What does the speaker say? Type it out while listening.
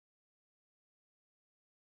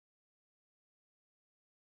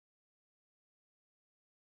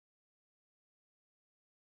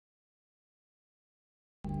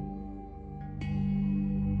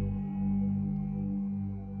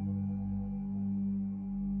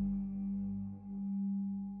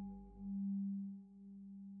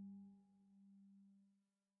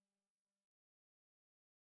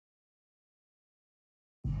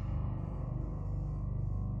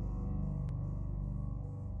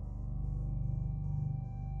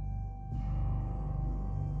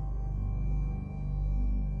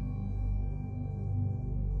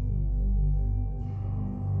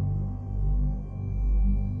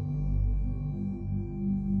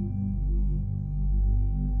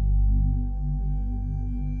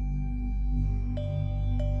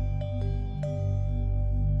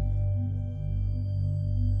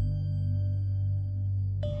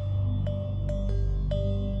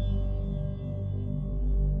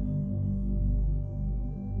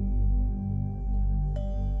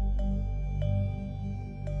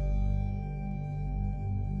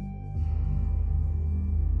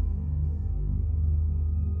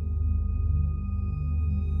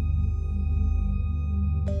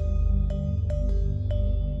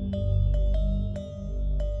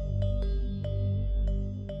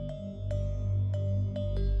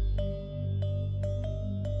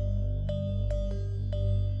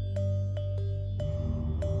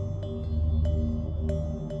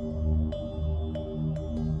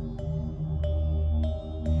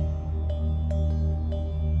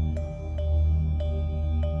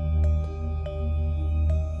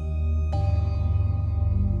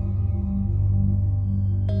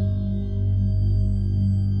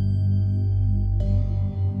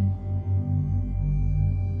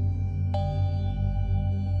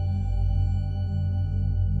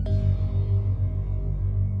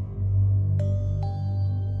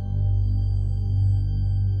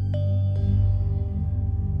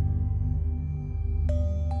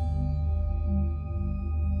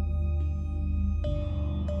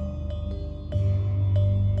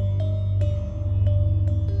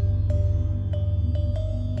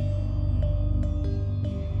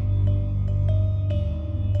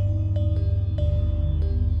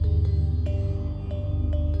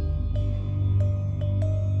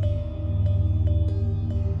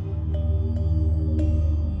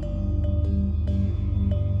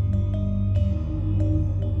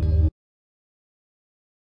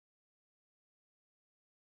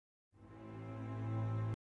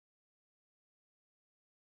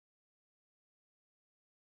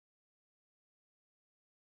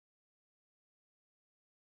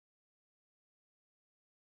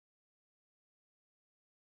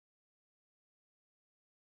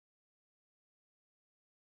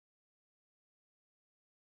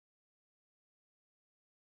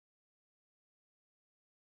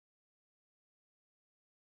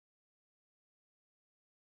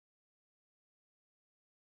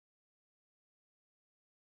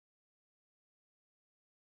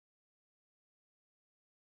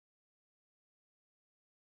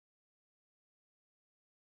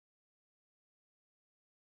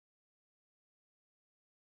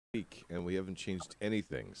week, and we haven't changed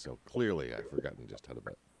anything. So clearly, I've forgotten just how to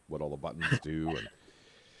what all the buttons do. And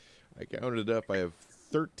I counted it up. I have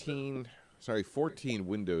 14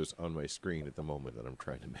 windows on my screen at the moment that I'm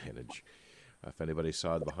trying to manage. If anybody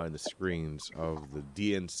saw the behind the screens of the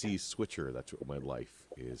DNC switcher, that's what my life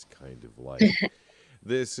is kind of like.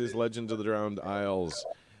 This is Legends of the Drowned Isles,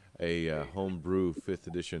 a homebrew 5th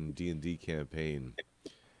edition D&D campaign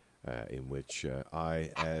in which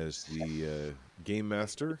I, as the game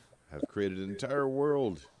master, have created an entire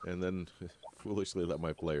world and then foolishly let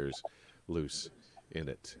my players loose in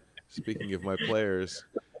it. Speaking of my players,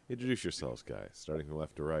 introduce yourselves, guys, starting from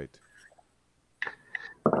left to right.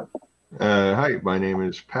 Hi, my name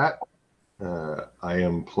is Pat. I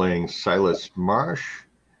am playing Silas Marsh,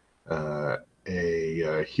 a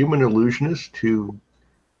human illusionist who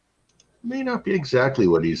may not be exactly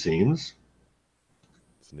what he seems.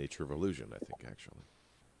 It's the nature of illusion, I think, actually.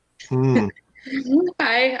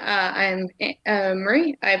 Hi, I'm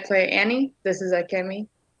Marie. I play Annie. This is Akemi,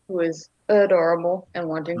 who is adorable and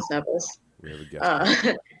wanting snuggles. We have a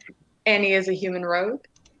guest. Annie is a human rogue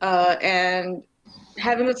and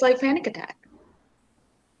having a slight panic attack.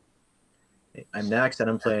 I'm Nax, and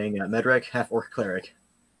I'm playing Medrek, half-orc cleric,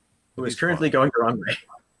 who is currently fine. going the wrong way.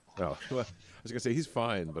 Oh, well, I was going to say he's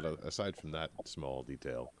fine, but aside from that small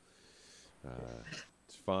detail,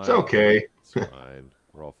 it's fine. It's okay. It's fine.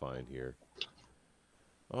 We're all fine here.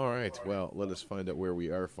 All right, well, let us find out where we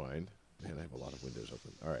are fine. Man, I have a lot of windows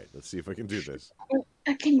open. All right, let's see if I can do this.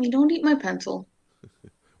 Akemi, don't eat my pencil.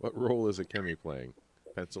 What role is Akemi playing?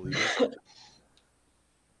 Pencil eater?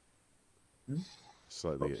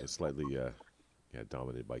 Slightly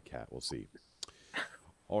dominated by cat. We'll see.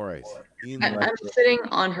 All right. I'm sitting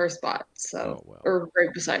on her spot, so or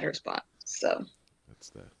right beside her spot, so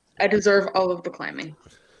I deserve all of the climbing.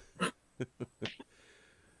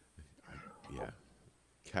 Yeah,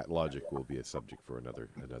 cat logic will be a subject for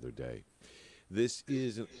another day. This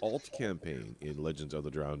is an alt campaign in Legends of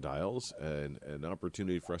the Drowned Isles, and an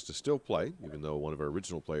opportunity for us to still play, even though one of our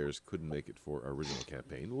original players couldn't make it for our original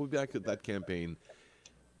campaign. We'll be back at that campaign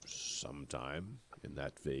sometime in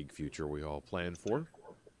that vague future we all plan for.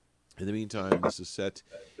 In the meantime, this is set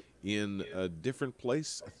in a different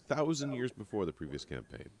place 1,000 years before the previous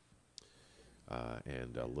campaign.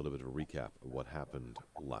 And a little bit of a recap of what happened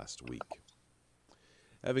last week.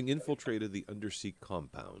 Having infiltrated the undersea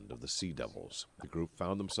compound of the Sea Devils, the group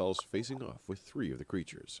found themselves facing off with 3 of the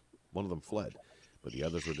creatures. One of them fled, but the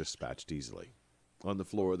others were dispatched easily. On the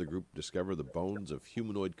floor, the group discovered the bones of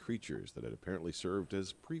humanoid creatures that had apparently served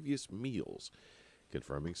as previous meals,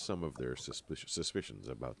 confirming some of their suspicions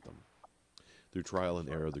about them. Through trial and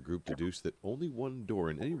error, the group deduced that only one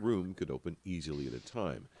door in any room could open easily at a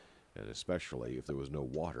time, and especially if there was no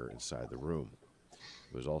water inside the room.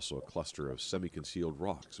 There was also a cluster of semi-concealed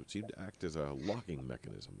rocks, which seemed to act as a locking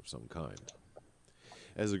mechanism of some kind.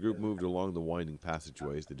 As the group moved along the winding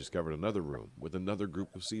passageways, they discovered another room with another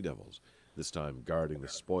group of sea devils, this time guarding the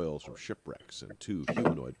spoils from shipwrecks and 2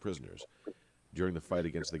 humanoid prisoners. During the fight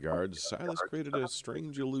against the guards, Silas created a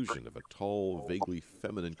strange illusion of a tall, vaguely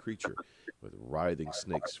feminine creature with writhing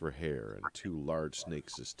snakes for hair and 2 large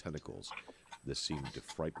snakes as tentacles. This seemed to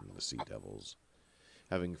frighten the sea devils.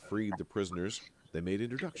 Having freed the prisoners, they made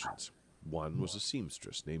introductions. One was a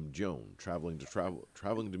seamstress named Joan, traveling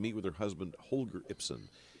to meet with her husband Holger Ibsen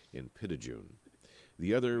in Pitijun.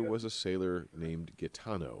 The other was a sailor named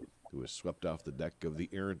Gaetano, who was swept off the deck of the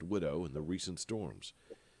Errant Widow in the recent storms.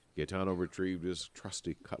 Gaetano retrieved his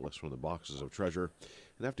trusty cutlass from the boxes of treasure,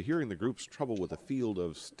 and after hearing the group's trouble with a field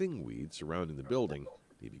of stingweed surrounding the building,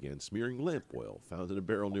 he began smearing lamp oil found in a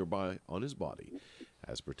barrel nearby on his body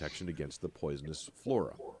as protection against the poisonous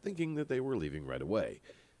flora, thinking that they were leaving right away.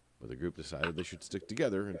 But the group decided they should stick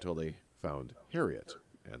together until they found Harriet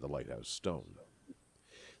and the lighthouse stone.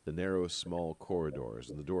 The narrow, small corridors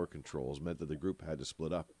and the door controls meant that the group had to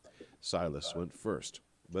split up. Silas went first,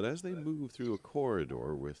 but as they moved through a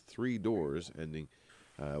corridor with 3 doors, it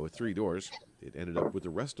ended up with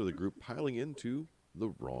the rest of the group piling into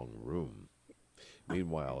the wrong room.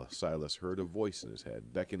 Meanwhile, Silas heard a voice in his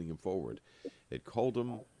head, beckoning him forward. It called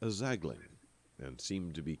him a Zagling, and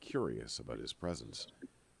seemed to be curious about his presence.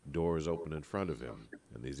 Doors opened in front of him,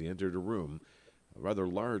 and as he entered a room, a rather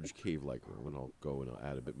large cave-like room, and I'll go and I'll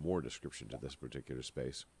add a bit more description to this particular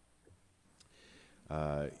space.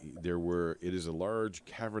 It is a large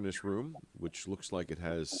cavernous room, which looks like it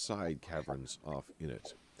has side caverns off in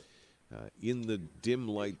it. In the dim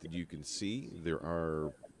light that you can see, there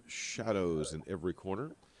are shadows in every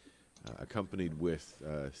corner, accompanied with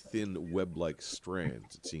thin web-like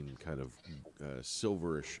strands that seem kind of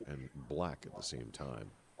silverish and black at the same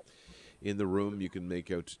time. In the room, you can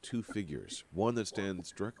make out two figures. One that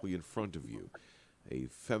stands directly in front of you, a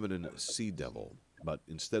feminine sea devil, but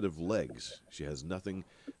instead of legs, she has nothing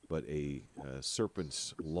but a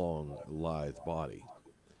serpent's long, lithe body.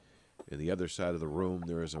 In the other side of the room,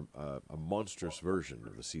 there is a monstrous version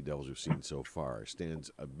of the sea devils we've seen so far.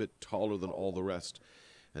 Stands a bit taller than all the rest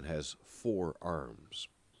and has 4 arms.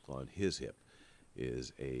 On his hip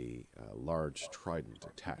is a large trident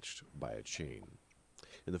attached by a chain.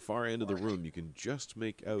 In the far end of the room, you can just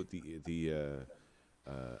make out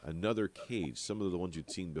another cage, some of the ones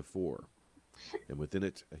you'd seen before. And within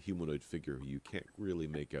it, a humanoid figure who you can't really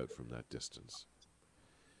make out from that distance.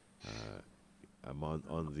 I'm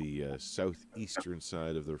on the southeastern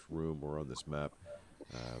side of the room, or on this map.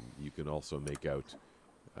 You can also make out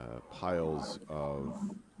piles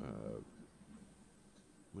of,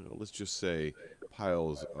 let's just say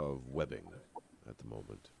piles of webbing at the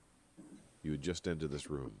moment. You had just entered this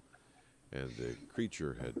room, and the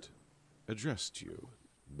creature had addressed you,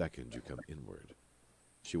 beckoned you come inward.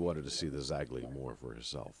 She wanted to see the Zagling more for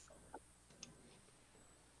herself.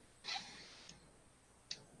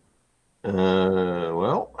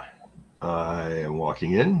 Well, I am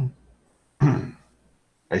walking in. I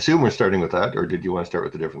assume we're starting with that, or did you want to start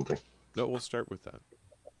with a different thing? No, we'll start with that.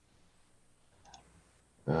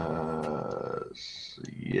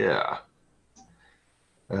 Yeah.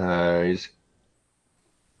 He's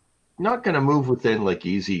not going to move within like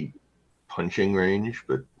easy punching range,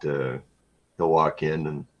 but he'll walk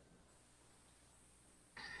in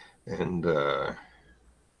and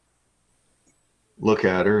look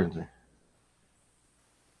at her and say,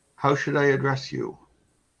 "How should I address you?"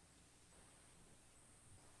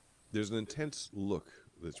 There's an intense look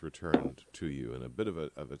that's returned to you, and a bit of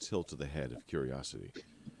a tilt of the head of curiosity.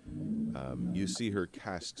 You see her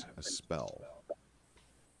cast a spell,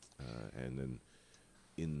 and then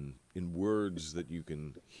in words that you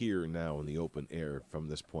can hear now in the open air. From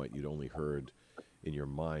this point, you'd only heard in your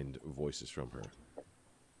mind voices from her.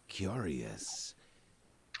 Curious.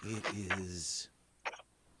 It is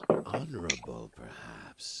honorable,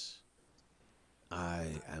 perhaps.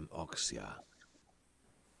 I am Ommatia.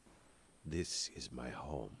 This is my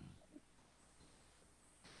home.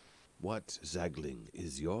 What Zagling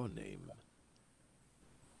is your name?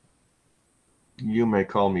 You may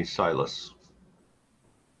call me Silas.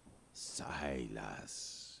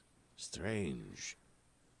 Silas. Strange.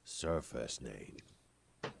 Surface name.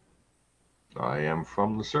 I am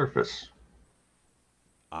from the surface.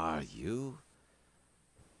 Are you?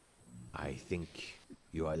 I think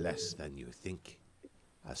you are less than you think,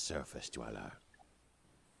 a surface dweller.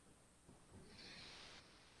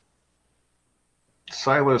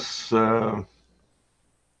 Silas, trying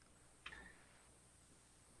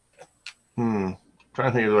to think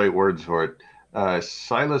of the right words for it.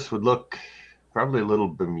 Silas would look probably a little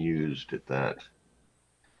bemused at that.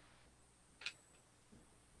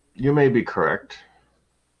 You may be correct.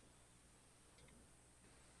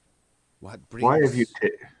 What brings... Why have you...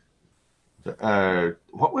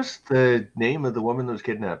 what was the name of the woman that was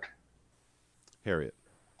kidnapped? Harriet.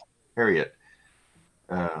 Harriet.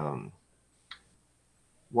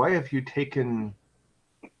 Why have you taken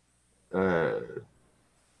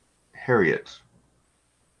Harriet,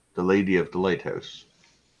 the lady of the lighthouse?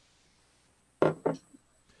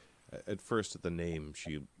 At first, at the name,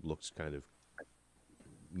 she looks kind of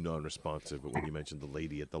non-responsive, but when you mentioned the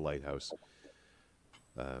lady at the lighthouse,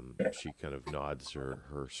 she kind of nods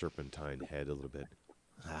her serpentine head a little bit.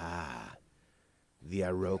 Ah, the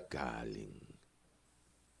Arokaling.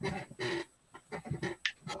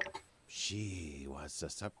 She was a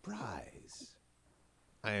surprise.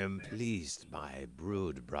 I am pleased my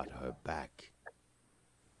brood brought her back,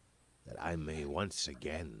 that I may once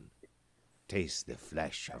again taste the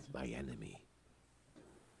flesh of my enemy.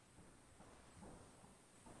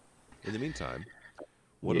 In the meantime,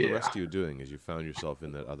 what are the rest of you doing as you found yourself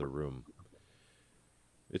in that other room?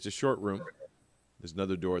 It's a short room. There's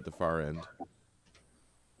another door at the far end.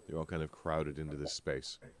 You're all kind of crowded into this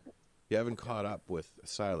space. You haven't caught up with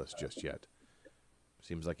Silas just yet.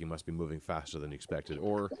 Seems like he must be moving faster than you expected,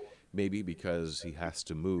 or maybe because he has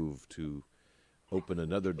to move to open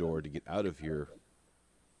another door to get out of here,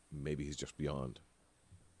 maybe he's just beyond.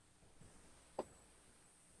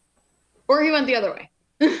 Or he went the other way.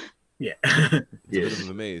 Yeah. It's a bit of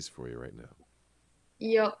a maze for you right now.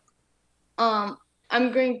 Yep.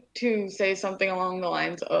 I'm going to say something along the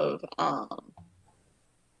lines of,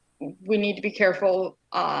 we need to be careful.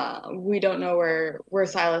 We don't know where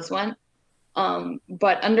Silas went.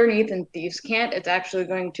 But underneath in Thieves' Cant, it's actually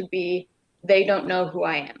going to be, they don't know who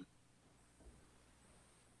I am.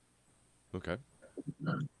 Okay.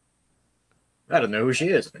 I don't know who she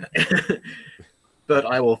is. But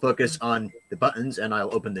I will focus on the buttons and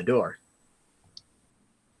I'll open the door.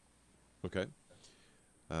 Okay.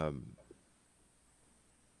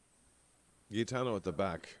 Gaetano at the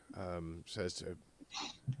back says,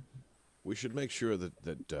 we should make sure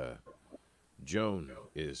that Joan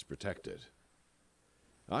is protected.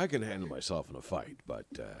 I can handle myself in a fight, but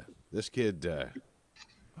this kid,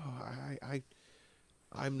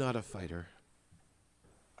 I'm not a fighter.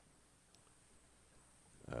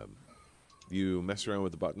 You mess around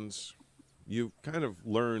with the buttons. You've kind of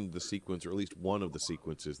learned the sequence, or at least one of the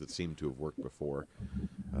sequences that seem to have worked before.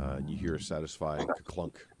 You hear a satisfying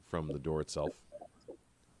clunk from the door itself.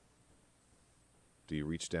 Do you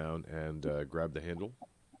reach down and grab the handle?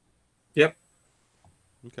 Yep.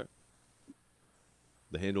 Okay.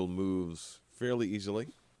 The handle moves fairly easily,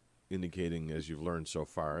 indicating, as you've learned so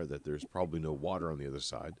far, that there's probably no water on the other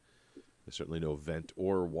side. There's certainly no vent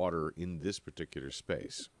or water in this particular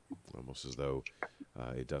space, almost as though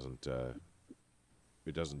it doesn't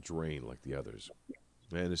drain like the others.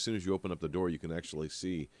 And as soon as you open up the door, you can actually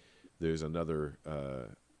see there's another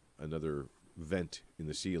vent in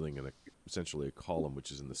the ceiling and essentially a column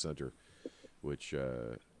which is in the center, which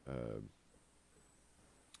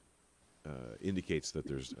indicates that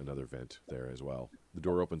there's another vent there as well. The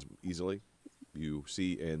door opens easily. You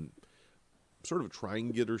see in sort of a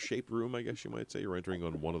triangular shaped room, I guess you might say. You're entering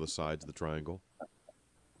on one of the sides of the triangle.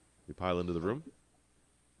 You pile into the room.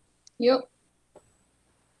 Yep.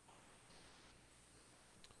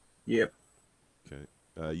 Yep. Okay.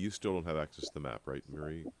 You still don't have access to the map, right,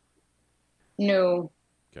 Marie? No.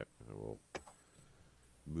 Okay. I will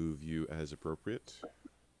move you as appropriate.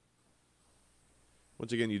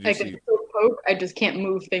 Once again, you do I see... can still poke. I just can't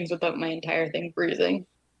move things without my entire thing freezing.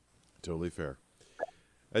 Totally fair.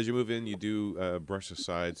 As you move in, you do brush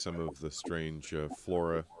aside some of the strange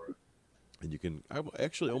flora, and you can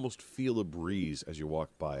actually almost feel a breeze as you walk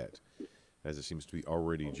by it, as it seems to be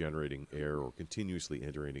already generating air or continuously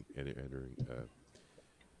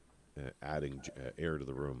adding air to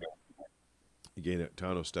the room. Again,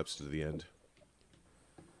 Tano steps to the end.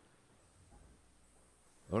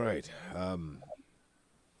 All right.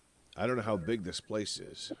 I don't know how big this place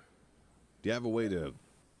is. Do you have a way to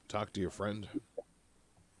talk to your friend?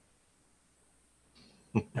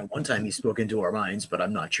 At one time he spoke into our minds, but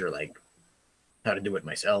I'm not sure like how to do it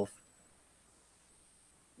myself.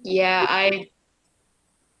 Yeah,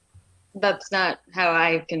 that's not how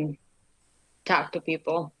I can talk to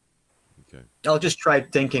people. Okay. I'll just try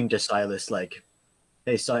thinking to Silas like,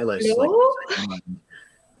 hey Silas, No? like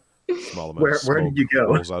Small amount Where of smoke did you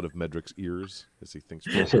go? rolls out of Medric's ears as he thinks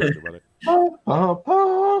for a second about it.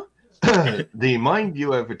 The mind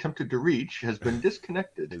you have attempted to reach has been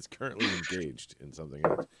disconnected. Is currently engaged in something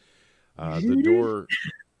else. The door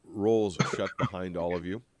rolls shut behind all of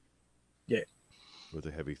you. Yeah. With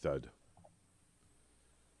a heavy thud.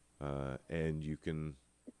 And you can...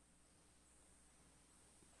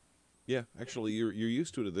 Yeah, actually, you're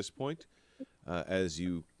used to it at this point. As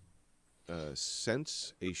you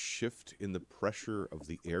sense a shift in the pressure of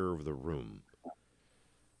the air of the room.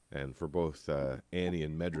 And for both Annie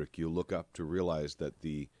and Medric, you look up to realize that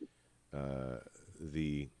the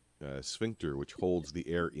sphincter, which holds the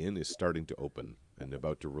air in, is starting to open and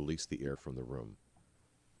about to release the air from the room.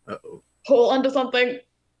 Uh-oh. Hold onto something.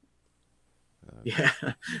 Yeah.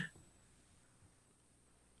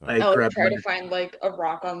 I'll try to find like a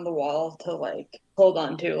rock on the wall to like hold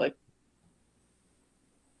on to. Like.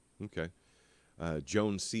 Okay.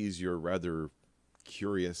 Joan sees your rather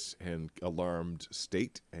curious and alarmed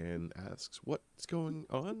state and asks, "What's going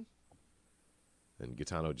on?" And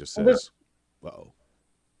Gaetano just says, "Uh-oh."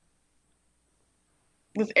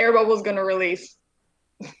 This air bubble's gonna release.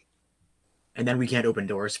 And then we can't open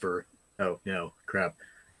doors for... Oh, no. Crap.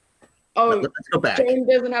 Oh, Let's go back. Jane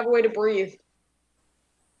doesn't have a way to breathe.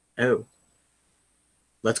 Oh.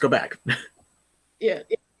 Let's go back. Yeah.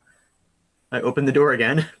 I open the door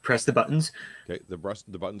again, press the buttons. Okay, the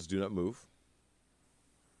buttons do not move.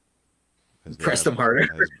 Press them harder.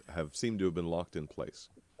 Have seemed to have been locked in place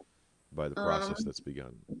by the process that's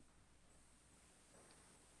begun.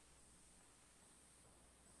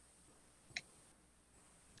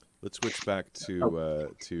 Let's switch back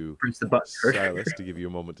to Press the button. Silas to give you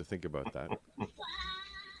a moment to think about that. What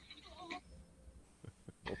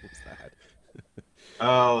was that?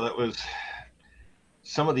 Oh, that was...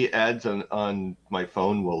 Some of the ads on my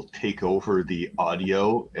phone will take over the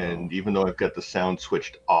audio, and even though I've got the sound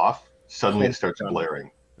switched off, suddenly it starts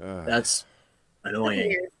blaring. That's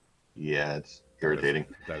annoying. Yeah, it's irritating.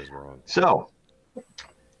 That is wrong. So,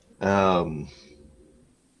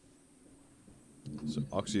 So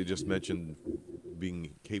Oxia just mentioned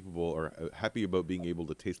being capable or happy about being able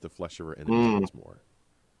to taste the flesh of her enemies once more.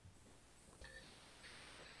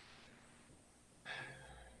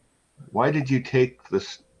 Why did you take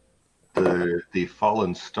the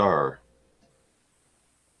fallen star?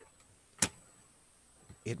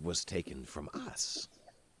 It was taken from us.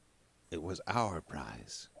 It was our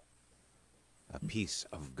prize. A piece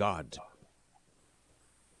of God.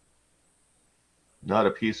 Not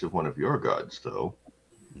a piece of one of your gods, though.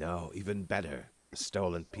 No, even better. A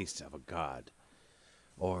stolen piece of a god.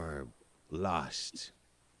 Or lost.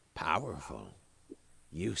 Powerful.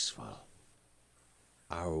 Useful.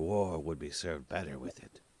 Our war would be served better with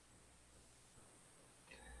it.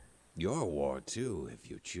 Your war, too, if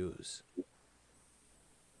you choose.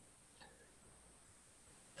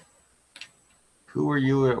 Who are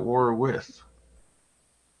you at war with?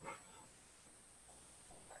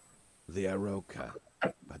 The Aroka,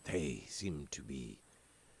 but they seem to be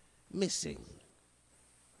missing.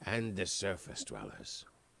 And the surface dwellers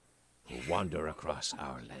who wander across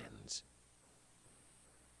our lands.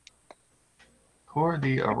 Who are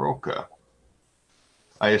the Aroka?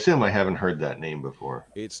 I assume I haven't heard that name before.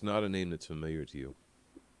 It's not a name that's familiar to you.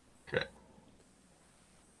 Okay.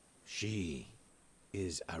 She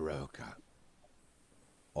is Aroka.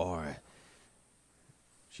 Or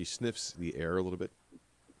she sniffs the air a little bit.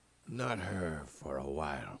 Not her for a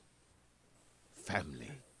while.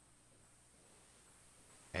 Family.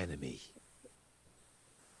 Enemy.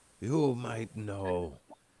 You might know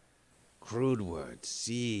crude word,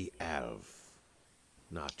 sea elf.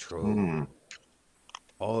 Not true.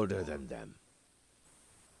 Older than them.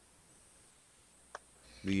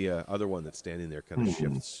 The other one that's standing there kind of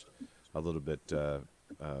shifts a little bit.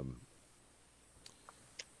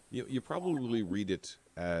 You probably read it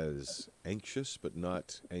as anxious, but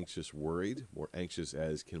not anxious worried. More anxious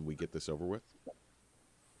as, can we get this over with?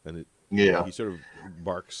 And he sort of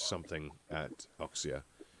barks something at Oxia.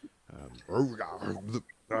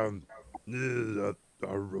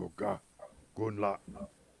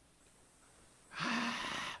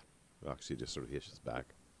 Oxia just sort of hisses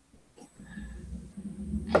back.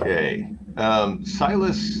 Okay.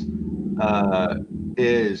 Silas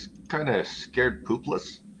is kind of scared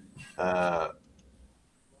poopless.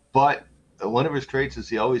 But one of his traits is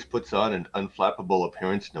he always puts on an unflappable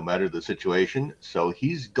appearance no matter the situation. So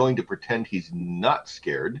he's going to pretend he's not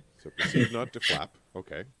scared. So proceed not to flap.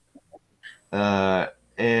 Okay.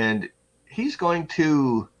 And he's going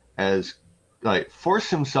to force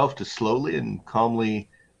himself to slowly and calmly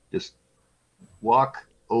just walk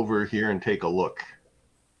over here and take a look.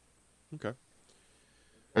 Okay.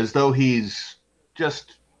 As though he's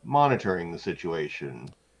just monitoring the situation.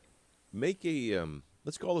 Make a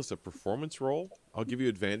let's call this a performance roll. I'll give you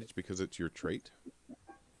advantage because it's your trait.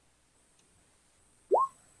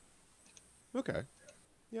 Okay.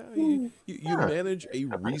 Yeah, you manage a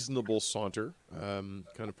reasonable saunter, kind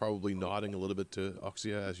of probably nodding a little bit to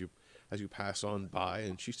Oxia as you pass on by,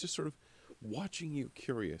 and she's just sort of watching you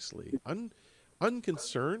curiously.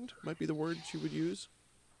 Unconcerned might be the word she would use.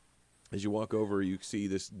 As you walk over, you see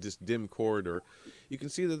this dim corridor. You can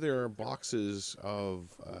see that there are boxes of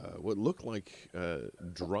what look like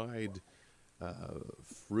dried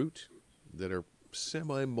fruit that are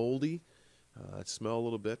semi-moldy, smell a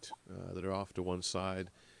little bit, that are off to one side.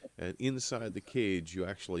 And inside the cage, you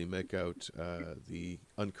actually make out the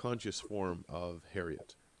unconscious form of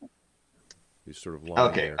Harriet. Who's sort of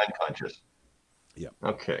lying there. Unconscious. Yeah.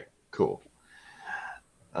 Okay, cool.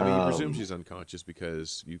 I mean, you presume she's unconscious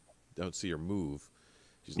because you don't see her move.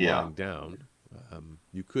 She's lying down.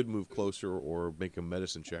 You could move closer or make a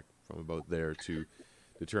medicine check from about there to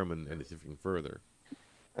determine anything further.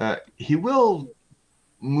 He will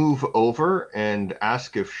move over and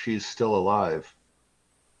ask if she's still alive.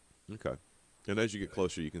 Okay. And as you get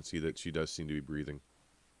closer, you can see that she does seem to be breathing.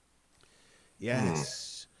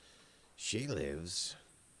 Yes, she lives.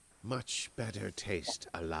 Much better taste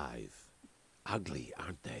alive. Ugly,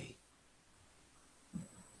 aren't they?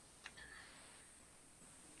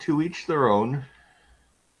 To each their own.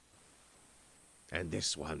 And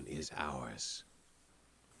this one is ours.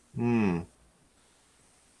 As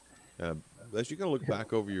you kind of look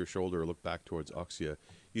back over your shoulder or look back towards Oxia,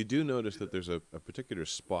 you do notice that there's a particular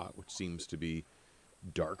spot which seems to be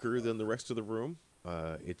darker than the rest of the room.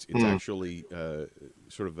 It's actually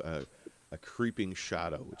sort of a creeping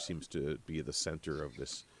shadow which seems to be the center of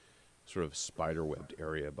this sort of spider-webbed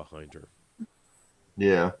area behind her.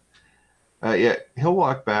 Yeah. He'll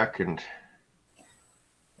walk back and...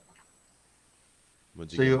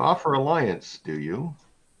 So you offer alliance, do you?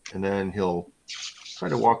 And then he'll try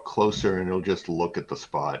to walk closer and he'll just look at the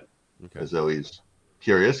spot as though he's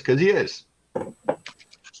curious, because he is.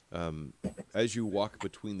 As you walk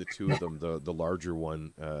between the two of them, the larger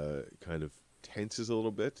one kind of tenses a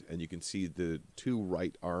little bit, and you can see the two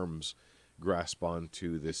right arms grasp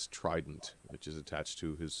onto this trident, which is attached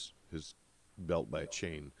to his belt by a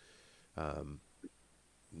chain.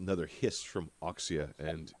 Another hiss from Oxia,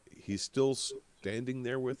 and he's still standing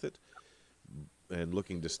there with it and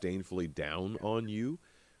looking disdainfully down on you,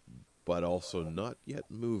 but also not yet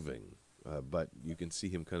moving. But you can see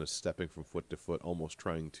him kind of stepping from foot to foot, almost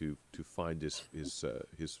trying to find his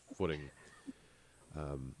footing.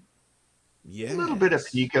 Yeah, A little bit of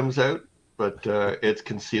pee comes out, but it's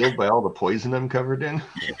concealed by all the poison I'm covered in.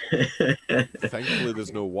 Thankfully,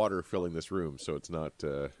 there's no water filling this room, so it's not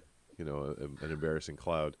an embarrassing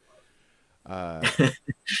cloud.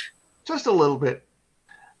 Just a little bit.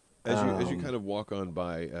 As you kind of walk on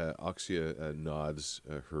by, Oxia nods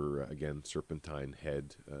her again serpentine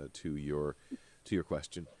head to your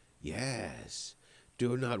question. Yes,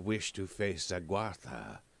 do not wish to face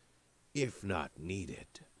Zaguartha, if not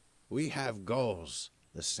needed. We have goals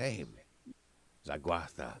the same.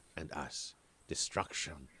 Zaguartha and us,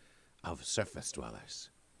 destruction of surface dwellers.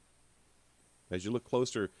 As you look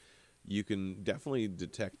closer, you can definitely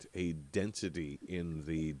detect a density in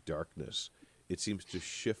the darkness. It seems to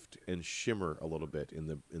shift and shimmer a little bit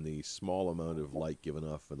in the small amount of light given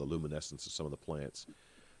off by the luminescence of some of the plants.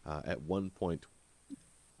 At one point,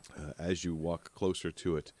 as you walk closer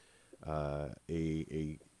to it,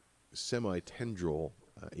 a semi-tendril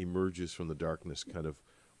emerges from the darkness, kind of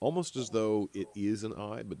almost as though it is an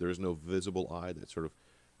eye, but there is no visible eye that sort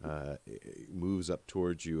of moves up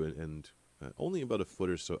towards you and only about a foot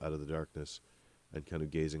or so out of the darkness and kind of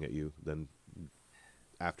gazing at you. Then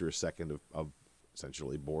after a second of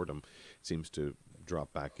essentially boredom, seems to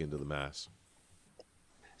drop back into the mass.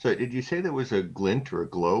 So did you say there was a glint or a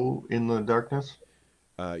glow in the darkness?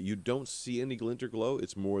 You don't see any glint or glow.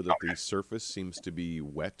 It's more that the surface seems to be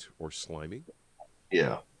wet or slimy.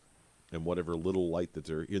 Yeah. And whatever little light that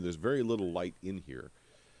there's very little light in here.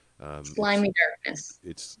 Slimy darkness.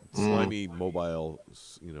 It's slimy, mobile,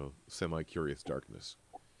 semi-curious darkness.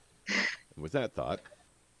 And with that thought,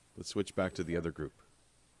 let's switch back to the other group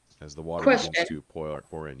as the water begins to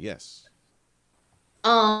pour in. Yes.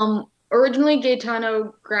 Originally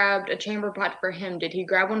Gaetano grabbed a chamber pot for him. Did he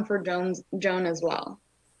grab one for Joan as well?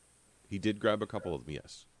 He did grab a couple of them,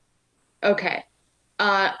 yes. Okay.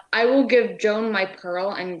 I will give Joan my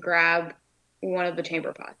pearl and grab one of the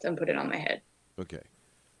chamber pots and put it on my head. Okay.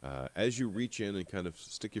 As you reach in and kind of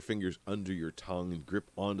stick your fingers under your tongue and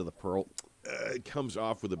grip onto the pearl, it comes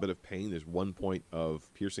off with a bit of pain. There's 1 point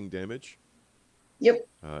of piercing damage. Yep.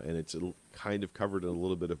 And it's kind of covered in a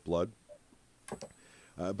little bit of blood.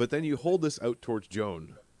 But then you hold this out towards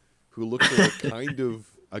Joan, who looks like kind of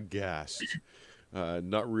aghast,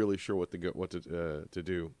 not really sure what to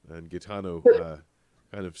do. And Gaetano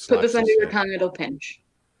kind of slaps put this under his your head. tongue; it'll pinch.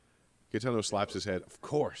 Gaetano slaps his head. Of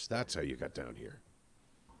course, that's how you got down here.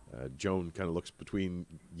 Joan kind of looks between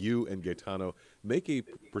you and Gaetano. Make a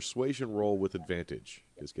persuasion roll with advantage,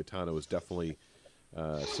 because Gaetano is definitely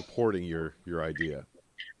supporting your idea.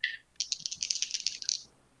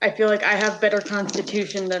 I feel like I have better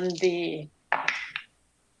constitution than the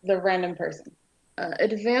random person.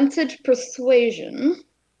 Advantage persuasion.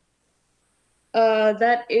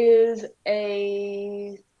 That is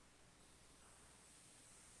a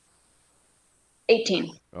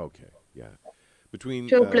 18. Okay, yeah. Between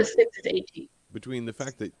 12 plus 6 is 18. Between the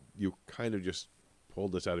fact that you kind of just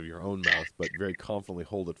pulled this out of your own mouth, but very confidently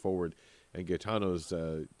hold it forward, and Gaetano's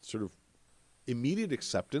sort of immediate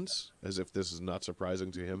acceptance, as if this is not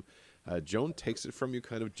surprising to him, Joan takes it from you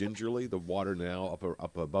kind of gingerly, the water now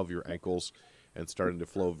up above your ankles and starting to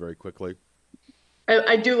flow very quickly.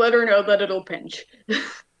 I do let her know that it'll pinch.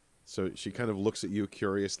 So she kind of looks at you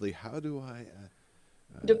curiously. How do I...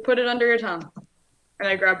 Just put it under your tongue. And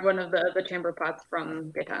I grab one of the chamber pots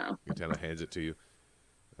from Gaetano. Gaetano hands it to you.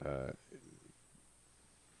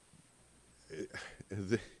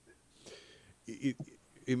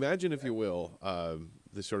 Imagine, if you will,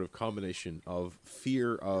 this sort of combination of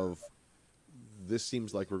fear of this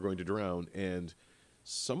seems like we're going to drown, and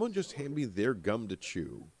someone just hand me their gum to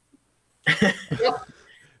chew.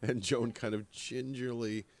 And Joan kind of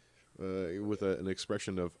gingerly, with an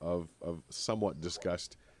expression of somewhat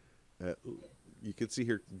disgust, you can see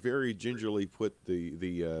her very gingerly put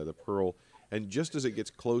the pearl, and just as it gets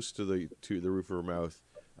close to the roof of her mouth,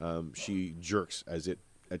 she jerks as it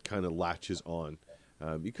kind of latches on.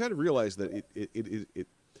 You kind of realize that it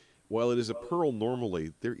while it is a pearl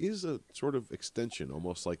normally, there is a sort of extension,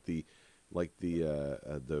 almost like the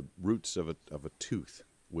roots of a tooth,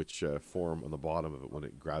 which form on the bottom of it when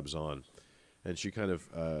it grabs on. and she kind of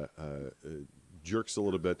jerks a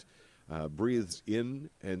little bit, breathes in,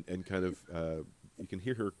 and kind of you can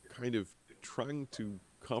hear her kind of trying to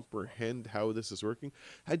comprehend how this is working.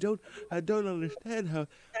 I don't understand how.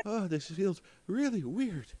 Oh, this feels really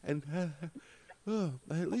weird. And oh,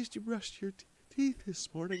 at least you brushed your teeth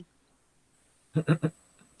this morning.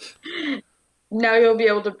 Now you'll be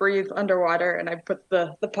able to breathe underwater, and I put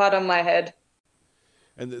the pot on my head.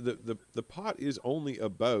 And the pot is only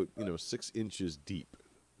about 6 inches deep,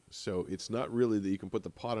 so it's not really that you can put the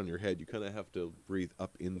pot on your head. You kind of have to breathe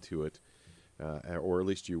up into it, or at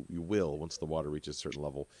least you will once the water reaches a certain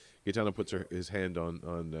level. Gaetano puts his hand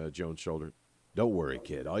on Joan's shoulder. Don't worry,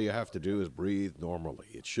 kid. All you have to do is breathe normally.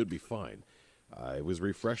 It should be fine. It was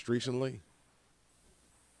refreshed recently.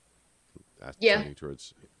 Yeah. Turning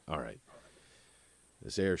towards. All right.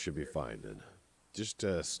 This air should be fine then. Just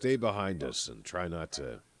stay behind us and try not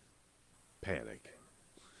to panic.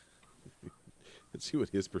 Let's see what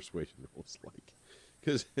his persuasion rolls like.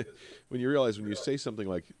 Because when you say something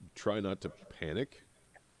like "try not to panic,"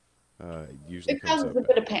 it usually It comes causes up a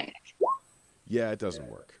bit of panic. Yeah, it doesn't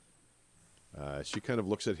work. She kind of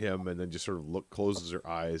looks at him and then just sort of closes her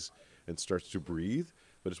eyes and starts to breathe.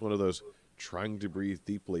 But it's one of those trying to breathe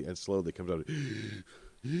deeply and slowly comes out.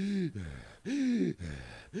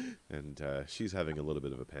 And she's having a little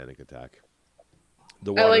bit of a panic attack.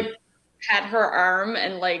 The water, I pat her arm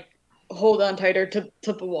and hold on tighter to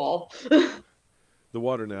the wall. the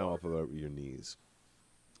water now up about your knees.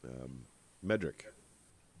 Medric.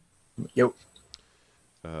 Yep.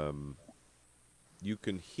 You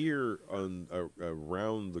can hear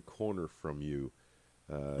around the corner from you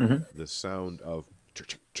the sound of,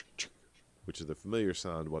 which is the familiar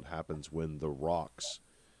sound. What happens when the rocks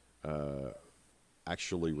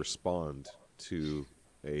actually respond to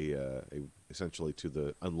essentially to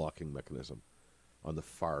the unlocking mechanism on the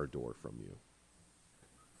far door from you.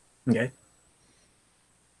 Okay.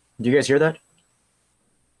 Do you guys hear that?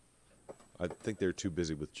 I think they're too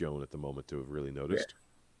busy with Joan at the moment to have really noticed.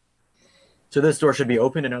 So this door should be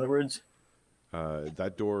open, in other words?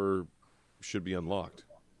 That door should be unlocked.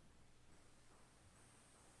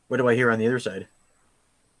 What do I hear on the other side?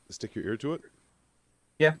 Stick your ear to it.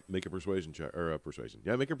 Yeah. Make a persuasion check, or persuasion.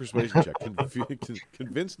 Yeah, make a persuasion check.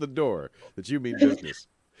 Convince the door that you mean business.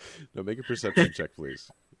 No, make a perception check,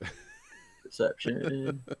 please.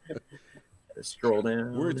 Perception. Scroll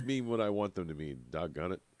down. Words mean what I want them to mean.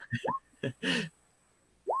 Doggone it.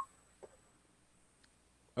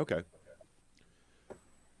 Okay.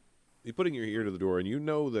 You're putting your ear to the door, and you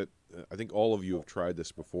know that I think all of you have tried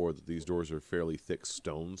this before, that these doors are fairly thick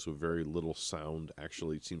stone, so very little sound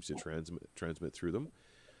actually seems to transmit through them.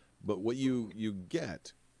 But what you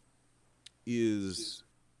get is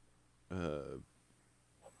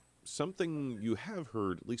something you have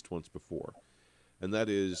heard at least once before, and that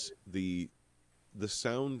is the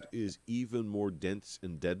sound is even more dense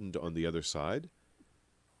and deadened on the other side,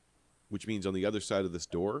 which means on the other side of this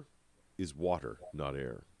door is water, not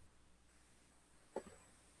air.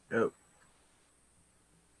 Oh.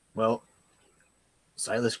 Well,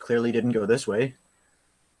 Silas clearly didn't go this way.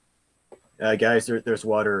 Guys, there's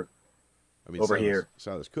water over here.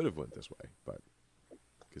 Silas could have went this way, but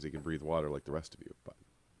because he can breathe water like the rest of you. But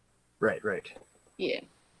Right. Yeah.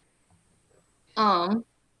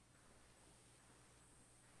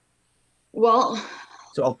 Well.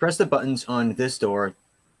 So I'll press the buttons on this door,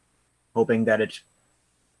 hoping that it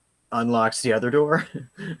unlocks the other door.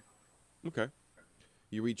 Okay.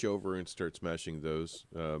 You reach over and start smashing those.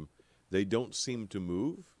 They don't seem to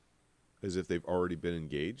move, as if they've already been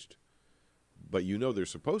engaged, but you know they're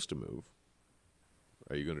supposed to move.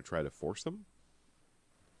 Are you going to try to force them?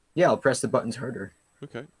 Yeah, I'll press the buttons harder.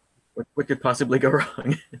 Okay. What could possibly go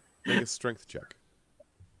wrong? Make a strength check.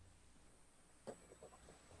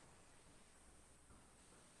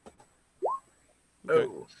 Okay.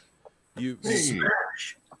 Oh. You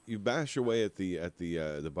bash away at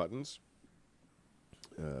the buttons,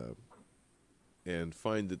 and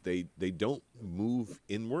find that they don't move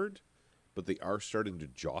inward, but they are starting to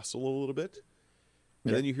jostle a little bit.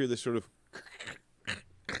 And then you hear this sort of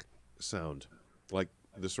sound, like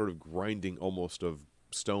the sort of grinding almost of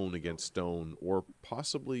stone against stone, or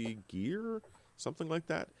possibly gear, something like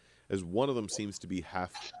that, as one of them seems to be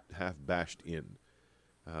half bashed in.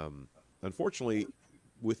 Unfortunately,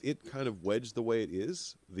 with it kind of wedged the way it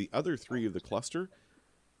is, the other three of the cluster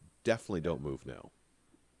definitely don't move now.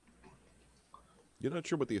 You're not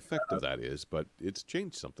sure what the effect of that is, but it's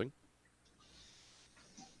changed something.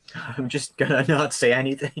 I'm just gonna not say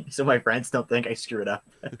anything so my friends don't think I screwed up.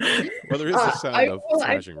 Well, there is the sound of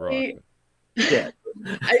smashing rock. Yeah.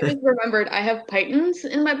 I just remembered I have pythons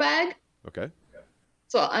in my bag. Okay.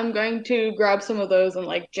 So I'm going to grab some of those and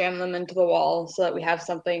like jam them into the wall so that we have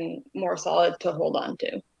something more solid to hold on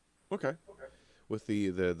to. Okay. With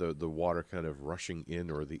the water kind of rushing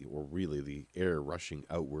in, or really the air rushing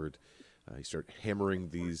outward, you start hammering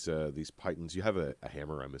these pythons. You have a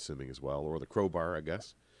hammer, I'm assuming, as well, or the crowbar, I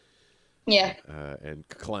guess. Yeah. And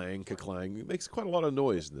clang, clang. It makes quite a lot of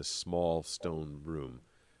noise in this small stone room.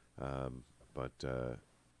 But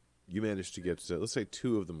you managed to get, let's say,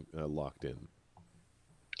 2 of them locked in.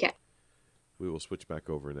 Okay. We will switch back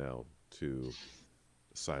over now to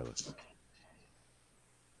Silas.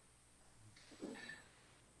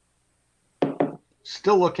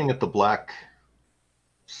 Still looking at the black,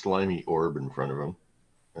 slimy orb in front of him.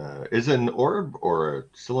 Is it an orb or a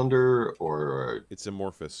cylinder or It's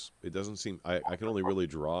amorphous. It doesn't seem. I can only really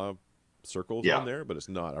draw circles Yeah. on there, but it's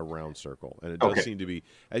not a round circle. And it does seem to be.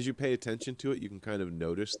 As you pay attention to it, you can kind of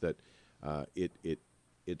notice that it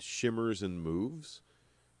shimmers and moves,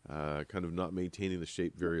 kind of not maintaining the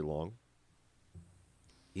shape very long.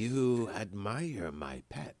 You admire my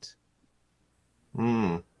pet.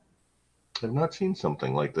 I've not seen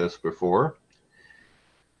something like this before.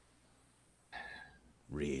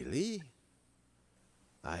 Really?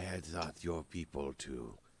 I had thought your people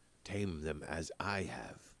to tame them as I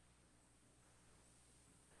have.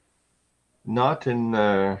 Not in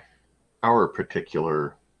our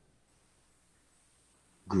particular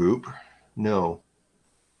group, no.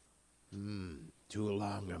 Too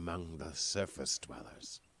long among the surface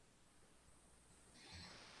dwellers.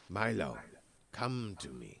 Milo, come to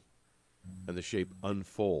me. And the shape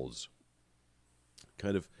unfolds,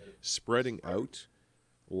 kind of spreading out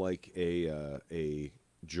like a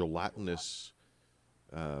gelatinous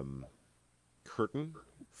curtain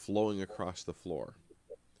flowing across the floor,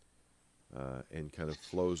 and kind of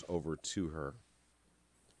flows over to her.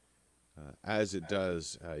 As it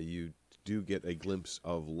does, you do get a glimpse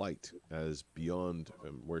of light, as beyond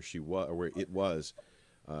where she was, or where it was,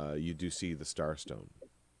 you do see the Starstone.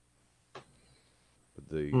 But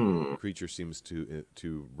the creature seems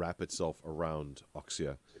to wrap itself around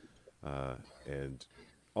Oxia, and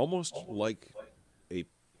almost like a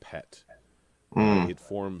pet. It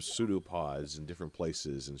forms pseudopods in different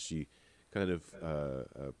places, and she kind of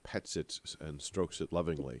pets it and strokes it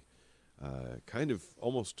lovingly. Kind of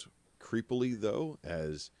almost creepily, though,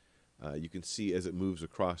 as you can see as it moves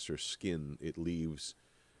across her skin, it leaves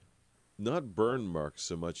not burn marks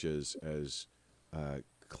so much as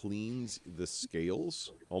cleans the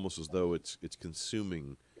scales, almost as though it's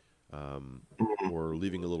consuming or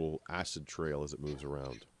leaving a little acid trail as it moves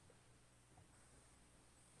around.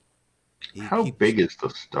 How big is the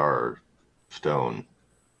star stone?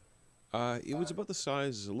 It was about the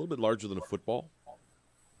size, a little bit larger than a football.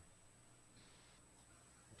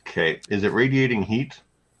 Okay. Is it radiating heat?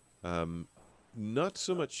 Not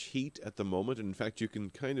so much heat at the moment. In fact, you can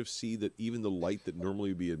kind of see that even the light that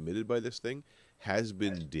normally would be emitted by this thing has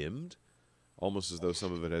been dimmed, almost as though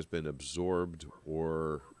some of it has been absorbed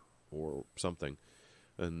or something.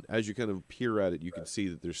 And as you kind of peer at it, you can see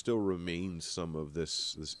that there still remains some of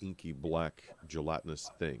this inky black gelatinous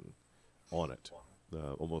thing on it,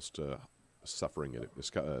 almost suffocating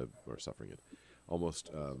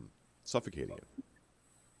it.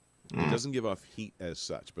 It doesn't give off heat as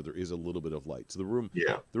such, but there is a little bit of light. So the room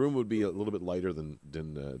would be a little bit lighter than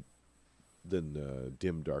dim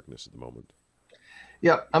darkness at the moment.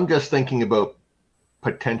 Yeah, I'm just thinking about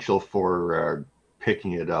potential for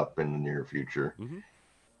picking it up in the near future.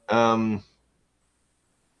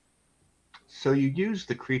 So you use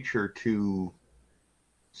the creature to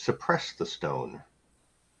suppress the stone.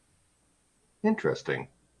 Interesting.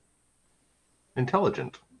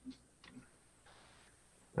 Intelligent.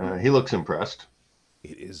 He looks impressed.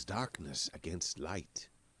 It is darkness against light.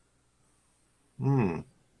 Do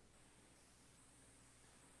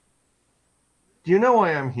you know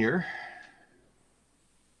why I'm here?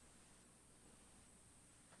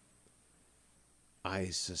 I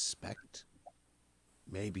suspect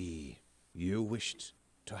maybe you wished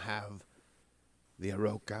to have the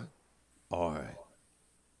Aroka, or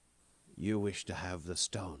you wish to have the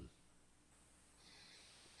stone.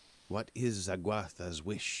 What is Zaguatha's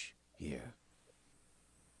wish here?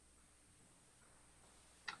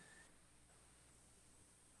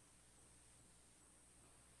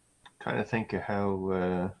 Trying to think of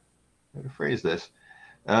how to phrase this.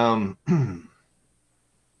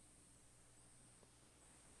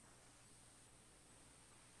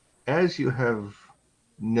 As you have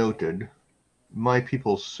noted, my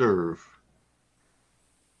people serve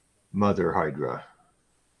Mother Hydra,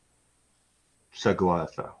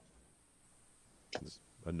 Saguatha.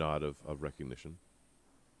 A nod of recognition.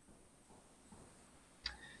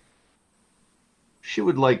 She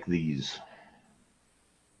would like these.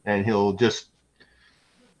 And he'll just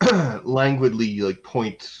languidly like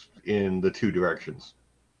point in the two directions,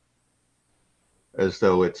 as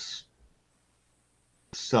though it's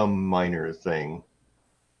some minor thing,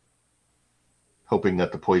 hoping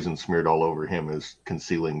that the poison smeared all over him is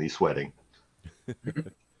concealing the sweating.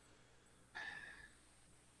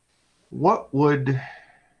 What would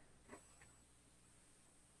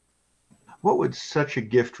such a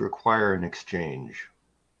gift require in exchange?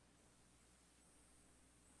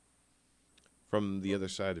 From the other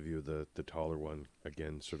side of you, the taller one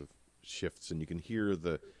again sort of shifts, and you can hear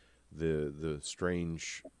the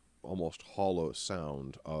strange, almost hollow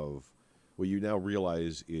sound of what you now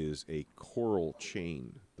realize is a coral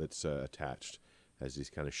chain that's attached as he's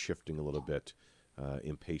kind of shifting a little bit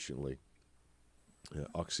impatiently.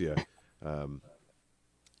 Oxia.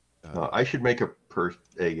 I should make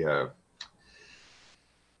a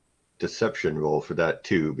deception roll for that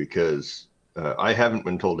too, because I haven't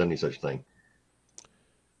been told any such thing.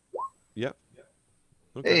 Yeah.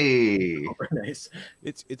 Okay. Hey. Oh, nice.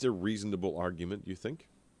 It's a reasonable argument, you think,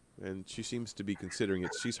 and she seems to be considering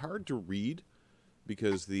it. She's hard to read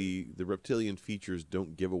because the reptilian features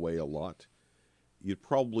don't give away a lot. You'd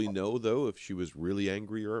probably know though if she was really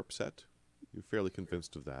angry or upset. You're fairly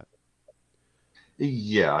convinced of that.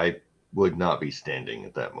 Yeah, I would not be standing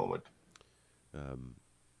at that moment.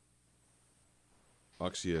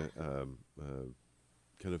 Oxia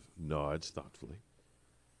kind of nods thoughtfully,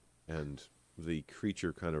 and the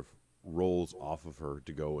creature kind of rolls off of her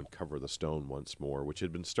to go and cover the stone once more, which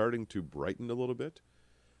had been starting to brighten a little bit,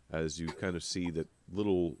 as you kind of see that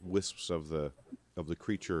little wisps of the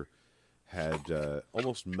creature had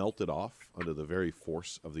almost melted off under the very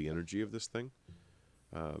force of the energy of this thing.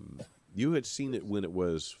 You had seen it when it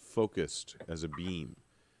was focused as a beam,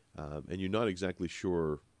 and you're not exactly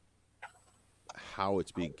sure how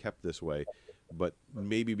it's being kept this way, but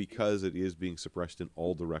maybe because it is being suppressed in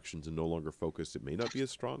all directions and no longer focused, it may not be as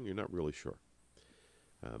strong. You're not really sure.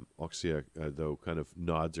 Oxia, though, kind of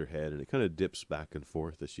nods her head, and it kind of dips back and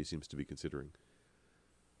forth as she seems to be considering.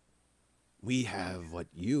 We have what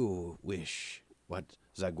you wish, what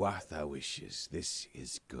Zagwatha wishes. This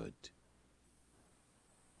is good.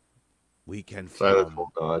 We can form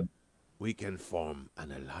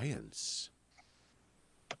an alliance.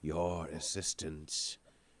 Your assistance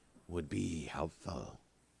would be helpful.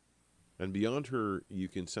 And beyond her, you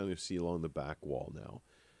can kind of see along the back wall now,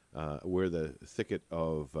 where the thicket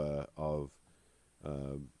of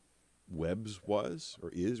webs was, or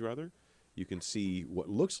is rather. You can see what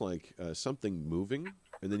looks like something moving,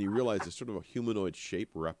 and then you realize it's sort of a humanoid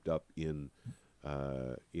shape wrapped up in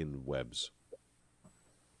webs.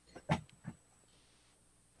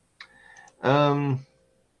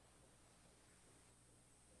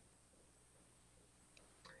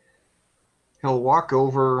 He'll walk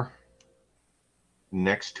over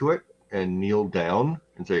next to it and kneel down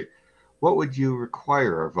and say, "What would you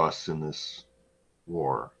require of us in this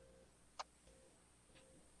war?"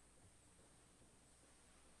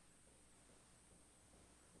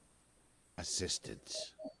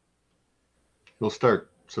 Assistance. He'll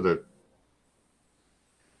start sort of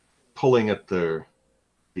pulling at the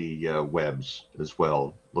webs as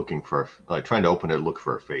well, looking for, trying to open it, look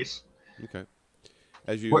for a face. Okay.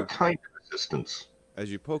 As you What kind of assistance?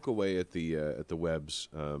 As you poke away at the webs,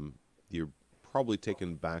 you're probably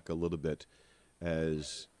taken back a little bit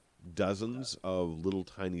as dozens of little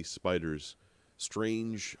tiny spiders,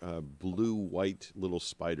 strange blue-white little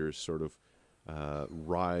spiders, sort of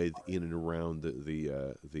writhe in and around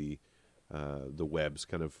the webs,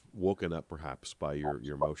 kind of woken up perhaps by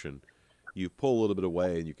your motion. You pull a little bit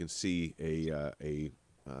away, and you can see an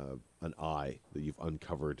eye that you've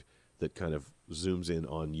uncovered that kind of zooms in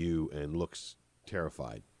on you and looks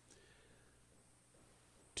terrified.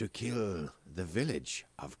 To kill the village,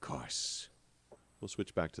 of course. We'll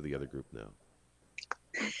switch back to the other group now.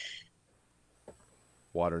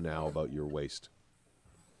 Water now about your waist.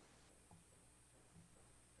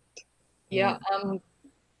 Yeah,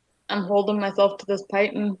 I'm holding myself to this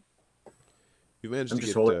python. You managed I'm to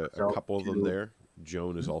just get holding a myself couple of them to- there.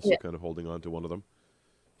 Joan is also kind of holding on to one of them.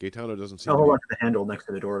 Gaetano doesn't seem I'll to hold be... on to the handle next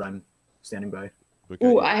to the door that I'm standing by. Okay.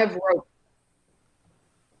 Ooh, I have rope.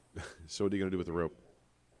 So what are you going to do with the rope?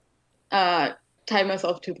 Tie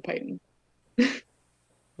myself to the python.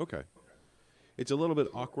 Okay. It's a little bit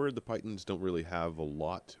awkward. The pythons don't really have a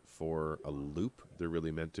lot for a loop. They're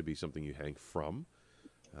really meant to be something you hang from.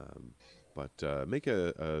 But make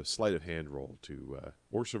a sleight of hand roll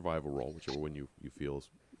or survival roll, whichever one you feel is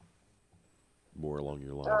more along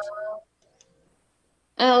your lines.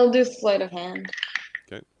 I'll do sleight of hand.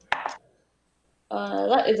 Okay.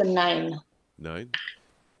 That is a 9. 9.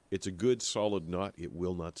 It's a good solid knot. It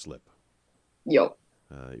will not slip. Yo.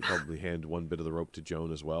 You probably hand one bit of the rope to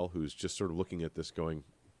Joan as well, who's just sort of looking at this going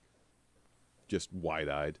just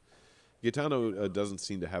wide-eyed. Gaetano doesn't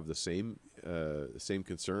seem to have the same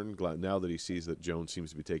concern. Now that he sees that Joan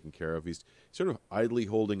seems to be taken care of, he's sort of idly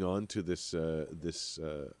holding on to this.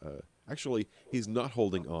 Actually, he's not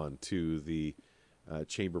holding on to the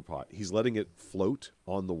chamber pot. He's letting it float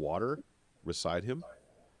on the water beside him.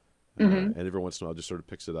 And every once in a while just sort of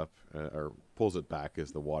picks it up or pulls it back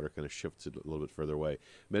as the water kind of shifts it a little bit further away.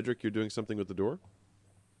 Medric, you're doing something with the door?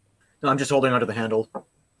 No, I'm just holding onto the handle.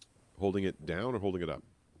 Holding it down or holding it up?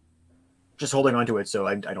 Just holding onto it so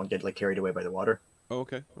I don't get like carried away by the water. Oh,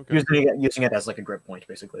 okay. Okay. Using it as like a grip point,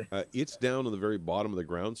 basically. It's down on the very bottom of the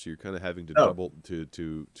ground, so you're kind of having to double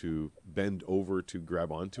to bend over to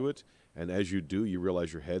grab onto it. And as you do, you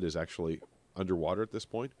realize your head is actually underwater at this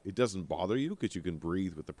point. It doesn't bother you because you can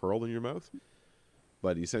breathe with the pearl in your mouth,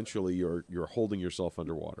 but essentially you're holding yourself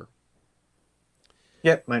underwater.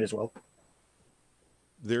 Yep, might as well.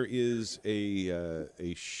 There is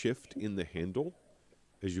a shift in the handle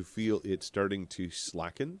as you feel it starting to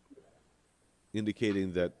slacken,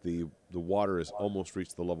 indicating that the water has almost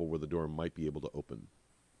reached the level where the door might be able to open.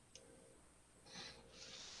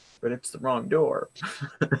 But it's the wrong door.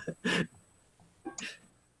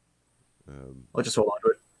 I'll just hold on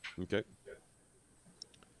to it. Okay.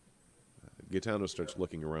 Gaetano starts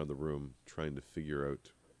looking around the room, trying to figure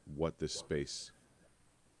out what this space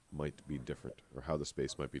might be different, or how the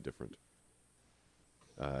space might be different.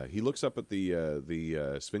 He looks up at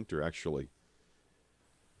the sphincter, actually.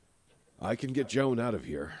 I can get Joan out of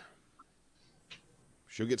here.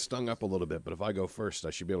 She'll get stung up a little bit, but if I go first,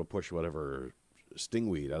 I should be able to push whatever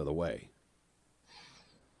stingweed out of the way.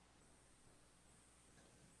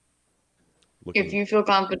 If you feel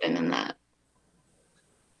confident in that.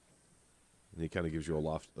 And he kind of gives you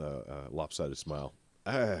a lopsided smile.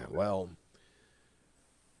 Well,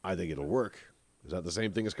 I think it'll work. Is that the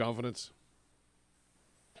same thing as confidence?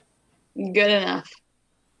 Good enough.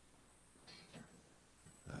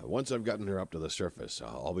 Once I've gotten her up to the surface,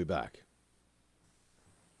 I'll be back.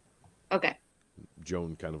 Okay.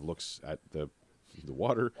 Joan kind of looks at the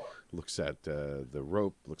water, looks at the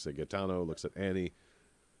rope, looks at Gaetano, looks at Annie.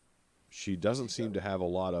 She doesn't seem to have a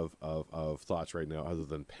lot of thoughts right now other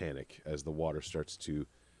than panic as the water starts to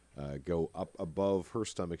go up above her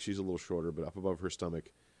stomach. She's a little shorter, but up above her stomach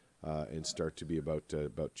and start to be about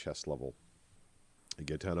chest level. And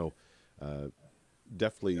Gaetano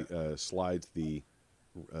deftly slides the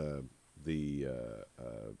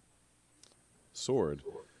sword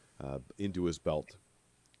into his belt,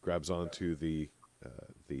 grabs onto the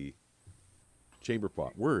chamber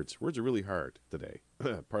pot. Words are really hard today.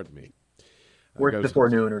 Pardon me. Work before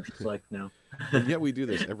noon, or just like no. And yet we do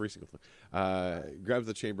this every single time. Grabs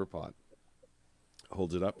the chamber pot,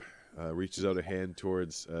 holds it up, reaches out a hand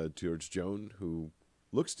towards Joan, who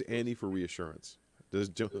looks to Annie for reassurance. Does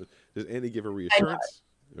Annie give her reassurance?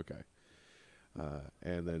 Okay.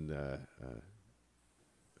 And then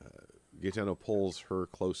Gaetano pulls her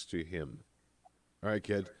close to him. All right,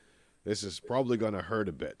 kid, this is probably going to hurt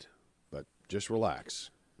a bit, but just relax,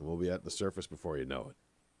 and we'll be at the surface before you know it.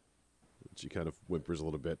 She kind of whimpers a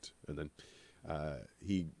little bit, and then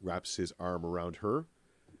he wraps his arm around her,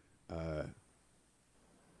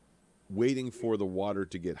 waiting for the water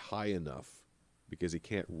to get high enough because he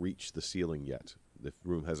can't reach the ceiling yet. The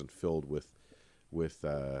room hasn't filled with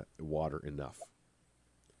water enough.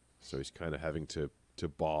 So he's kind of having to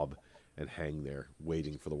bob and hang there,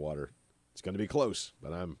 waiting for the water. It's going to be close,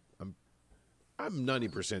 but I'm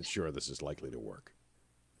 90% sure this is likely to work.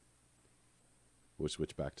 We'll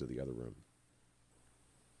switch back to the other room.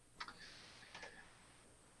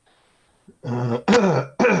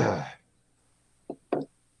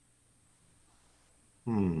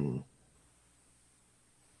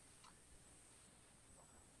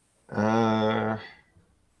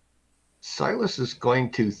 Silas is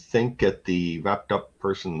going to think at the wrapped up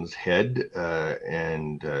person's head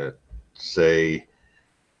and say,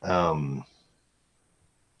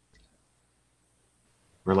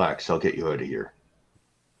 relax, I'll get you out of here.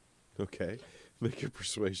 Okay. Make your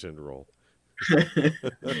persuasion roll. I'm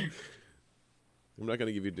not going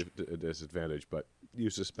to give you a disadvantage, but you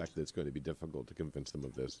suspect that it's going to be difficult to convince them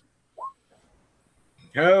of this.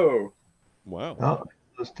 Oh. Wow. Oh,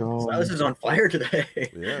 Silas is on fire today.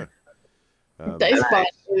 Yeah. Dicebot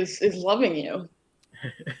is loving you.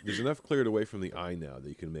 There's enough cleared away from the eye now that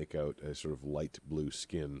you can make out a sort of light blue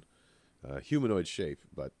skin, humanoid shape,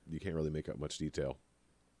 but you can't really make out much detail.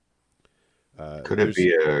 Could it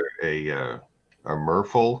be a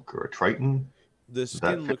merfolk or a triton? The Does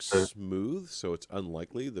that skin fit looks the... smooth, so it's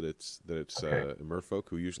unlikely that it's Okay. merfolk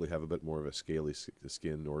who usually have a bit more of a scaly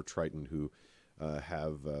skin, or Triton who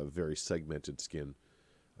have very segmented skin.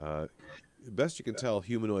 Best you can tell,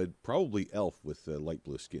 humanoid, probably elf with light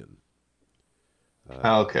blue skin.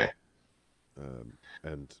 Okay.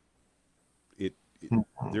 And it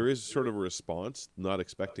there is sort of a response, not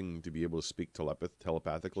expecting to be able to speak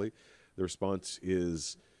telepathically. The response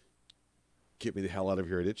is, "Get me the hell out of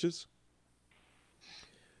here! It itches."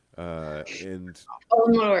 And Oh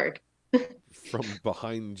my word. from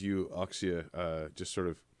behind you, Oxia just sort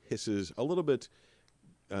of hisses a little bit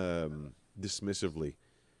dismissively.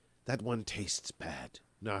 "That one tastes bad,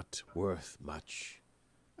 not worth much.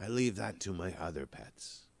 I leave that to my other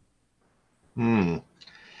pets." Hmm.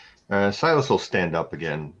 Silas will stand up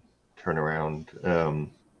again, turn around.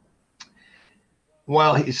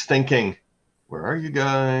 While he's thinking, where are you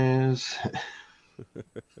guys?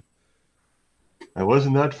 I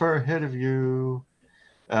wasn't that far ahead of you.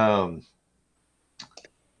 I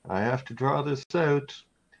have to draw this out.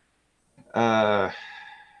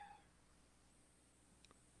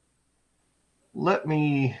 Let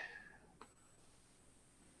me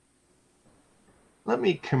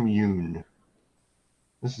commune.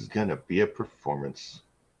 This is gonna be a performance.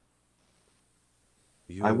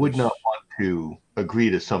 You I would not wish. want to agree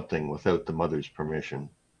to something without the mother's permission.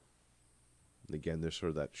 Again, there's sort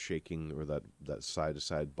of that shaking or that side to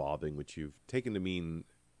side bobbing, which you've taken to mean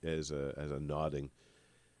as a nodding.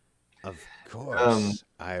 Of Um, course,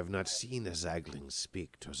 I have not seen a Zagling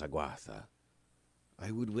speak to Zagwatha.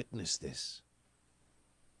 I would witness this.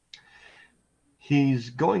 he's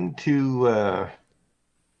going to.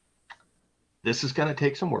 This is going to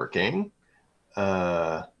take some working.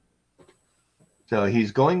 So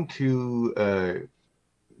he's going to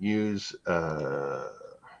use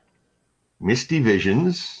Misty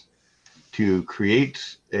Visions to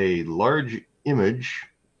create a large image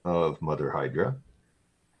of Mother Hydra.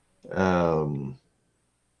 Oh,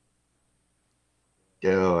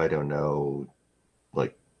 I don't know,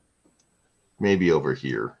 like maybe over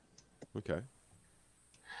here. Okay.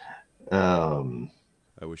 Um,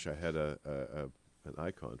 I wish I had an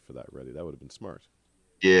icon for that ready. That would have been smart.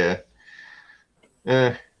 yeah.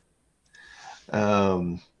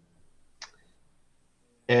 Um,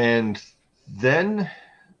 and then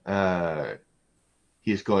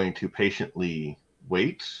he's going to patiently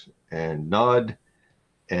wait and nod,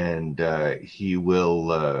 and he will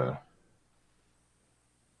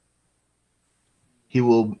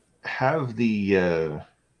have the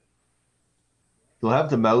he'll have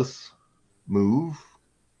the mouth move,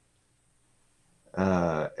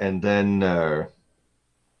 and then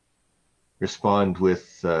respond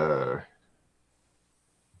with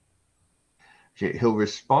he'll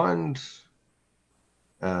respond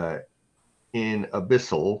in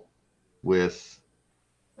abyssal with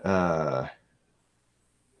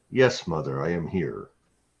yes, mother, I am here.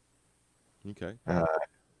 Okay.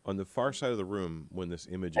 On the far side of the room, when this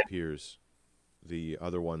image appears, the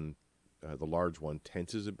other one, the large one,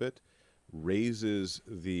 tenses a bit, raises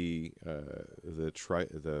the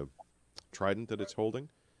trident that it's holding,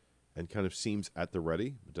 and kind of seems at the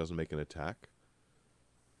ready, but doesn't make an attack.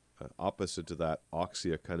 Opposite to that,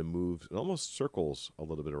 Oxia kind of moves and almost circles a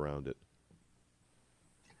little bit around it.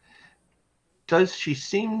 Does she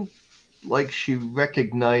seem like she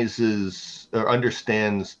recognizes or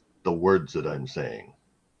understands the words that I'm saying?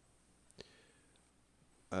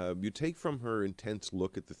 You take from her intense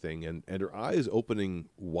look at the thing, and her eyes opening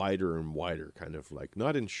wider and wider, kind of like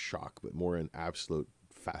not in shock, but more in absolute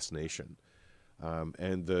fascination.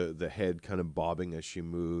 And the head kind of bobbing as she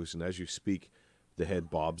moves, and as you speak, the head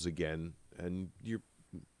bobs again, and you're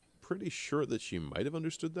pretty sure that she might have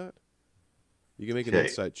understood that. You can make an Okay.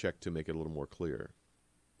 insight check to make it a little more clear.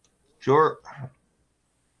 Sure.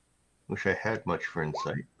 Wish I had much for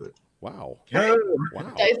insight, but Wow. Oh,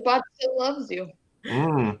 Wow. Dicebot still loves you.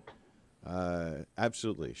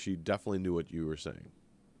 Absolutely. She definitely knew what you were saying.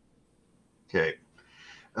 okay.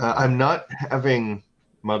 I'm not having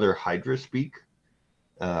Mother Hydra speak.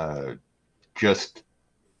 Just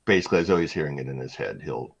basically, as though he's hearing it in his head,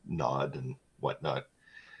 he'll nod and whatnot.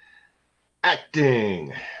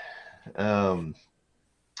 Acting.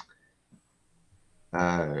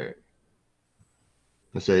 I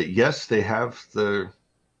say yes. They have the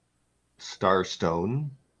Star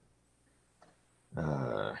Stone.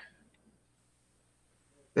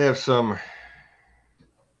 They have some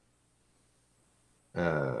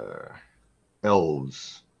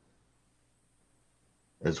elves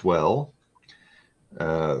as well.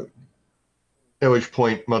 At which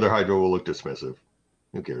point, Mother Hydra will look dismissive.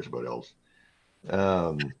 Who cares about elves?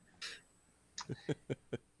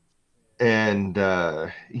 And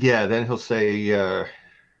yeah, then he'll say,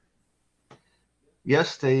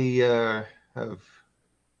 yes, they have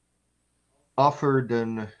offered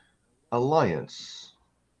an alliance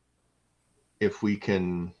if we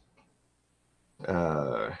can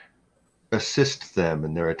assist them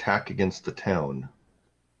in their attack against the town.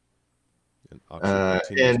 And Oxia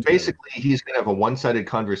continues And to basically, he's going to have a one-sided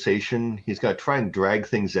conversation. He's got to try and drag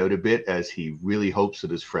things out a bit as he really hopes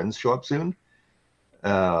that his friends show up soon.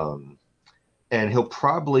 And he'll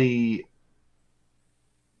probably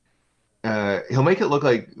he'll make it look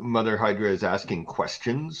like Mother Hydra is asking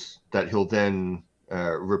questions that he'll then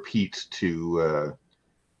repeat to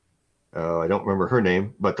I don't remember her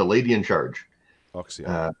name, but the lady in charge.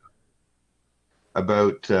 Oxia.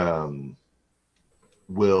 About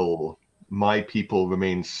will my people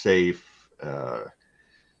remain safe?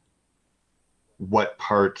 What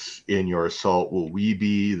parts in your assault will we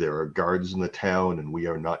be? There are guards in the town, and we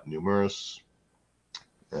are not numerous.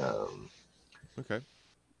 Okay.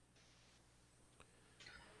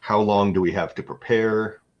 How long do we have to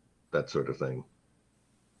prepare? That sort of thing.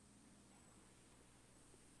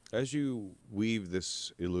 As you weave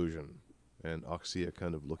this illusion, and Oxia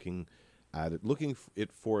kind of looking at it, looking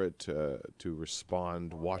for it to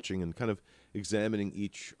respond, watching and kind of examining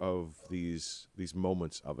each of these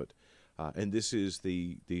moments of it. And this is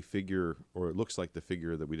the figure, or it looks like the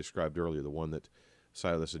figure that we described earlier, the one that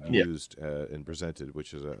Silas had used and presented,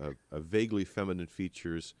 which is a vaguely feminine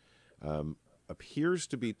features, appears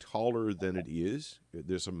to be taller than it is.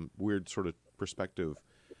 There's some weird sort of perspective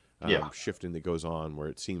shifting that goes on where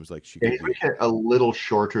it seems like she could be a little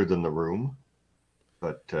shorter than the room,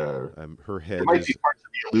 but her head there might is be parts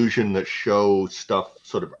of the illusion that show stuff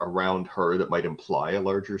sort of around her that might imply a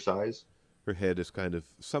larger size. her head is kind of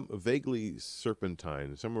some vaguely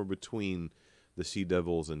serpentine, somewhere between the sea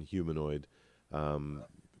devils and humanoid.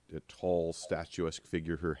 A tall, statuesque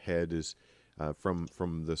figure. Her head is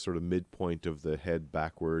from the sort of midpoint of the head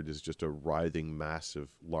backward is just a writhing mass of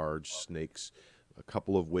large snakes, a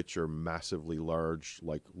couple of which are massively large,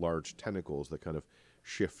 like large tentacles that kind of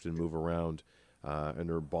shift and move around. And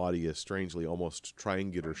her body is strangely almost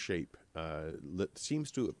triangular shape. That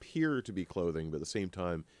seems to appear to be clothing, but at the same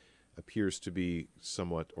time appears to be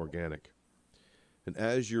somewhat organic. And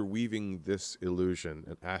as you're weaving this illusion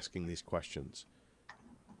and asking these questions,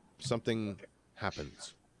 something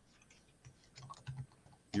happens.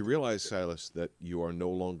 You realize, Silas, that you are no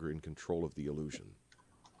longer in control of the illusion.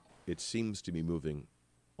 It seems to be moving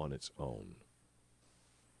on its own.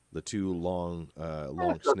 The two long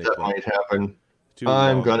snake-like... That might happen.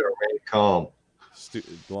 I'm going to remain calm.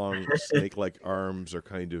 Long snake-like arms are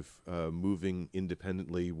kind of moving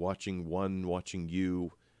independently, watching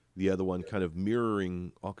you, the other one kind of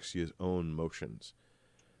mirroring Oxia's own motions.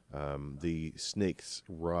 The snakes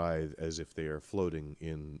writhe as if they are floating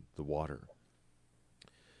in the water.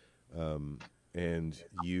 And if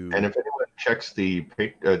anyone checks the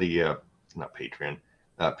not Patreon,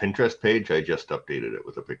 Pinterest page, I just updated it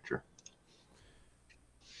with a picture.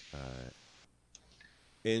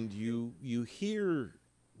 And you hear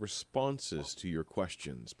responses to your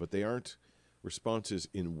questions, but they aren't responses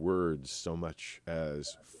in words so much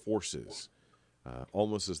as forces,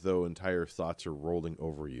 almost as though entire thoughts are rolling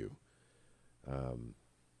over you. I'm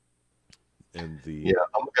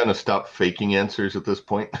gonna stop faking answers at this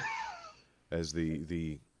point. As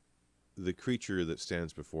the creature that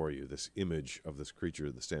stands before you, this image of this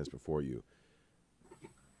creature that stands before you,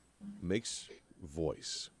 makes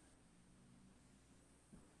voice.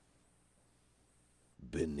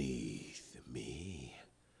 Beneath me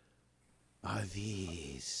are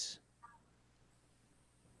these.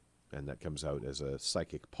 And that comes out as a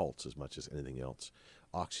psychic pulse as much as anything else.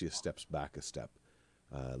 Oxia steps back a step,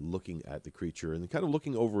 looking at the creature and kind of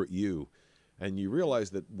looking over at you. And you realize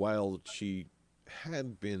that while she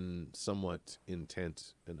had been somewhat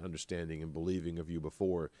intent and understanding and believing of you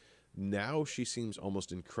before, now she seems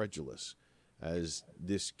almost incredulous, as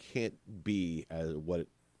this can't be as what it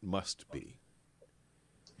must be.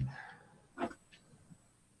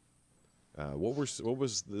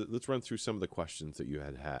 Let's run through some of the questions that you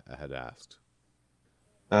had asked.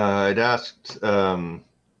 I'd asked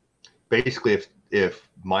basically if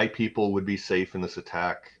my people would be safe in this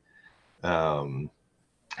attack.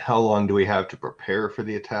 How long do we have to prepare for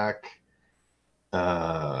the attack?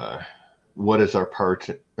 What is our part,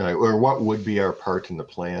 or what would be our part in the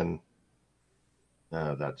plan?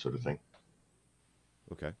 That sort of thing.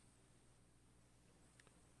 Okay.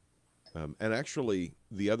 And actually,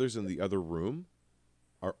 the others in the other room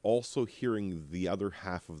are also hearing the other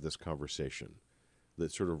half of this conversation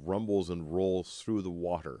that sort of rumbles and rolls through the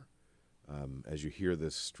water as you hear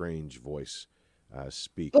this strange voice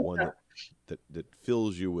speak, Oh, one that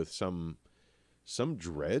fills you with some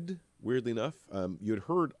dread. Weirdly enough, you had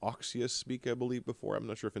heard Oxia speak, I believe, before. I'm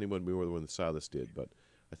not sure if anyone more than Silas did, but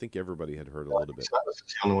I think everybody had heard a little bit. Silas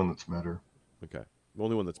is the only one that's met her. Okay, the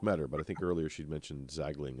only one that's met her, but I think earlier she'd mentioned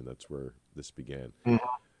Zagling, and that's where this began. Yeah,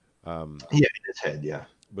 in his head, yeah.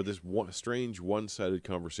 But this strange one-sided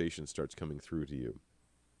conversation starts coming through to you.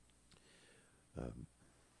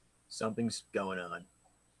 Something's going on.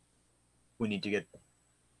 We need to get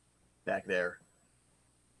back there.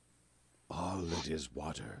 All that is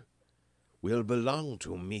water will belong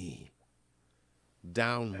to me.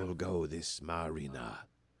 Down will go this marina.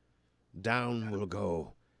 Down will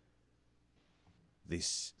go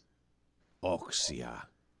this Oxia.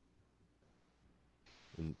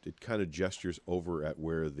 And it kind of gestures over at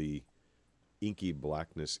where the inky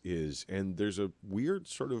blackness is. And there's a weird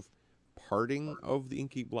sort of parting of the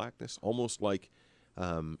inky blackness, almost like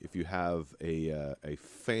if you have a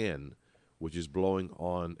fan which is blowing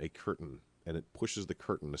on a curtain, and it pushes the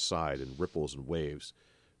curtain aside and ripples and waves,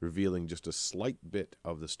 revealing just a slight bit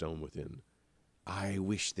of the stone within. I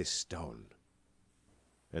wish this stone.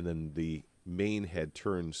 And then the main head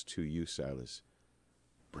turns to you, Silas.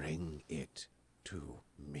 Bring it to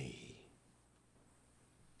me.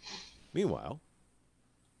 Meanwhile,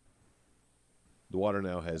 the water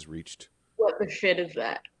now has reached... What the shit is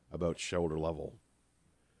that? About shoulder level.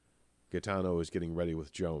 Gaetano is getting ready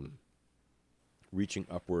with Joan, reaching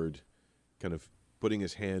upward, kind of putting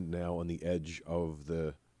his hand now on the edge of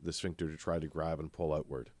the sphincter to try to grab and pull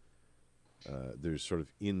outward. There's sort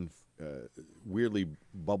of weirdly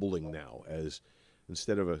bubbling now, as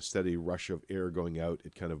instead of a steady rush of air going out,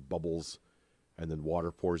 it kind of bubbles, and then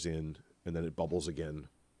water pours in, and then it bubbles again.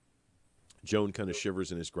 Joan kind of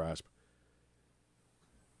shivers in his grasp.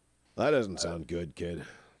 That doesn't sound good, kid.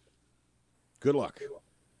 Good luck.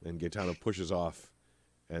 And Gaetano pushes off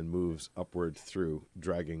and moves upward through,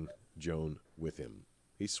 dragging Joan with him.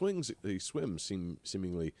 He swims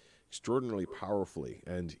seemingly extraordinarily powerfully,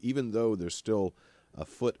 and even though there's still a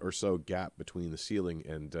foot or so gap between the ceiling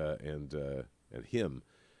and him,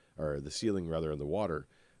 or the ceiling rather, and the water,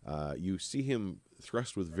 you see him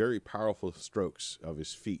thrust with very powerful strokes of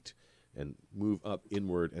his feet and move up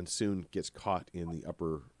inward, and soon gets caught in the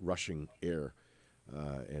upper rushing air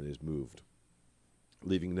and is moved,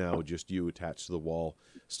 leaving now just you attached to the wall,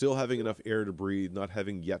 still having enough air to breathe, not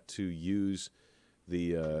having yet to use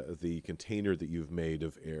the container that you've made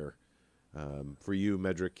of air. For you,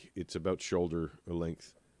 Medric, it's about shoulder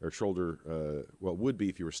length, or shoulder, well, it would be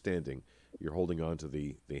if you were standing. You're holding on to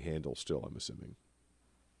the handle still, I'm assuming.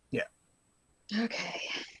 Yeah. Okay.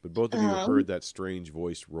 But both of you have heard that strange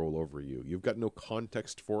voice roll over you. You've got no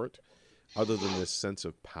context for it other than this sense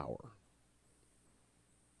of power.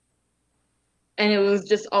 And it was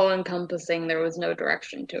just all-encompassing. There was no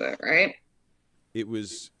direction to it, right? It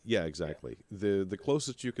was, yeah, exactly. The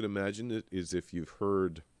closest you can imagine it is if you've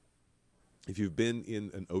been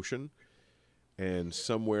in an ocean and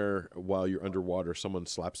somewhere while you're underwater, someone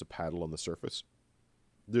slaps a paddle on the surface.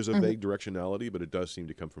 There's a vague directionality, but it does seem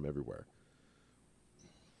to come from everywhere.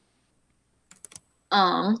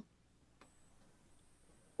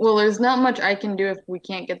 Well, there's not much I can do if we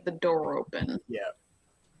can't get the door open. Yeah.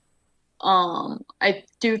 I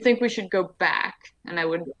do think we should go back, and I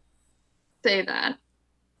would say that.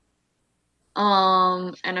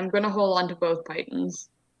 And I'm gonna hold on to both pythons.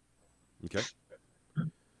 Okay.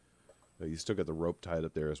 You still got the rope tied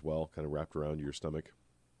up there as well, kind of wrapped around your stomach.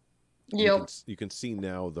 Yep. You can see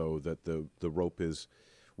now, though, that the rope is,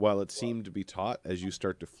 while it seemed to be taut, as you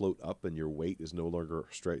start to float up and your weight is no longer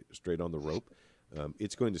straight on the rope,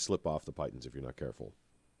 it's going to slip off the pythons if you're not careful.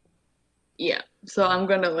 Yeah. So I'm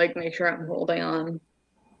gonna make sure I'm holding on.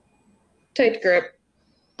 Tight grip.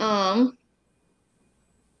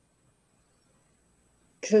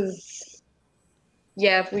 Because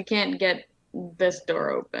yeah, if we can't get this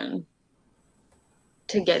door open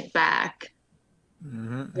to get back,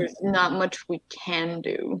 there's not much we can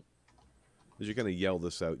do. As you kind of yell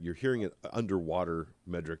this out, you're hearing it underwater,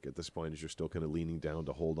 Medric, at this point, as you're still kind of leaning down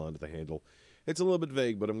to hold on to the handle. It's a little bit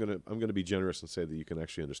vague, but I'm gonna be generous and say that you can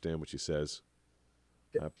actually understand what she says.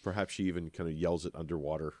 Perhaps she even kind of yells it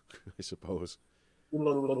underwater, I suppose. Yeah.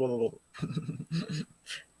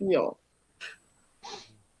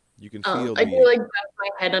 You can feel I do bounce my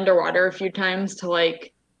head underwater a few times to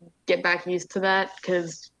get back used to that,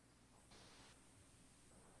 because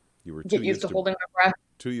you were get used to holding my breath.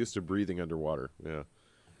 Too used to breathing underwater. Yeah.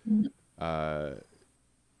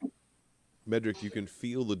 Medric, you can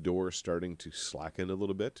feel the door starting to slacken a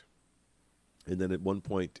little bit. And then at one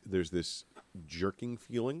point, there's this jerking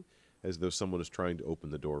feeling as though someone is trying to open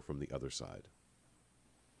the door from the other side.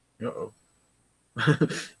 Uh-oh.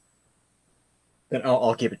 Then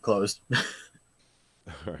I'll keep it closed.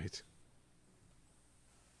 All right.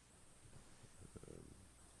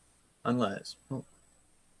 Unless... Oh.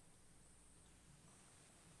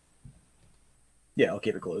 Yeah, I'll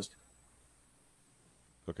keep it closed.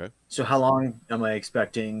 Okay. So how long am I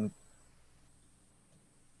expecting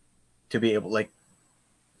to be able, like,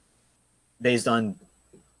 based on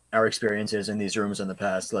our experiences in these rooms in the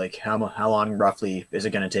past, like, how long roughly is it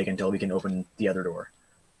going to take until we can open the other door?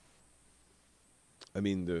 I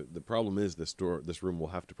mean, the problem is this room will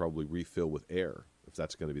have to probably refill with air, if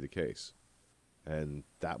that's going to be the case. And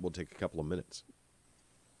that will take a couple of minutes.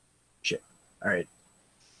 Shit. All right.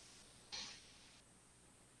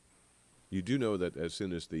 You do know that as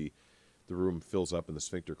soon as the room fills up and the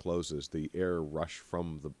sphincter closes, the air rush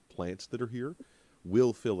from the plants that are here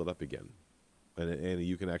will fill it up again. And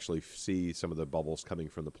you can actually see some of the bubbles coming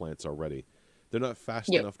from the plants already. They're not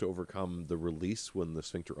fast enough to overcome the release when the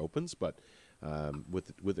sphincter opens, but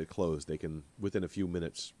with it closed, they can, within a few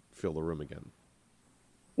minutes, fill the room again.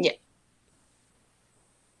 Yeah.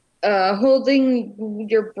 Holding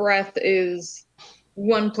your breath is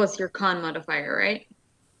 1 plus your con modifier, right?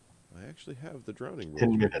 I actually have the drowning rules 10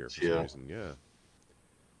 right minutes, here for some reason. Yeah.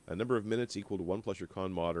 A number of minutes equal to 1 plus your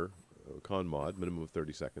con mod, minimum of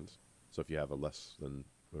 30 seconds. So if you have a less than,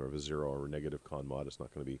 or a 0 or a negative con mod, it's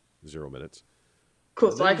not going to be 0 minutes.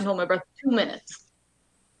 Cool, so I can hold my breath 2 minutes.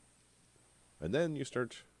 And then you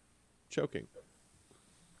start choking.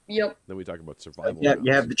 Yep. Then we talk about survival. Yeah,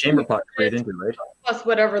 you have the chamber pot to breathe into, right? Plus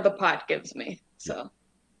whatever the pot gives me, so.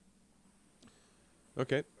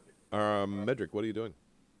 Okay. Medric, what are you doing?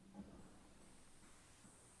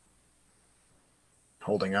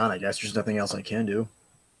 Holding on, I guess. There's nothing else I can do.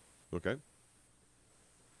 Okay.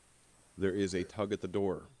 There is a tug at the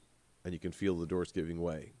door, and you can feel the doors giving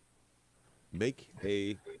way. Make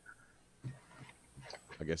a...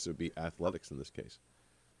 I guess it would be athletics in this case.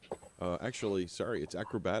 Actually, sorry, it's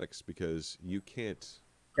acrobatics because you can't...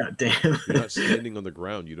 God damn. You're not standing on the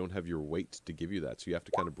ground. You don't have your weight to give you that, so you have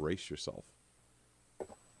to kind of brace yourself.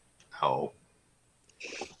 Oh.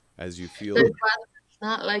 As you feel... It's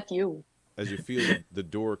not like you. As you feel the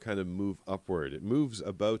door kind of move upward. It moves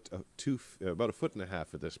about about a foot and a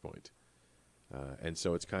half at this point. And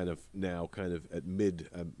so it's kind of now kind of at mid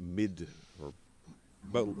or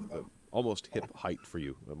about almost hip height for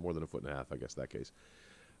you, more than a foot and a half, I guess, in that case.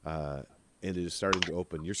 And it is starting to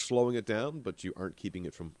open. You're slowing it down, but you aren't keeping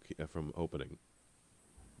it from opening.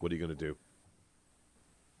 What are you going to do?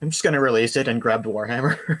 I'm just going to release it and grab the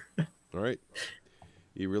Warhammer. All right.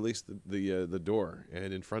 You release the door,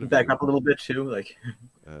 and in front of Back you... up a little bit, too. Like.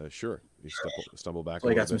 Sure. You stumble back So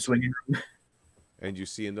a I little got some bit. swinging room. And you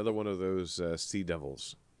see another one of those sea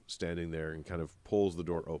devils standing there and kind of pulls the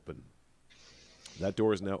door open. That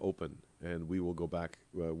door is now open, and we will go back.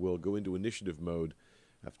 We'll go into initiative mode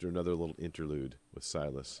after another little interlude with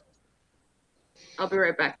Silas. I'll be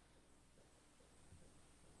right back.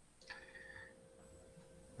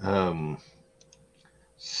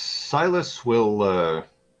 Silas will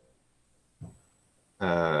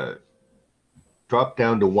drop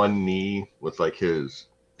down to one knee with like his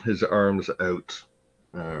arms out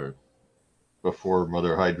before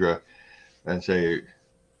Mother Hydra and say,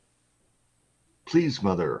 "Please,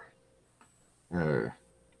 Mother,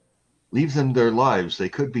 leave them their lives. They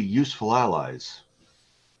could be useful allies."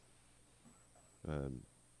 And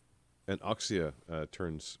Oxia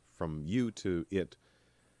turns from you to it.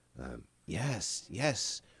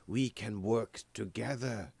 Yes, we can work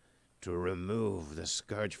together to remove the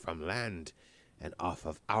scourge from land and off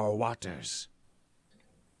of our waters.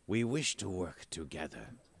 We wish to work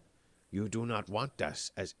together. You do not want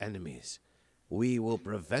us as enemies. We will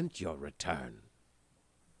prevent your return.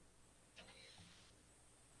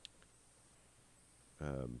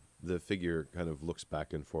 The figure kind of looks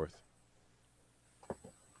back and forth.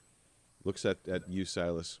 Looks at you,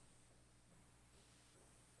 Silas.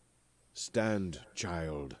 Stand,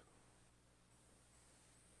 child.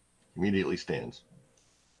 Immediately stands.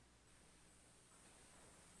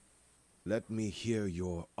 Let me hear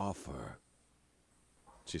your offer,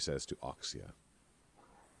 She says to Oxia,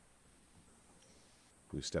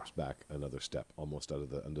 who steps back another step, almost under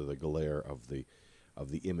the glare of the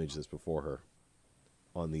image that's before her.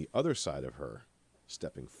 On the other side of her,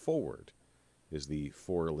 stepping forward, is the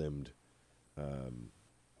four-limbed,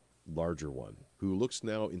 larger one, who looks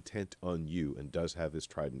now intent on you and does have his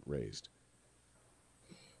trident raised.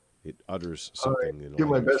 It utters something in a do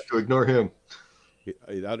my language. best to ignore him.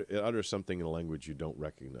 It utters something in a language you don't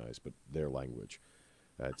recognize, but their language.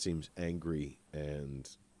 It seems angry and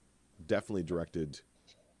definitely directed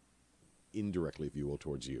indirectly, if you will,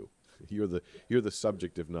 towards you. You're the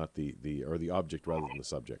subject, if not the object rather than the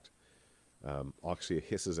subject. Oxia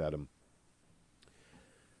hisses at him.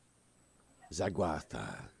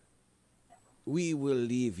 Zagwatha, we will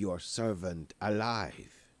leave your servant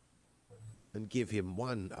alive and give him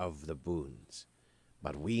one of the boons,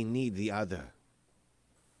 but we need the other.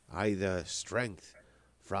 Either strength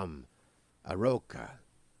from Aroka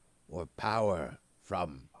or power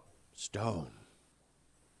from stone.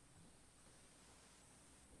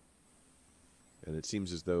 And it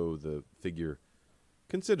seems as though the figure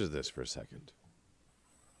considers this for a second.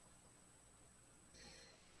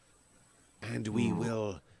 And we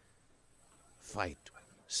will fight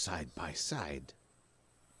side by side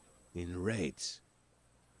in raids,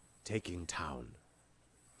 taking town,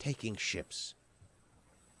 taking ships,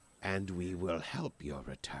 and we will help your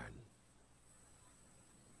return.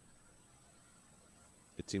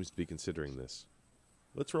 It seems to be considering this.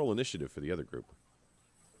 Let's roll initiative for the other group.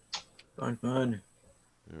 Fun, fun.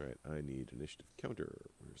 All right, I need initiative counter.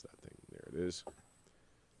 Where's that thing? There it is.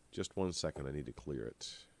 Just 1 second, I need to clear it.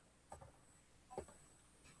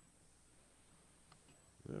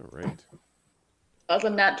 All right. That's a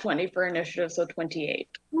nat 20 for initiative, so 28.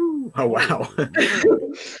 Oh, wow.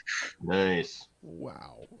 Nice.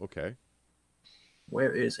 Wow. Okay.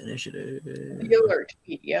 Where is initiative? The alert,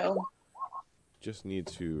 PDO. Just need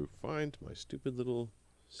to find my stupid little.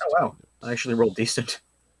 Oh, wow. I actually rolled decent.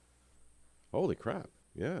 Holy crap.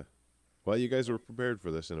 Yeah. Well, you guys were prepared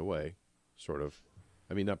for this in a way. Sort of.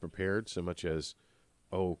 I mean, not prepared so much as,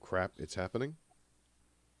 oh crap, it's happening.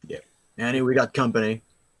 Yeah. Annie, we got company.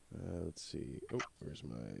 Let's see. Oh, where's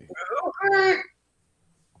my. There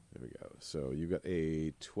we go. So you got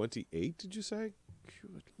a 28, did you say?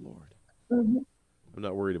 Good Lord. Mm-hmm. I'm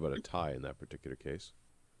not worried about a tie in that particular case.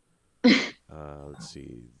 Let's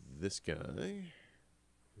see. This guy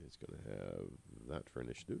is going to have that for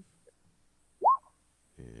initiative.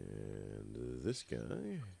 And this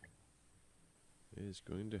guy is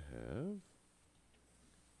going to have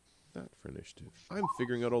that for initiative. I'm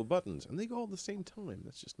figuring out all the buttons, and they go all at the same time.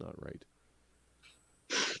 That's just not right.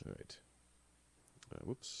 All right.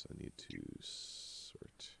 Whoops, I need to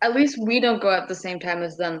sort. At least we don't go at the same time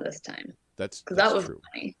as them this time. That's That was true.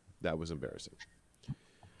 funny. That was embarrassing.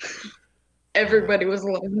 Everybody was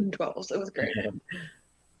 11 and 12, so it was great.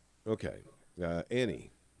 Okay.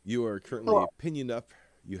 Annie, you are currently pinioned up.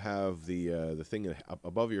 You have the thing up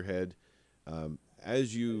above your head.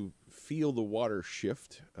 As you feel the water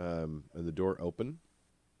shift and the door open,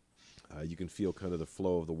 you can feel kind of the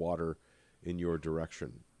flow of the water in your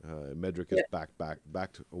direction. Medric is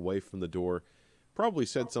backed away from the door. Probably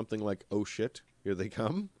said something like, "Oh shit, here they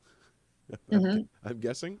come." Mm-hmm. I'm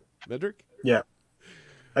guessing, Medric. Yeah.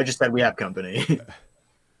 I just said we have company.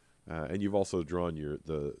 And you've also drawn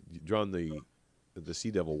the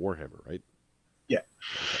Sea Devil Warhammer, right? Yeah.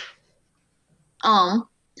 Okay.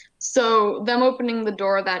 So them opening the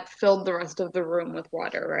door, that filled the rest of the room with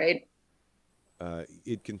water, right?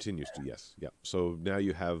 It continues to, yes. Yeah. So now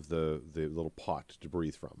you have the little pot to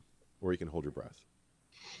breathe from, or you can hold your breath.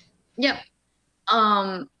 Yep.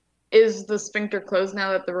 Is the sphincter closed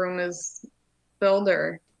now that the room is filled,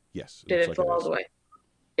 or Yes. did it fill all the way?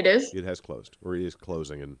 It is? It has closed, or it is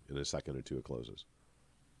closing, and in a second or two it closes.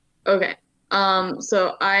 Okay.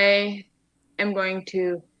 So I am going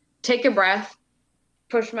to take a breath,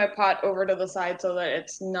 push my pot over to the side so that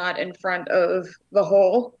it's not in front of the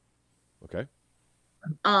hole. Okay.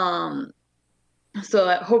 So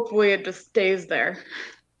that hopefully it just stays there.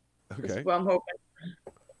 Okay. That's what I'm hoping.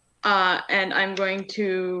 And I'm going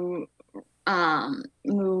to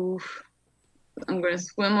move. I'm going to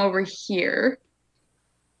swim over here,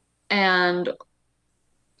 and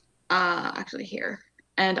actually here,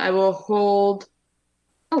 and I will hold.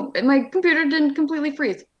 Oh, and my computer didn't completely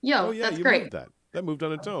freeze. Yo, Oh yeah, that's you great. moved that. That moved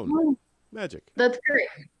on its own. Magic. That's great.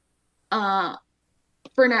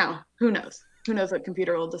 For now, who knows? Who knows what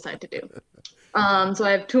computer will decide to do? So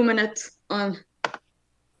I have 2 minutes on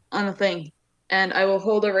a thing, and I will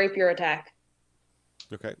hold a rapier attack.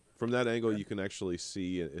 Okay. From that angle, you can actually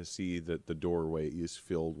see that the doorway is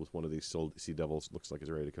filled with one of these sea devils. Looks like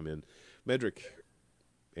it's ready to come in. Medric,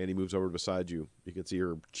 Annie moves over beside you. You can see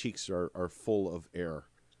her cheeks are full of air.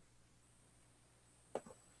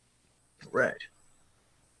 Right.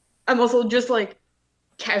 I'm also just like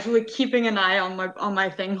casually keeping an eye on my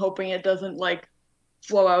thing, hoping it doesn't like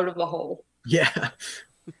flow out of the hole. Yeah.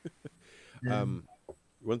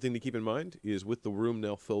 One thing to keep in mind is with the room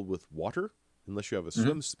now filled with water, unless you have a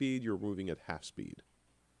swim speed, you're moving at half speed.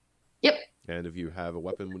 Yep. And if you have a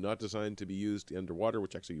weapon not designed to be used underwater,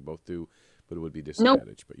 which actually you both do, but it would be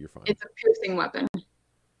disadvantage. But you're fine. It's a piercing weapon.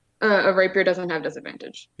 A rapier doesn't have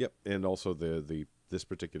disadvantage. Yep, and also this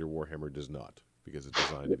particular warhammer does not, because it's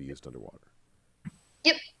designed to be used underwater.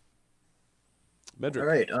 Yep. Medric. All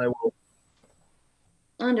right, I will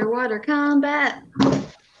Underwater combat.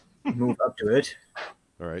 move up to it.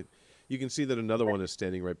 All right. You can see that another one is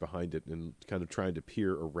standing right behind it and kind of trying to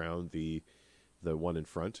peer around the one in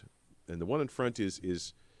front. And the one in front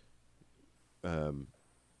is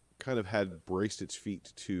kind of had braced its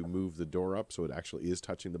feet to move the door up, so it actually is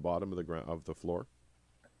touching the bottom of the ground of the floor.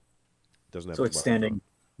 Doesn't have So it's standing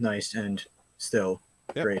nice and still.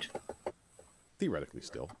 Yep. Great. Theoretically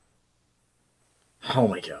still. Oh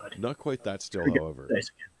my god. Not quite that still, however.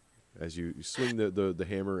 Nice. As you swing the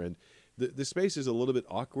hammer, and the space is a little bit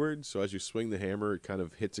awkward, so as you swing the hammer, it kind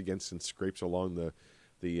of hits against and scrapes along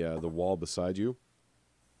the wall beside you,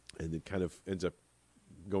 and it kind of ends up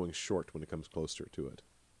going short when it comes closer to it.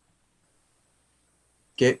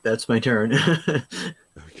 Okay, that's my turn.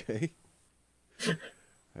 Okay.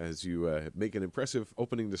 As you make an impressive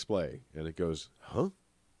opening display, and it goes, huh?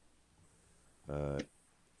 And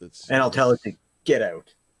I'll tell it to get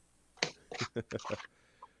out.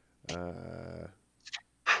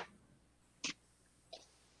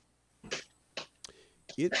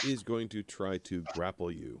 It is going to try to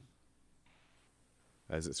grapple you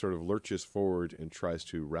as it sort of lurches forward and tries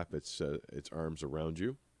to wrap its arms around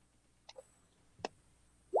you.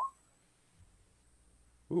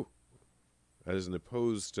 Ooh. That is an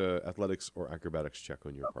opposed athletics or acrobatics check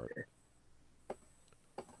on your part.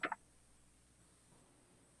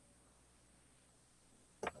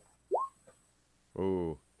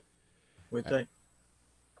 Oh. With that.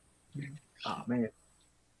 Oh man.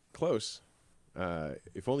 Close.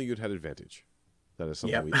 If only you'd had advantage. That is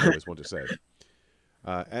something Yep. we always want to say.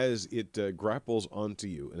 As it grapples onto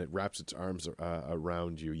you and it wraps its arms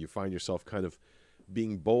around you, you find yourself kind of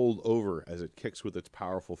being bowled over as it kicks with its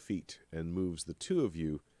powerful feet and moves the two of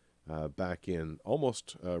you back in,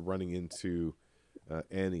 almost running into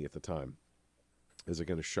Annie at the time, as it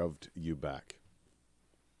kind of shoved you back.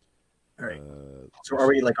 All right. So are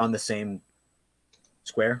we like on the same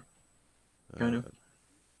square? Kind of.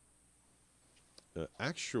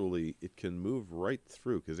 Actually, it can move right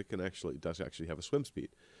through because it does actually have a swim speed.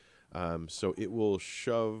 So it will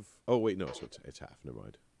shove. Oh wait, no. So it's half. Never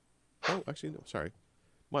mind. Oh, actually, no. Sorry.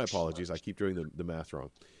 My apologies. I keep doing the math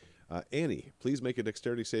wrong. Annie, please make a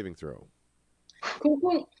dexterity saving throw.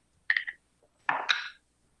 Cool.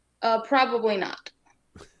 Probably not.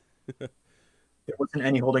 There wasn't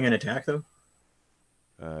any holding an attack though.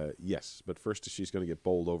 Yes, but first she's going to get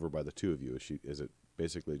bowled over by the two of you. Is it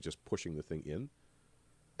basically just pushing the thing in?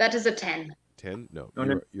 That is a 10. 10? No, Oh,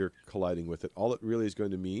 no. You're colliding with it. All it really is going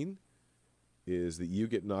to mean is that you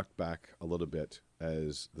get knocked back a little bit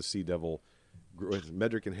as the Sea Devil, with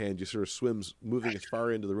Medric in hand, just sort of swims, moving as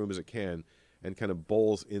far into the room as it can, and kind of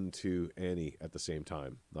bowls into Annie at the same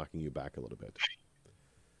time, knocking you back a little bit.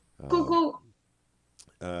 Cool.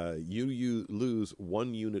 You lose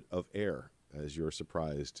 1 unit of air as you're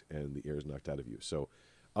surprised and the air is knocked out of you. So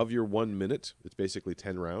of your 1 minute, it's basically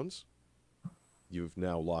 10 rounds. You've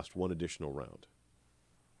now lost 1 additional round.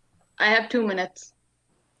 I have 2 minutes.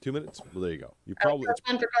 2 minutes? Well, there you go. For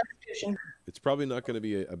Constitution. It's probably not going to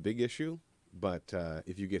be a big issue, but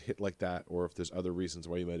if you get hit like that, or if there's other reasons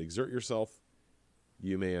why you might exert yourself,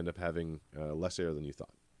 you may end up having less air than you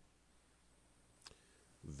thought.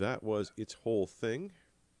 That was its whole thing.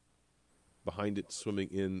 Behind it, swimming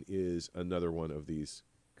in, is another one of these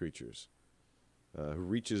creatures who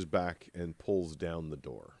reaches back and pulls down the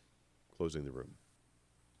door, closing the room.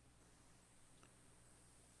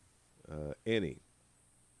 Annie.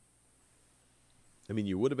 I mean,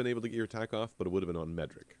 you would have been able to get your attack off, but it would have been on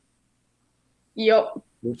Medric. Yep.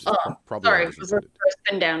 Which is probably Sorry, what it you was a intended. first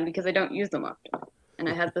spin down because I don't use them often. And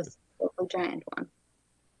I had this little giant one.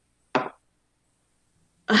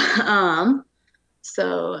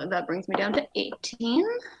 So that brings me down to 18.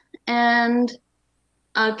 And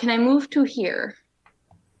can I move to here?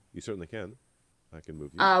 You certainly can. I can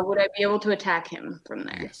move you. Would I be able to attack him from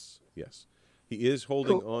there? Yes. He is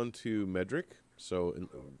holding on to Medric, so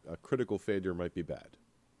a critical failure might be bad.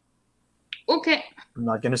 Okay. I'm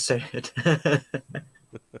not gonna say it.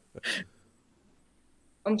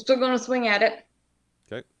 I'm still going to swing at it.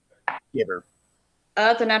 Okay. Give her.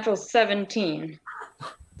 That's a natural 17.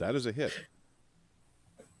 That is a hit.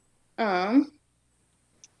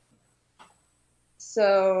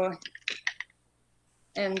 So,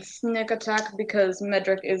 and sneak attack because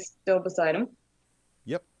Medric is still beside him.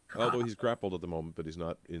 Yep. Although he's grappled at the moment, but he's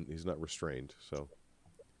not restrained. So.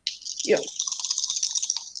 Yep.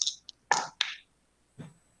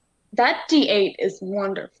 That D8 is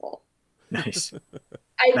wonderful. Nice.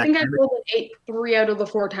 I Max think I've damage? rolled an 8 3 out of the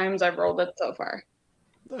 4 times I've rolled it so far.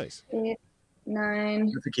 Nice. 8, 9,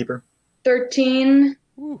 With the keeper. 13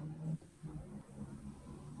 Woo.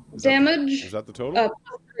 damage. Is that the total?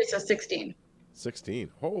 Plus 3, so 16.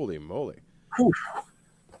 16. Holy moly. Whew.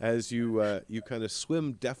 As you you kind of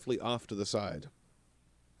swim deftly off to the side,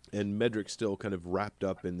 and Medric still kind of wrapped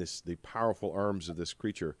up in the powerful arms of this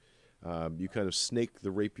creature, you kind of snake the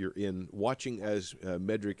rapier in, watching as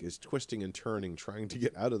Medric is twisting and turning, trying to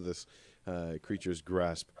get out of this creature's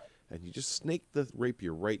grasp, and you just snake the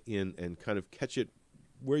rapier right in and kind of catch it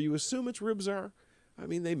where you assume its ribs are. I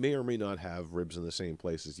mean, they may or may not have ribs in the same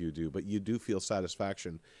place as you do, but you do feel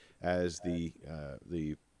satisfaction as the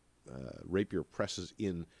rapier presses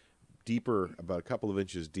in deeper, about a couple of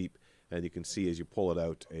inches deep, and you can see as you pull it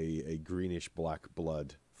out a greenish black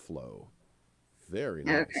blood flow. Very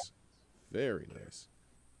nice. Okay. Very nice.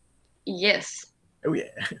 Yes. Oh yeah.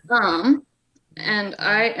 And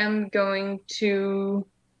I am going to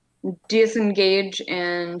disengage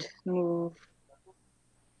and move.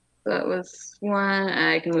 That was 1.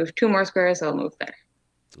 I can move 2 more squares, so I'll move there.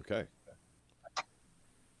 Okay.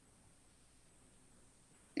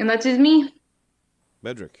 And that is me.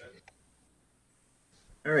 Medric.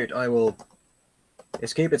 All right, I will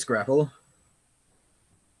escape its grapple.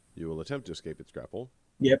 You will attempt to escape its grapple.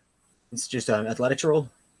 Yep. It's just an athletics roll.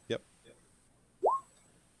 Yep.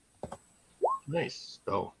 Nice.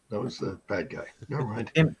 Oh, that was the bad guy. Never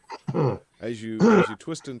mind. As you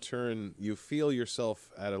twist and turn, you feel yourself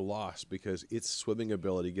at a loss because its swimming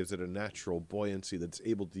ability gives it a natural buoyancy that's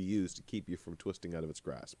able to use to keep you from twisting out of its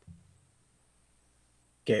grasp.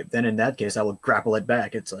 Okay, then in that case, I will grapple it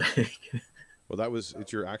back. It's like... Well,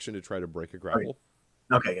 it's your action to try to break a grapple.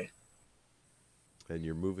 Okay. And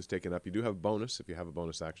your move is taken up. You do have a bonus if you have a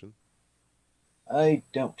bonus action. I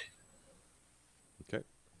don't. Okay.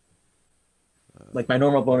 Like, my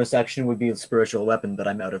normal bonus action would be a spiritual weapon, but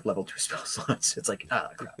I'm out of level 2 spell slots. It's like,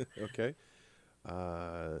 crap. Okay.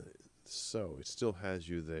 So, it still has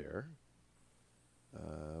you there.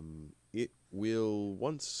 It will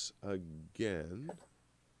once again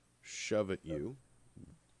shove at you,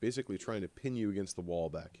 basically trying to pin you against the wall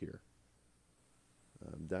back here.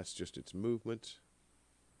 That's just its movement.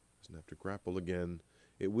 Doesn't have to grapple again.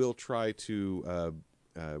 It will try to,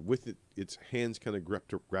 with its hands kind of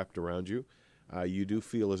wrapped around you, you do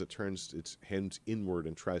feel as it turns its hands inward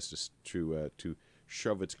and tries to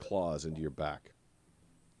shove its claws into your back.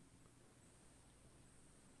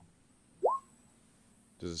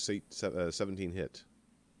 Does a 17 hit?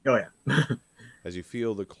 Oh, yeah. As you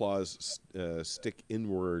feel the claws stick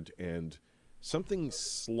inward, and something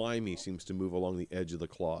slimy seems to move along the edge of the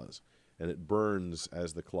claws, and it burns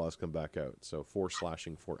as the claws come back out. So 4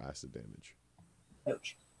 slashing, 4 acid damage.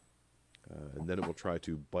 Ouch. And then it will try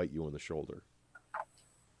to bite you on the shoulder.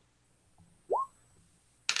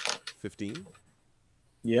 15.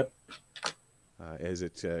 Yep. As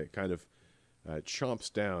it kind of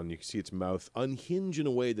chomps down, you can see its mouth unhinge in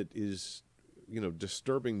a way that is,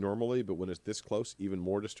 disturbing normally, but when it's this close, even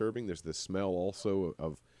more disturbing. There's the smell also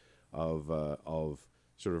of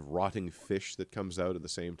sort of rotting fish that comes out at the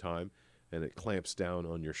same time, and it clamps down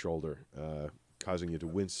on your shoulder, causing you to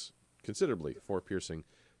wince considerably. 4 piercing,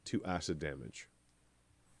 2 acid damage.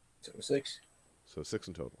 So 6. So 6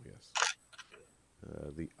 in total, yes.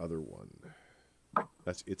 The other one,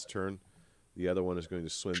 that's its turn. The other one is going to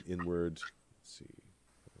swim inward. Let's see,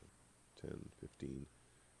 10, 15.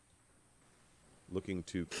 Looking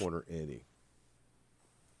to corner Annie.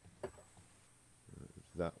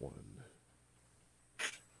 That one.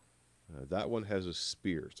 That one has a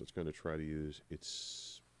spear, so it's going to try to use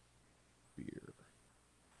its spear.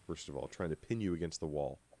 First of all, trying to pin you against the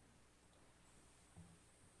wall.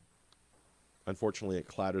 Unfortunately, it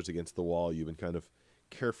clatters against the wall. You've been kind of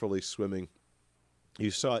carefully swimming.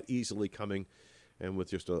 You saw it easily coming, and with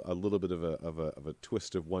just a little bit of a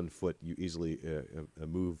twist of one foot, you easily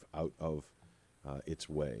move out of its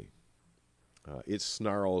way. It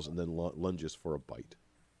snarls and then lunges for a bite.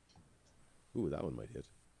 Ooh, that one might hit.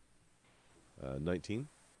 19.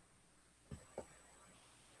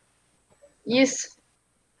 Yes.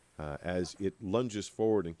 As it lunges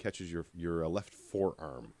forward and catches your left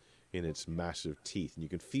forearm in its massive teeth, and you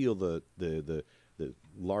can feel the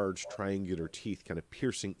large triangular teeth kind of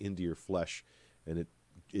piercing into your flesh, and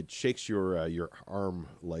it shakes your arm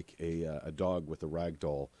like a dog with a rag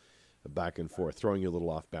doll, back and forth, throwing you a little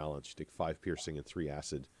off balance. You take 5 piercing and 3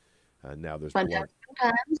 acid. Now there's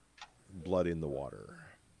blood in the water.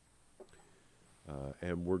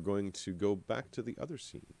 And we're going to go back to the other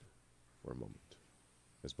scene for a moment,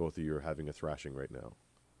 as both of you are having a thrashing right now.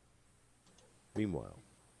 Meanwhile,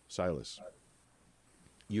 Silas,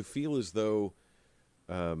 you feel as though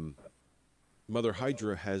Mother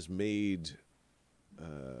Hydra has made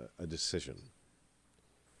a decision.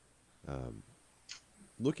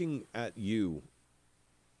 Looking at you,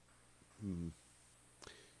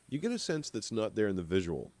 you get a sense that's not there in the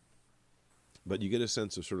visual, but you get a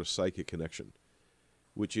sense of sort of psychic connection,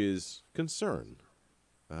 which is concern,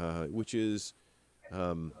 which is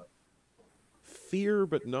fear,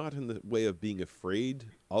 but not in the way of being afraid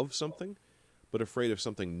of something, but afraid of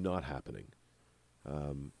something not happening.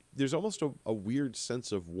 There's almost a weird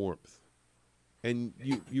sense of warmth. And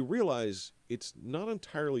you realize it's not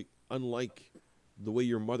entirely unlike the way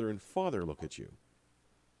your mother and father look at you,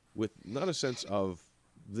 with not a sense of,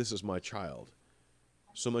 this is my child,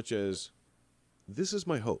 so much as, this is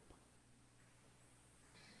my hope.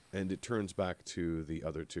 And it turns back to the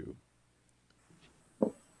other two.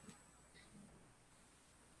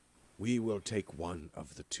 We will take one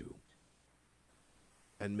of the two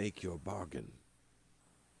and make your bargain.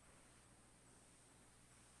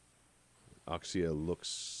 Oxia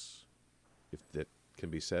looks, if that can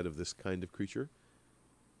be said of this kind of creature,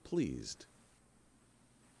 pleased.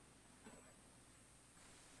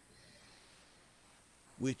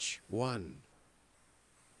 Which one?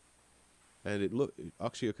 And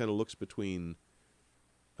Oxia kind of looks between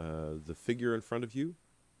the figure in front of you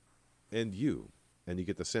and you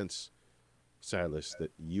get the sense, Silas,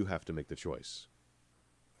 that you have to make the choice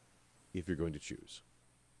if you're going to choose.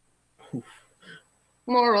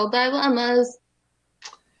 Moral dilemmas.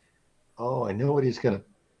 Oh, I know what he's going to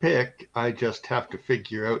pick. I just have to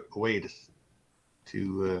figure out a way to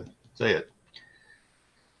say it.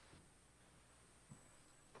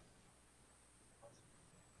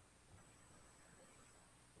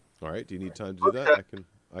 All right. Do you need time to do that?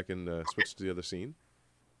 I can switch to the other scene.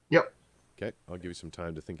 Yep. Okay. I'll give you some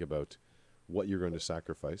time to think about what you're going to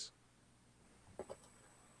sacrifice.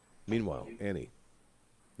 Meanwhile, Annie,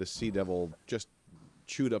 the sea devil just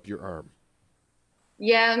chewed up your arm.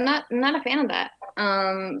 Yeah, I'm not a fan of that.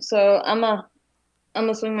 So I'm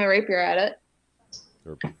gonna swing my rapier at it.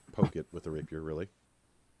 Or poke it with a rapier, really.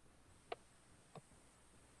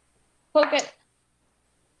 Poke it.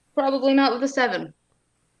 Probably not with a 7.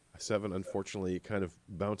 A 7, unfortunately, it kind of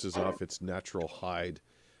bounces off its natural hide.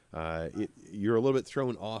 You're a little bit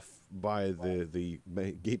thrown off by the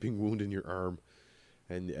gaping wound in your arm,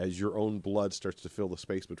 and as your own blood starts to fill the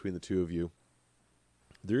space between the two of you.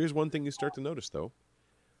 There is one thing you start to notice, though.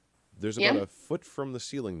 There's about a foot from the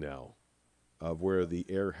ceiling now of where the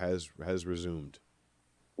air has resumed.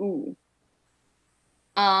 Ooh.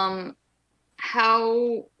 How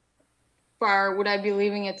far would I be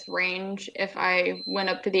leaving its range if I went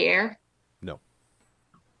up to the air? No.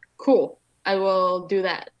 Cool. I will do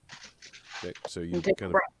that. Okay, so you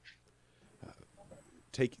kind of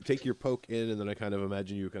take your poke in, and then I kind of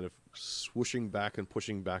imagine you kind of swooshing back and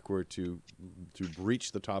pushing backward to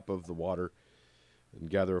breach the top of the water and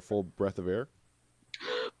gather a full breath of air.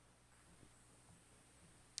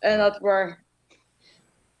 And that's where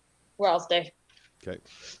I'll stay. Okay.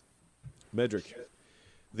 Medric,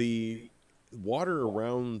 the water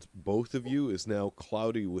around both of you is now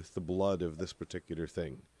cloudy with the blood of this particular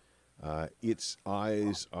thing. Its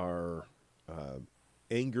eyes are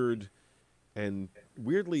angered and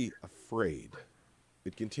weirdly afraid.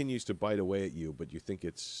 It continues to bite away at you, but you think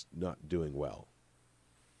it's not doing well.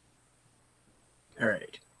 All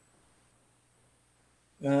right.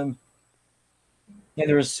 Yeah,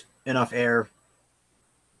 there's enough air.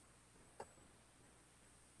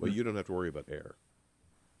 Well, you don't have to worry about air.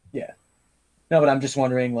 Yeah. No, but I'm just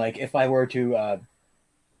wondering, like, if I were to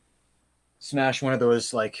smash one of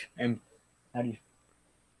those, like,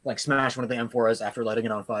 smash one of the amphoras after lighting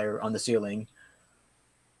it on fire on the ceiling,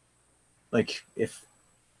 like, if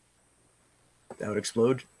that would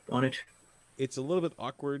explode on it. It's a little bit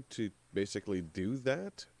awkward to basically do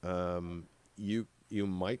that. You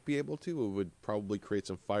might be able to. It would probably create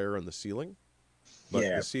some fire on the ceiling. But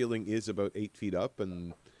the ceiling is about 8 feet up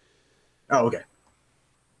and... Oh, okay.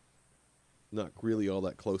 Not really all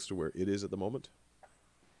that close to where it is at the moment.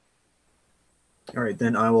 All right,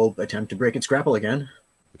 then I will attempt to break its grapple again.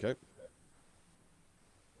 Okay.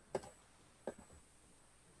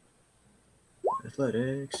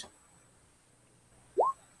 Athletics.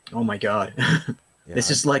 Oh my god. Yeah.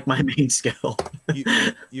 This is like my main skill.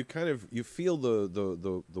 you kind of feel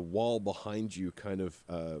the wall behind you kind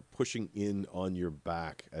of pushing in on your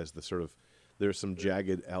back as the sort of there's some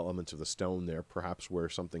jagged elements of the stone there, perhaps where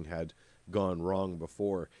something had gone wrong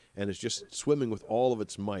before, and it's just swimming with all of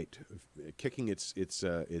its might, kicking its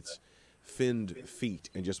finned feet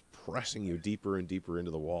and just pressing you deeper and deeper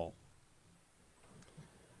into the wall.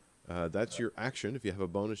 That's your action. If you have a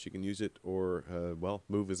bonus, you can use it, or, well,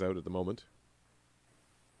 move is out at the moment.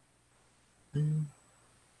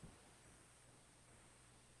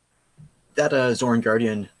 That Zorn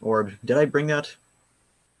Guardian orb, did I bring that?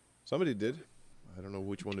 Somebody did. I don't know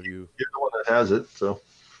which one of you. You're the one that has it, so.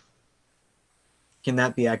 Can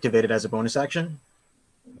that be activated as a bonus action?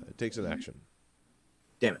 It takes an action.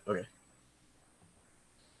 Damn it, okay.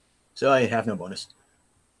 So I have no bonus.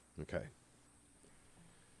 Okay.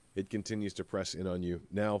 It continues to press in on you.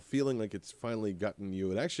 Now, feeling like it's finally gotten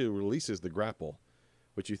you, it actually releases the grapple,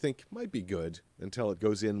 which you think might be good until it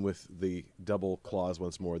goes in with the double claws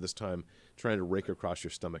once more, this time trying to rake across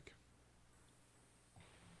your stomach.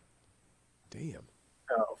 Damn.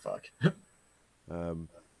 Oh, fuck.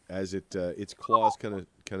 As its claws kind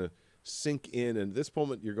of sink in, and at this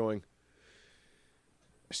moment you're going,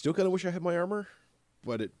 I still kind of wish I had my armor,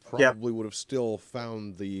 but it probably would have still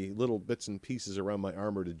found the little bits and pieces around my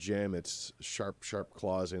armor to jam its sharp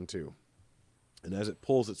claws into. And as it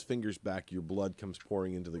pulls its fingers back, your blood comes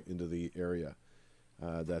pouring into the area.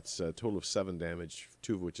 That's a total of 7 damage,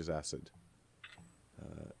 2 of which is acid.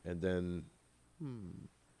 And then,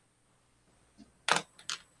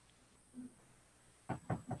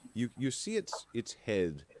 you see its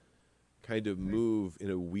head kind of move in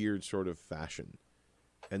a weird sort of fashion.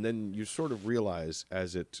 And then you sort of realize,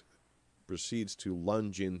 as it proceeds to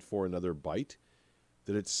lunge in for another bite,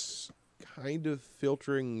 that it's kind of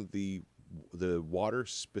filtering the water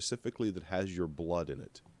specifically that has your blood in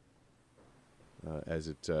it. As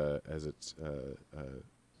it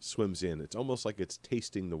swims in, it's almost like it's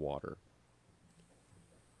tasting the water.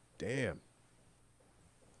 Damn.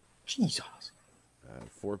 Jesus.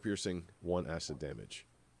 4 piercing, 1 acid damage,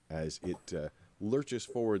 as it lurches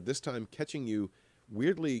forward. This time catching you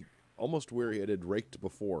weirdly, almost where it had raked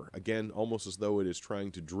before. Again, almost as though it is trying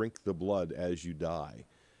to drink the blood as you die.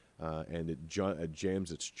 And it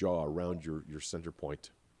jams its jaw around your center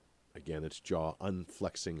point. Again, its jaw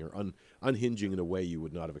unflexing or unhinging in a way you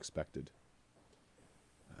would not have expected.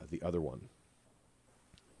 The other one.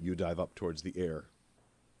 You dive up towards the air.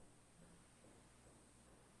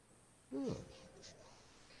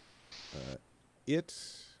 It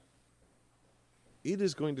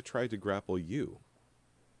is going to try to grapple you,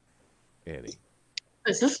 Annie.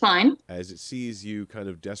 This is fine. As it sees you kind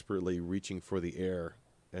of desperately reaching for the air,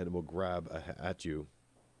 and it will grab at you.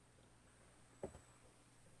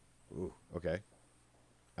 Ooh, okay.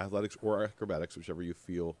 Athletics or acrobatics, whichever you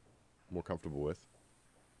feel more comfortable with.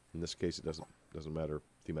 In this case, it doesn't matter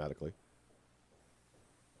thematically.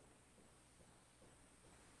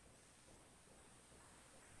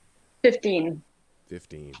 15.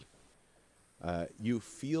 15. You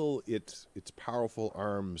feel its powerful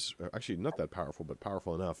arms, actually not that powerful, but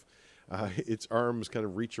powerful enough. Its arms kind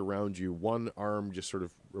of reach around you. One arm just sort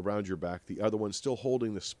of around your back. The other one still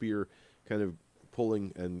holding the spear, kind of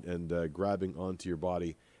pulling and grabbing onto your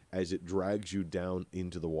body as it drags you down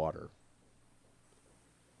into the water.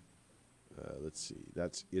 Let's see.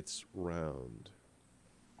 That's its round.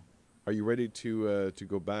 Are you ready to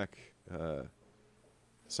go back,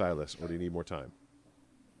 Silas, or do you need more time?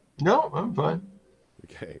 No, I'm fine.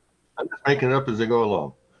 Okay. I'm just making it up as I go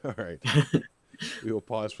along. All right. We will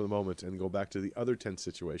pause for the moment and go back to the other tense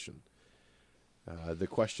situation. The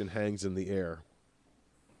question hangs in the air.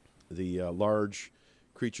 The large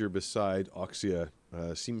creature beside Oxia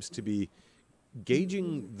seems to be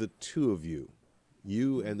gauging the two of you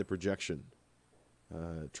and the projection,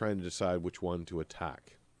 trying to decide which one to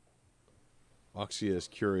attack. Oxia is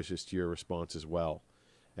curious as to your response as well.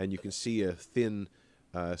 And you can see a thin,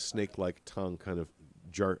 snake-like tongue kind of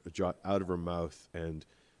jot out of her mouth and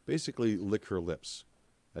basically lick her lips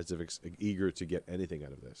as if eager to get anything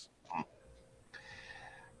out of this.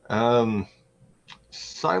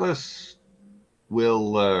 Silas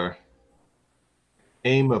will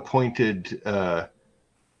aim a pointed, I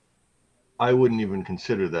wouldn't even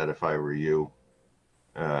consider that if I were you,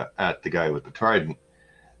 at the guy with the trident,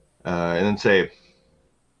 and then say,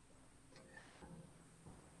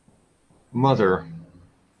 Mother,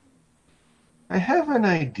 I have an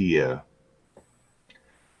idea.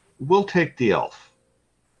 We'll take the elf.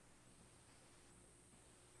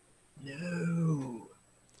 No.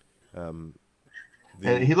 And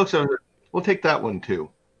he looks over. We'll take that one too.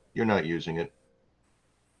 You're not using it.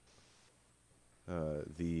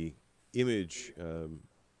 The image,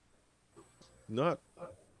 not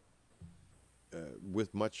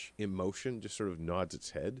with much emotion, just sort of nods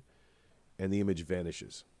its head, and the image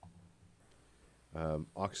vanishes.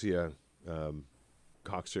 Oxia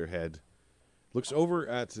cocks her head, looks over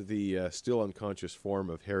at the still unconscious form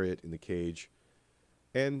of Harriet in the cage,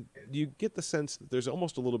 And you get the sense that there's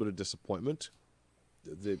almost a little bit of disappointment.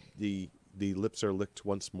 The lips are licked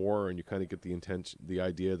once more, and you kind of get the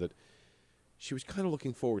idea that she was kind of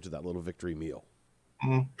looking forward to that little victory meal.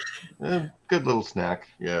 Good little snack,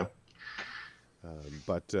 yeah.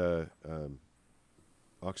 But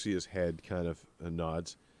Oxia's head kind of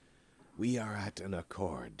nods. We are at an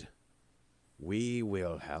accord. We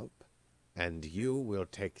will help, and you will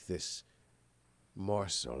take this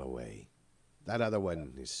morsel away. That other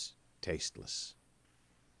one is tasteless.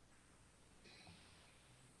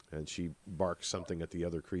 And she barks something at the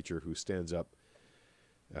other creature, who stands up,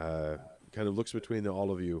 kind of looks between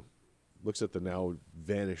all of you, looks at the now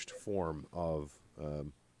vanished form of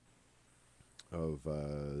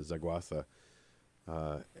Zaguatha,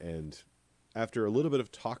 and after a little bit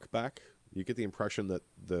of talk back, you get the impression that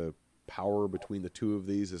the power between the two of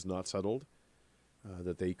these is not settled,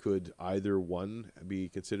 that they could either one be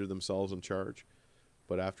considered themselves in charge,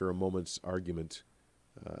 but after a moment's argument,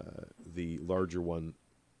 the larger one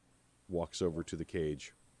walks over to the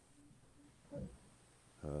cage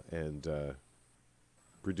and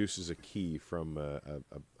produces a key from a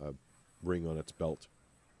ring on its belt,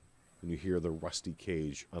 and you hear the rusty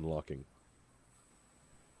cage unlocking.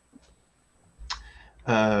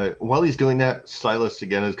 While he's doing that, Silas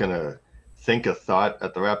again is going to think a thought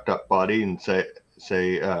at the wrapped up body and say,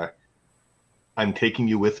 I'm taking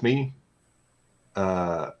you with me.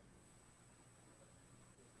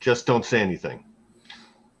 Just don't say anything.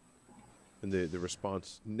 And the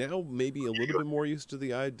response, now maybe a little bit more used to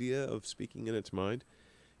the idea of speaking in its mind.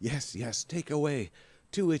 Yes, yes, take away.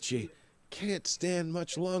 Too itchy. Can't stand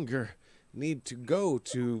much longer. Need to go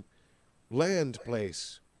to land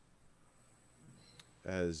place.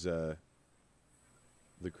 As the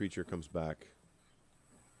creature comes back,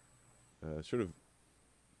 sort of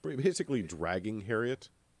basically dragging Harriet.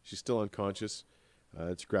 She's still unconscious.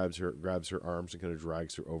 It grabs her arms and kind of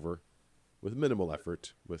drags her over with minimal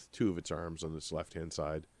effort, with two of its arms on its left-hand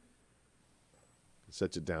side. It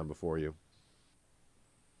sets it down before you.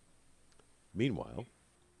 Meanwhile,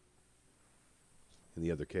 in the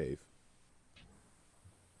other cave.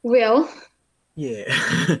 Well.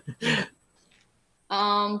 Yeah.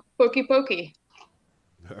 Pokey pokey.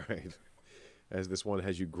 All right. As this one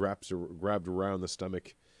has you grabbed around the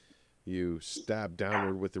stomach, you stab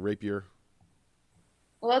downward with the rapier.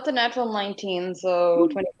 Well, that's a natural 19, so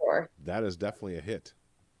 24. That is definitely a hit.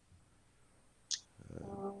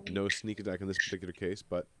 No sneak attack in this particular case,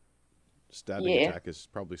 but stabbing attack is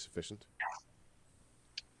probably sufficient.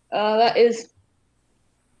 That is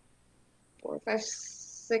 4, 5,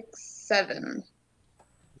 6, 7.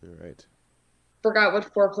 All right. Forgot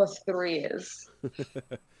what 4 plus 3 is. I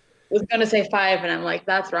was going to say 5, and I'm like,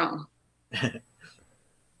 that's wrong.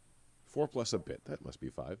 4 plus a bit. That must be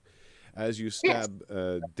 5. As you stab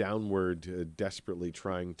downward, desperately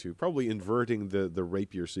trying to, probably inverting the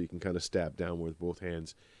rapier so you can kind of stab downward with both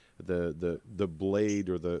hands. The blade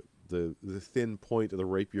or the thin point of the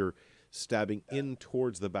rapier stabbing in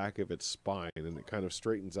towards the back of its spine, and it kind of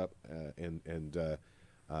straightens up and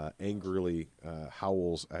angrily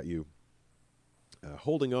howls at you,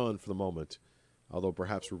 holding on for the moment, although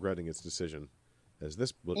perhaps regretting its decision, as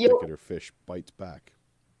this particular fish bites back.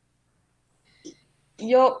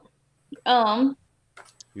 Yup.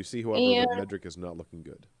 You see, however, that Medric is not looking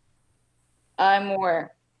good. I'm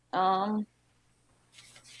aware.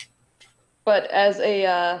 But as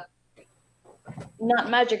a not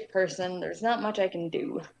magic person, there's not much I can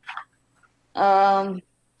do. My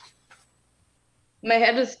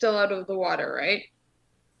head is still out of the water, right?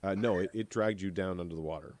 No, it dragged you down under the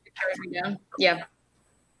water. It dragged me down? Yeah.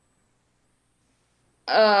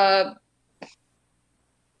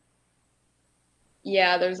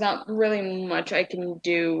 Yeah, there's not really much I can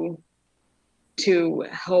do to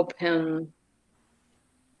help him,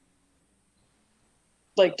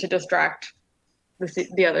 like, to distract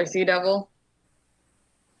the other sea devil.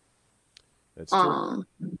 That's true.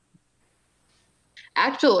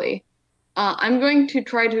 Actually, I'm going to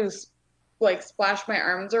try to like splash my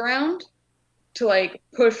arms around to like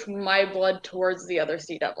push my blood towards the other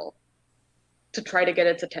sea devil to try to get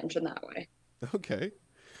its attention that way. Okay.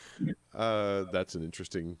 That's an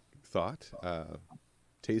interesting thought.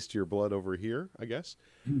 Taste your blood over here, I guess.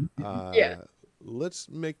 Yeah. Let's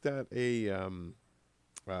make that a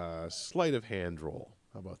sleight of hand roll.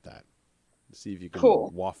 How about that? See if you can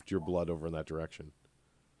waft your blood over in that direction.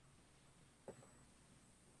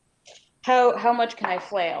 How much can I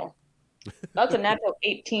flail? That's a natural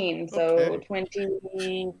 18, so okay.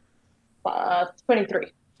 23.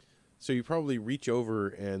 So you probably reach over,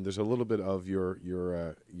 and there's a little bit of your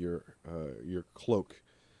cloak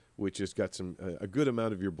which has got a good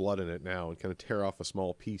amount of your blood in it now, and kind of tear off a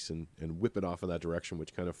small piece and whip it off in that direction,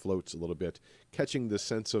 which kind of floats a little bit, catching the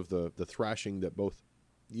sense of the thrashing that both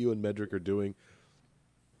you and Medric are doing.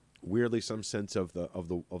 Weirdly, some sense of the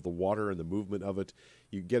water and the movement of it.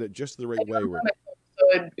 You get it just the right way.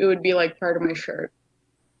 So it would be like part of my shirt.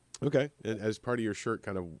 Okay, and as part of your shirt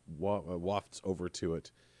kind of wafts over to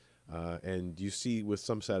it, and you see with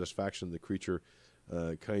some satisfaction the creature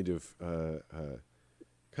kind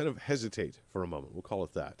of hesitate for a moment. We'll call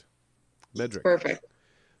it that. Medric. Perfect.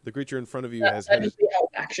 The creature in front of you That is the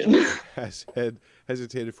action. has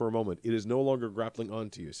hesitated for a moment. It is no longer grappling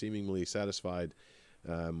onto you, seemingly satisfied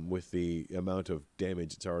with the amount of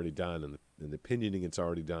damage it's already done and the pinioning it's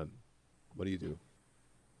already done. What do you do?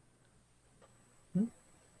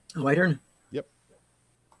 My turn? Yep.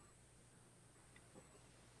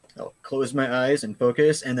 I'll close my eyes and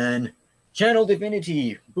focus, and then channel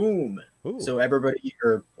divinity. Boom. Ooh. So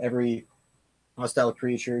every hostile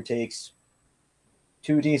creature takes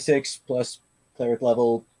 2d6 plus cleric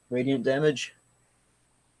level radiant damage,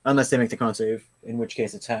 unless they make the con save, in which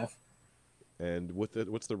case it's half. And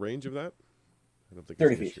what's the range of that? I don't think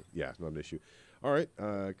 30 it's an feet. issue. Yeah, not an issue. All right,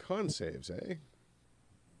 con saves, eh?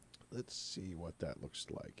 Let's see what that looks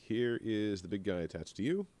like. Here is the big guy attached to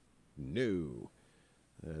you. No.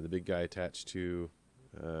 The big guy attached to...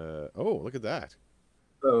 oh, look at that.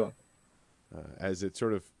 Oh. As it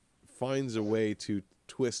sort of finds a way to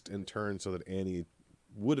twist and turn so that Annie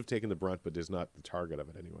would have taken the brunt, but is not the target of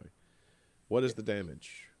it anyway. What is the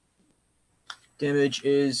damage? Damage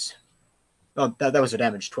is... Oh, that was a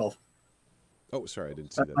damage, 12. Oh, sorry, I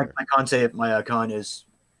didn't see that My there. con save, my con is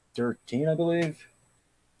 13, I believe.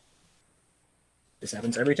 This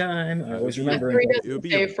happens every time. I always remember. Three It would doesn't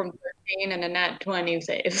be save from 13, and a nat 20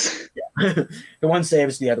 saves. Yeah. The one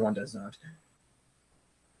saves, the other one does not.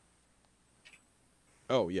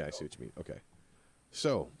 Oh, yeah, I see what you mean. Okay.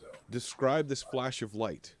 So, describe this flash of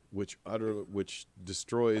light which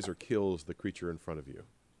destroys or kills the creature in front of you.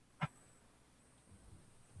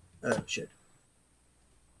 Oh, shit.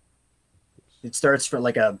 It starts from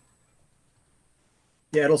like a...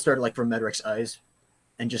 Yeah, it'll start like from Medric's eyes.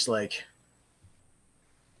 And just like...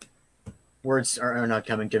 Words are not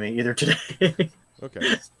coming to me either today.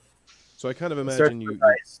 Okay. So I kind of imagine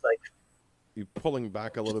you pulling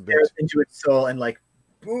back a little bit. Into its soul and like,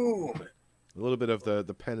 boom! A little bit of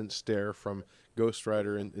the pennant stare from Ghost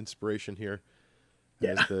Rider and inspiration here.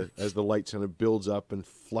 As the light kind of builds up and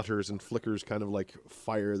flutters and flickers, kind of like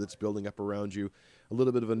fire that's building up around you. A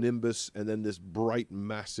little bit of a nimbus, and then this bright,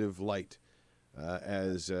 massive light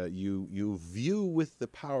as you view with the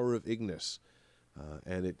power of Ignis.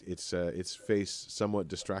 And its face, somewhat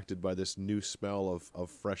distracted by this new smell of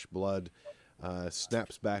fresh blood,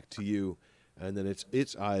 snaps back to you, and then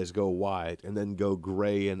its eyes go wide and then go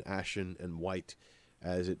gray and ashen and white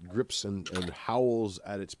as it grips and howls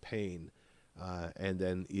at its pain, and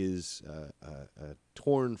then is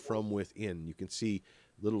torn from within. You can see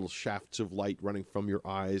little shafts of light running from your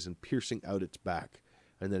eyes and piercing out its back,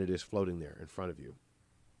 and then it is floating there in front of you.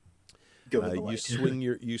 You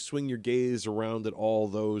swing your gaze around at all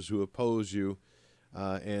those who oppose you,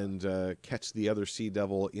 and catch the other sea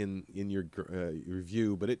devil in your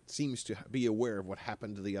view, but it seems to be aware of what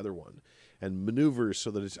happened to the other one, and maneuvers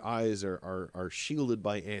so that its eyes are shielded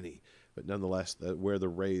by Annie, but nonetheless, where the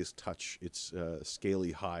rays touch its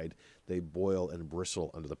scaly hide, they boil and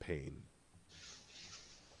bristle under the pain.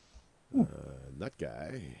 That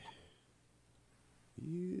guy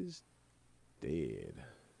is dead.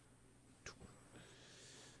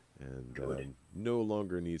 And no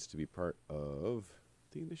longer needs to be part of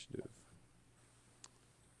the initiative.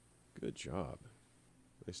 Good job.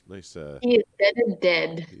 Nice. He is dead and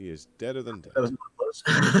dead. He is deader than dead. That was close.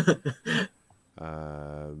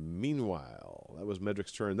 Meanwhile, that was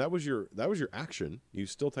Medric's turn. That was your action. You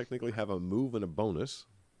still technically have a move and a bonus.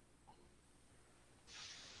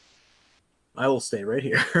 I will stay right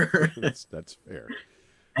here. That's fair.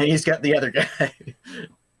 And he's got the other guy.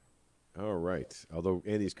 All right. Although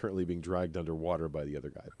Andy's currently being dragged underwater by the other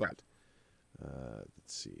guy. But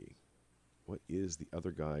let's see. What is the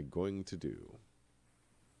other guy going to do?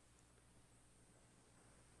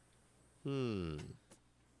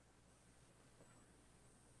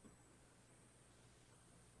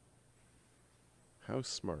 How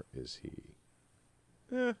smart is he?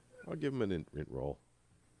 I'll give him an int roll.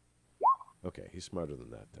 Okay, he's smarter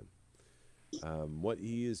than that then. What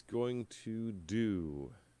he is going to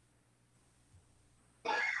do...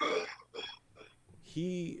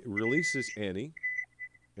 He releases Annie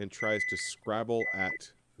and tries to scrabble at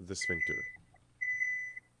the sphincter.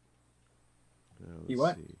 You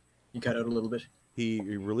what? You cut out a little bit. He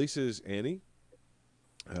releases Annie,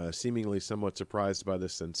 seemingly somewhat surprised by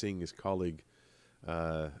this and seeing his colleague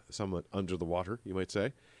somewhat under the water, you might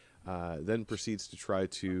say. Then proceeds to try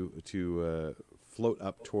to float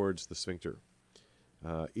up towards the sphincter.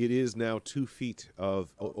 It is now 2 feet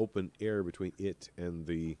of open air between it and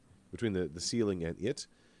between the ceiling and it.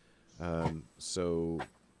 So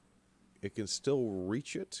it can still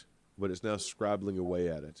reach it, but it's now scrabbling away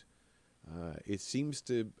at it. It seems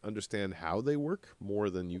to understand how they work more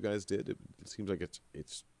than you guys did. It seems like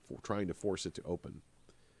it's trying to force it to open.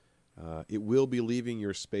 It will be leaving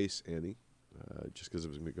your space, Annie, just because it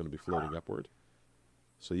was going to be floating upward.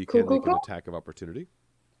 So you can make an attack of opportunity.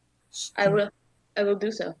 I will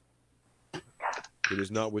do so. It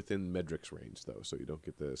is not within Medric's range, though, so you don't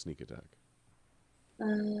get the sneak attack.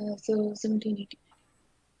 So 17, 18,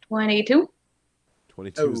 22.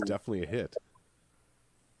 22 is definitely a hit.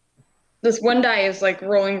 This one die is like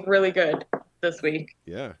rolling really good this week.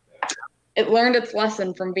 Yeah. It learned its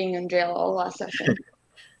lesson from being in jail all last session.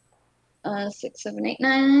 6, 7, 8,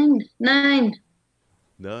 9. 9.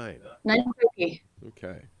 9. 950.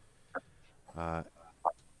 Okay.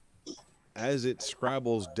 As it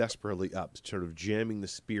scrabbles desperately up, sort of jamming the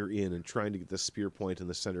spear in and trying to get the spear point in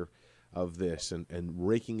the center of this and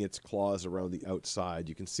raking its claws around the outside,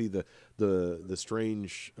 you can see the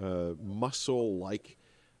strange muscle-like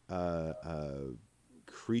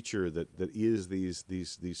creature that is these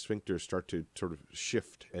sphincters start to sort of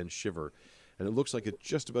shift and shiver. And it looks like it's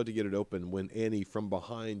just about to get it open when, Annie, from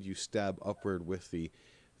behind, you stab upward with the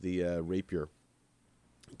rapier.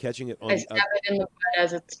 Catching it on I stab it in the butt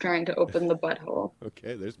as it's trying to open the butthole.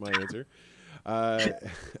 Okay, there's my answer.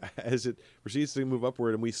 As it proceeds to move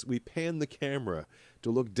upward, and we pan the camera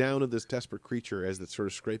to look down at this desperate creature as it's sort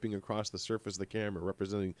of scraping across the surface of the camera,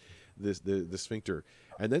 representing the sphincter.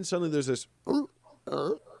 And then suddenly there's this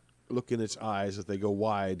look in its eyes as they go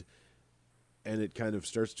wide, and it kind of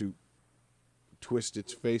starts to twist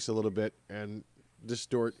its face a little bit and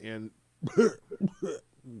distort and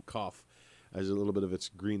cough as a little bit of its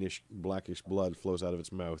greenish, blackish blood flows out of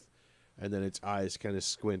its mouth. And then its eyes kind of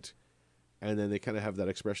squint, and then they kind of have that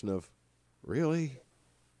expression of, really?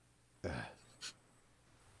 And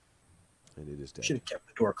it is dead. Should have kept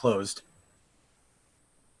the door closed.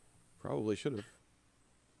 Probably should have.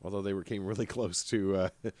 Although they came really close to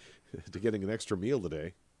to getting an extra meal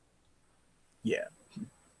today. Yeah.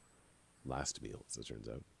 Last meal, as it turns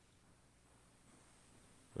out.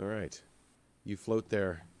 All right. You float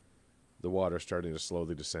there, the water starting to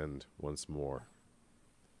slowly descend once more.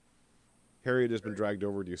 Harriet has been dragged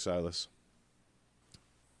over to you, Silas,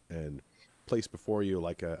 and placed before you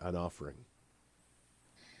like an offering.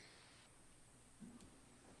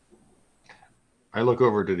 I look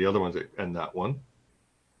over to the other ones and that one.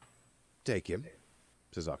 Take him,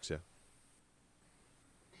 says Oxia.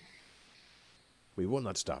 We will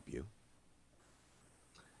not stop you.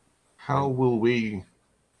 How will we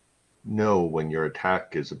know when your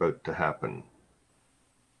attack is about to happen?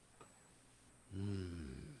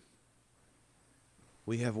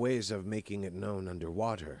 We have ways of making it known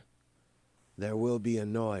underwater. There will be a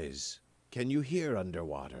noise. Can you hear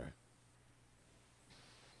underwater?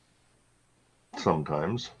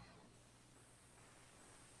 Sometimes.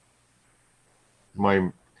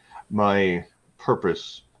 My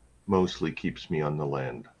purpose mostly keeps me on the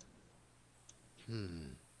land.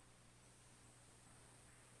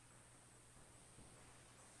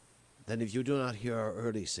 Then if you do not hear our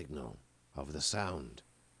early signal of the sound,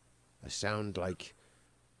 a sound like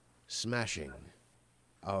smashing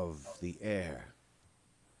of the air.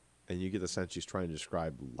 And you get the sense she's trying to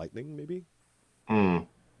describe lightning, maybe?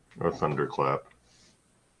 Or thunderclap.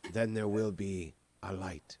 Then there will be a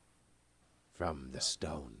light from the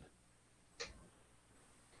stone.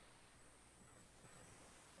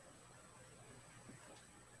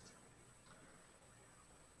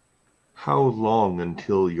 How long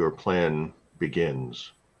until your plan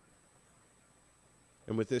begins?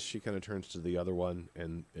 And with this, she kind of turns to the other one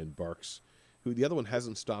and barks, who the other one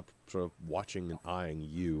hasn't stopped sort of watching and eyeing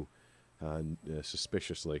you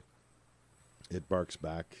suspiciously. It barks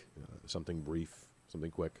back, something brief,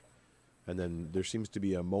 something quick. And then there seems to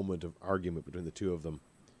be a moment of argument between the two of them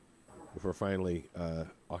before finally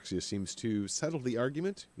Oxia seems to settle the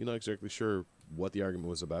argument. You're not exactly sure what the argument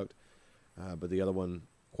was about, but the other one,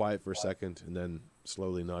 quiet for a second, and then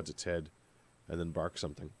slowly nods its head and then barks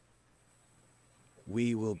something.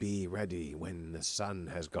 We will be ready when the sun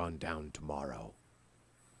has gone down tomorrow.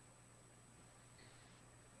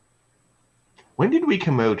 When did we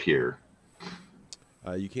come out here?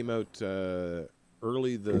 You came out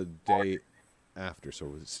early the day after,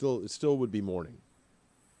 so it still would be morning.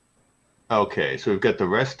 Okay, so we've got the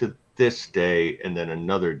rest of this day, and then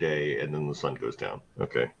another day, and then the sun goes down.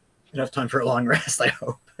 Okay. Enough time for a long rest, I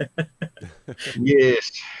hope. Yes.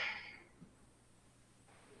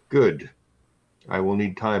 Good. I will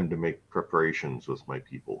need time to make preparations with my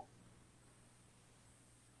people.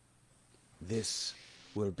 This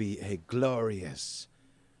will be a glorious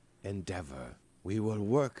endeavor. We will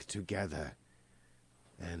work together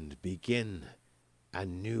and begin a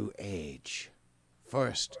new age.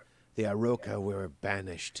 First, the Aroka were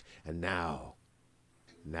banished, and now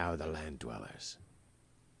the land dwellers.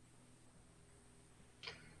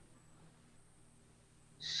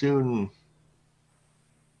 Soon,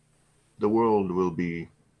 the world will be.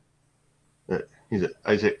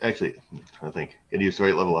 Actually, I think it is the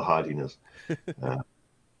right level of haughtiness.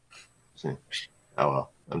 See. Oh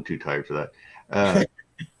well, I'm too tired for that.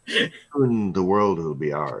 Soon the world will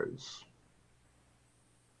be ours.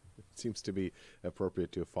 It seems to be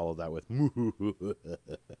appropriate to follow that with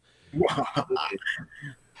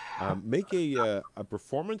make a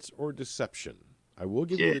performance or deception. I will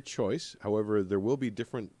give you the choice. However, there will be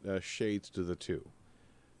different shades to the two.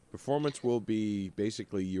 Performance will be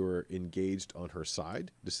basically you're engaged on her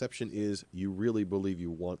side. Deception is you really believe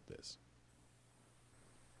you want this.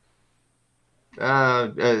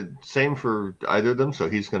 Same for either of them, so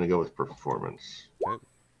he's going to go with performance. Okay.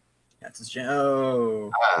 That's his jam.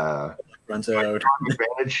 Oh, runs out.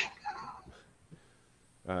 Advantage.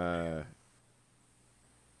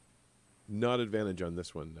 Not advantage on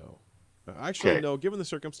this one, no. Actually, no. Given the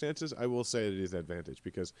circumstances, I will say it is advantage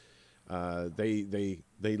because they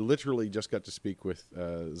literally just got to speak with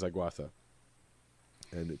Zagwatha,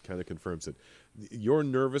 and it kind of confirms it. Your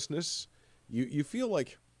nervousness, you feel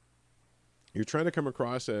like you're trying to come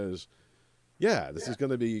across as, yeah, this is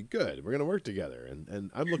going to be good. We're going to work together,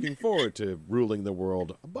 and I'm looking forward to ruling the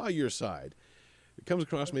world by your side. It comes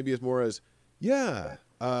across maybe as more as, yeah,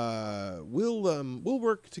 we'll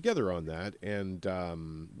work together on that, and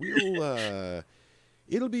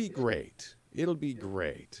it'll be great. It'll be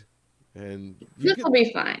great, and this will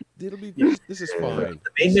be fine. It'll be. This is fine.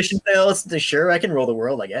 The main mission fails. Sure, I can rule the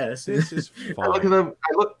world, I guess. This is fine. I look at them.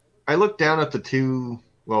 I look down at the two.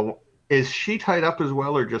 Well, is she tied up as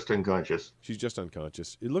well, or just unconscious? She's just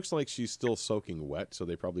unconscious. It looks like she's still soaking wet, so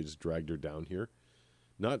they probably just dragged her down here.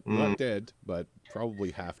 Not dead, but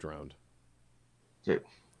probably half drowned.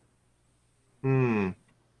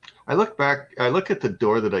 I look back. I look at the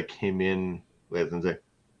door that I came in with and say,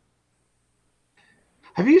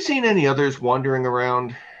 "Have you seen any others wandering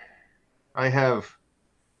around? I have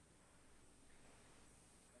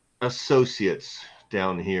associates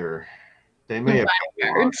down here. They may have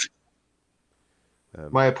Guards.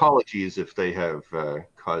 my apologies if they have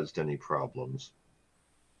caused any problems.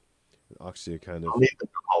 Oxia kind of. I'll need to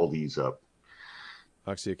call these up.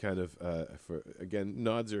 Oxia kind of, again,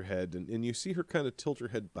 nods her head, and you see her kind of tilt her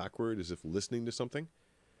head backward as if listening to something.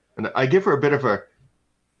 And I give her a bit of a,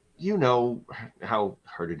 you know how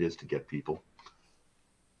hard it is to get people,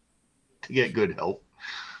 to get good help.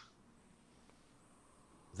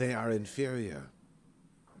 They are inferior.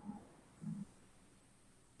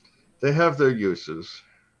 They have their uses.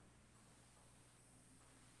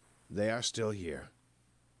 They are still here,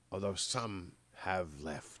 although some have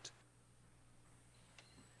left.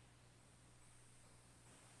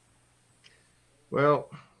 Well,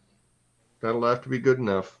 that'll have to be good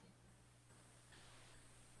enough.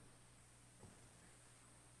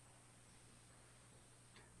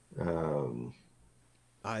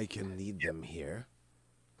 I can lead them here.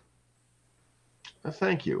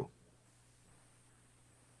 Thank you.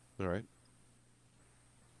 All right.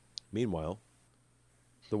 Meanwhile,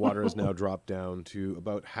 the water has now dropped down to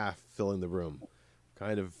about half filling the room,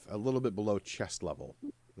 kind of a little bit below chest level,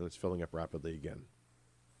 and it's filling up rapidly again.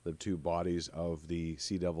 The two bodies of the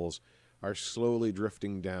sea devils are slowly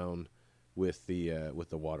drifting down with the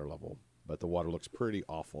water level, but the water looks pretty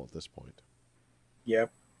awful at this point.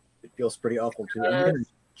 Yep, it feels pretty awful too. I'm gonna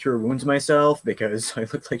cure wounds myself because I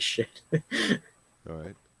look like shit. All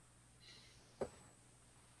right.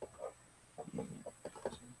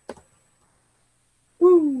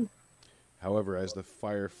 Woo! However, as the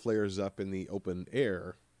fire flares up in the open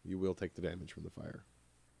air, you will take the damage from the fire.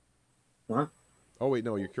 What? Oh, wait,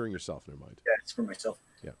 no, you're curing yourself. Never mind. Yeah, it's for myself.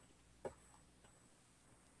 Yeah.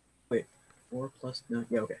 Wait, 4 plus 9?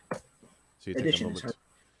 Yeah, okay. So you take Addition a moment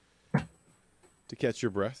to catch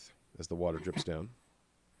your breath as the water drips down.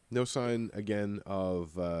 No sign, again,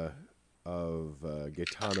 of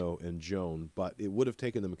Gaetano and Joan, but it would have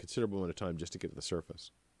taken them a considerable amount of time just to get to the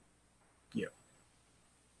surface. Yeah.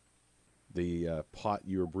 The pot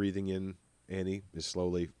you were breathing in, Annie, is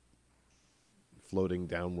slowly floating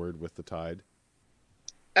downward with the tide.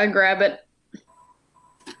 I grab it.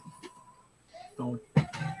 Phone.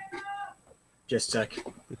 Just a sec.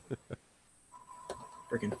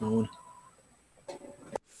 Freaking phone.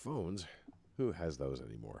 Phones? Who has those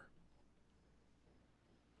anymore?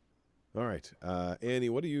 All right, Annie,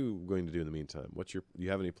 what are you going to do in the meantime? Do you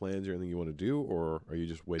have any plans or anything you want to do, or are you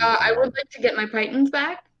just waiting? I would like to get my pythons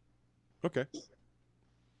back. Okay.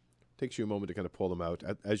 Takes you a moment to kind of pull them out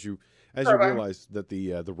as you realize that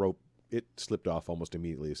the rope, it slipped off almost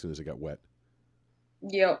immediately as soon as it got wet.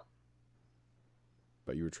 Yep.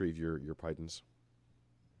 But you retrieve your pythons.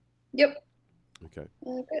 Yep. Okay.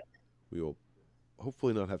 Okay. We will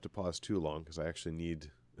hopefully not have to pause too long because I actually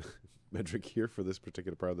need Medric here for this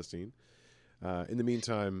particular part of the scene. In the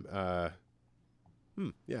meantime,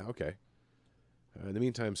 yeah, okay. In the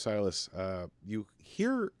meantime, Silas, you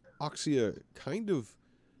hear Oxia kind of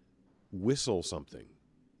whistle something,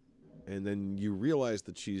 and then you realize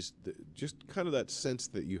that she's just kind of that sense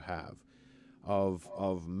that you have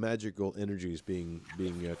of magical energies being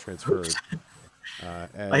transferred.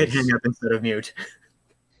 I had hang up instead of mute.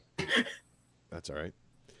 That's all right.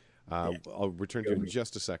 I'll return to you in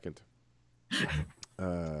just a second.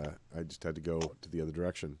 I just had to go to the other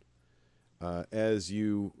direction. As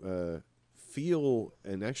you feel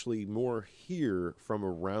and actually more hear from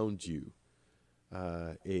around you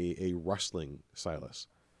a rustling, Silas,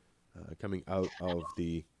 coming out of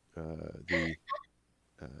the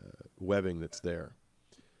webbing that's there.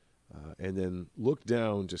 And then look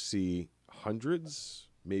down to see hundreds,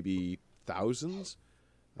 maybe thousands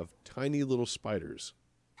of tiny little spiders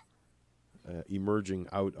emerging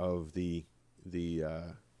out of the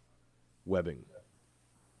webbing,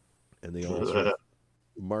 and they all sort of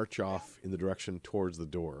march off in the direction towards the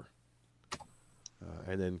door,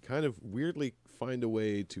 and then kind of weirdly find a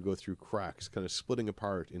way to go through cracks, kind of splitting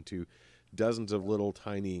apart into dozens of little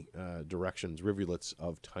tiny directions, rivulets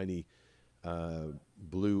of tiny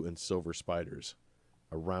blue and silver spiders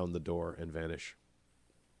around the door and vanish.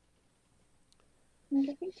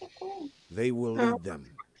 They will lead them.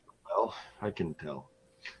 Well, I can tell.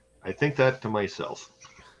 I think that to myself.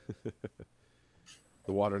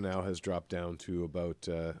 The water now has dropped down to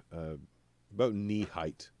about knee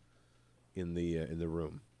height in the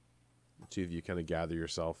room. The two of you kind of gather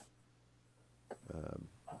yourself.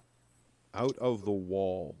 Out of the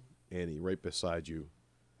wall, Annie, right beside you,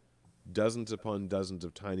 dozens upon dozens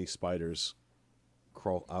of tiny spiders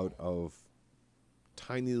crawl out of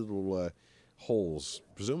tiny little holes,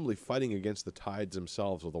 presumably fighting against the tides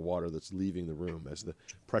themselves of the water that's leaving the room as the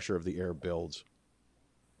pressure of the air builds.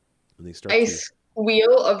 And they start I to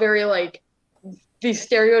squeal a very the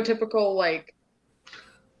stereotypical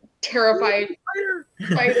terrified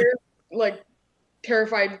spider,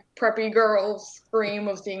 terrified preppy girl scream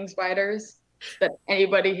of seeing spiders that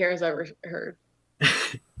anybody here has ever heard.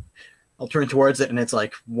 I'll turn towards it, and it's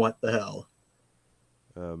like, what the hell?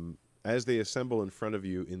 As they assemble in front of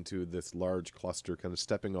you into this large cluster, kind of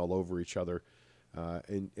stepping all over each other,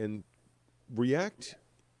 and react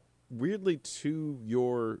weirdly to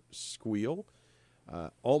your squeal,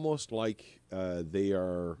 almost like they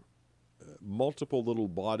are multiple little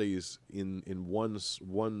bodies in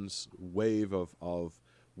one's wave of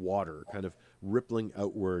water, kind of rippling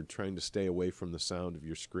outward, trying to stay away from the sound of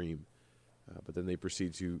your scream. But then they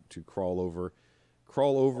proceed to crawl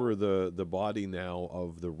over the body now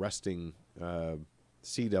of the resting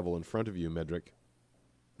sea devil in front of you, Medric.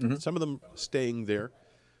 Mm-hmm. Some of them staying there,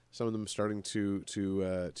 some of them starting to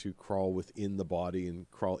crawl within the body and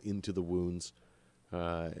crawl into the wounds,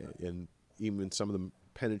 and even some of them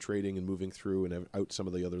penetrating and moving through and out some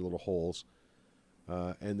of the other little holes,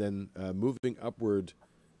 and then moving upward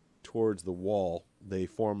towards the wall, they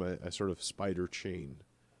form a sort of spider chain.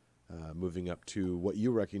 Moving up to what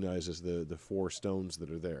you recognize as the 4 stones that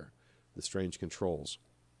are there, the strange controls.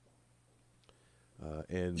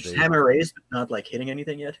 And Just hammer raised, but not hitting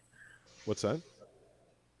anything yet. What's that?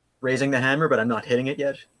 Raising the hammer, but I'm not hitting it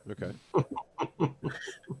yet. Okay.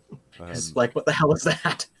 It's what the hell is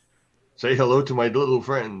that? Say hello to my little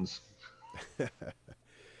friends.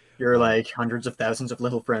 You're hundreds of thousands of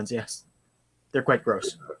little friends, yes. They're quite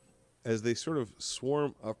gross. As they sort of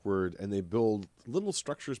swarm upward and they build little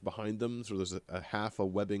structures behind them, so there's a half a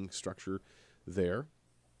webbing structure there.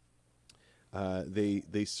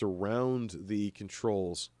 They surround the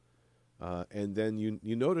controls, and then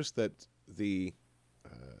you notice that the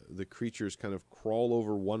creatures kind of crawl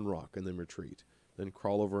over one rock and then retreat, then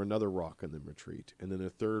crawl over another rock and then retreat, and then a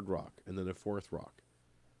third rock, and then a fourth rock.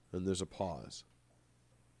 Then there's a pause,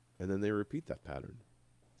 and then they repeat that pattern.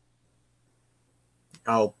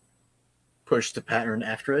 I'll push the pattern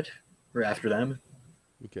after it. We're after them.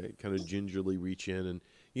 Okay, kind of gingerly reach in, and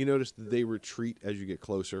you notice that they retreat as you get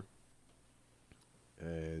closer,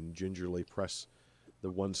 and gingerly press the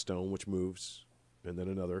one stone, which moves, and then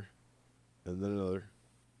another, and then another,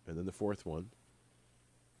 and then the fourth one,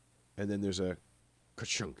 and then there's a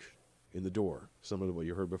ka-chunk in the door, similar to what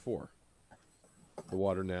you heard before. The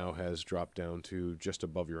water now has dropped down to just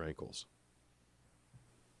above your ankles.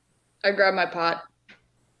 I grab my pot.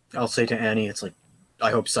 I'll say to Annie, it's like,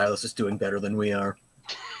 I hope Silas is doing better than we are.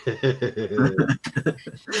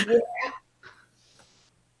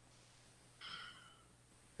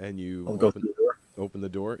 And you I'll go through the door. open the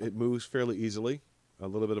door. It moves fairly easily. A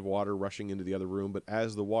little bit of water rushing into the other room, but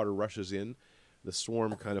as the water rushes in, the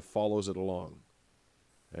swarm kind of follows it along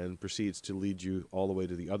and proceeds to lead you all the way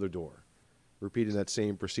to the other door, repeating that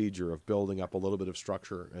same procedure of building up a little bit of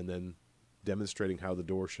structure and then demonstrating how the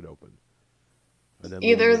door should open. And then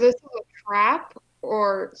Either this is a trap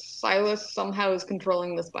or Silas somehow is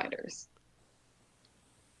controlling the spiders.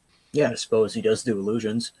 Yeah, I suppose he does do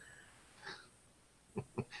illusions.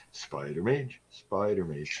 Spider Mage. Spider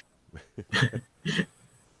Mage.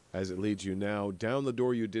 as it leads you now down the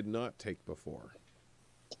door you did not take before.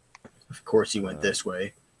 Of course he went this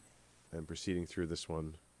way. And proceeding through this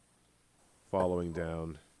one, following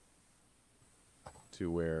down to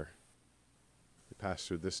where you pass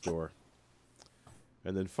through this door.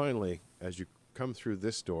 And then finally, as you come through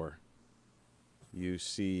this door, you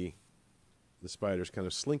see the spiders kind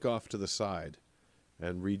of slink off to the side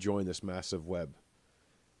and rejoin this massive web.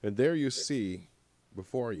 And there you see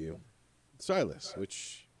before you Silas,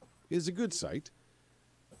 which is a good sight.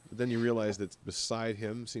 But then you realize that beside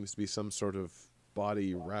him seems to be some sort of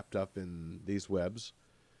body wrapped up in these webs,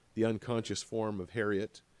 the unconscious form of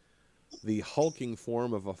Harriet, the hulking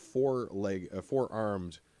form of a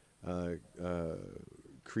four-armed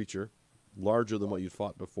creature, larger than what you'd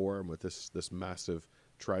fought before, and with this massive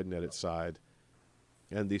trident at its side,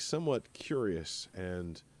 and the somewhat curious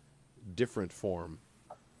and different form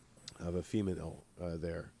of a female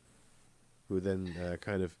there, who then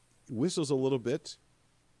kind of whistles a little bit.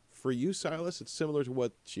 For you, Silas, it's similar to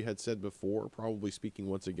what she had said before, probably speaking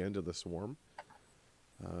once again to the swarm.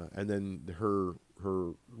 And then her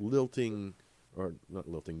lilting, or not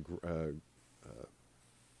lilting,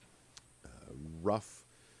 rough,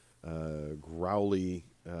 growly,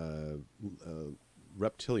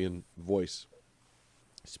 reptilian voice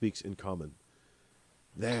speaks in common.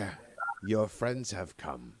 There, your friends have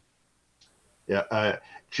come. Yeah,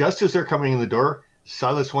 just as they're coming in the door,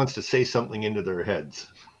 Silas wants to say something into their heads.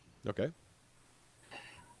 Okay.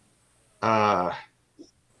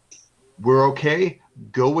 We're okay.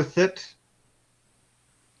 Go with it.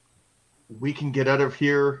 We can get out of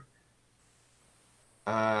here.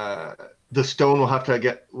 The stone we'll have to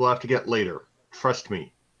get later. Trust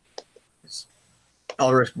me.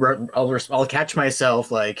 I'll catch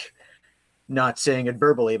myself, like, not saying it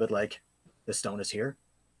verbally, but like, the stone is here.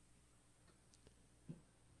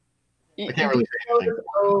 I can't really say anything.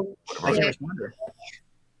 I can't respond to her.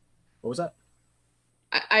 What was that?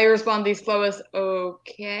 I respond these slow as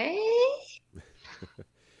okay.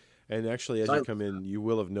 And actually, as you come in, you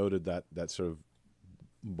will have noted that sort of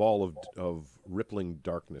ball of rippling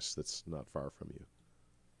darkness that's not far from you.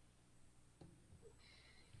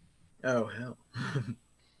 Oh, hell.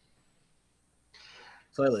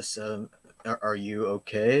 Silas, are you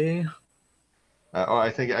okay? I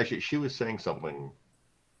think actually she was saying something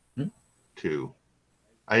too.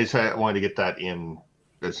 I wanted to get that in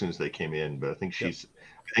as soon as they came in, but I think she's.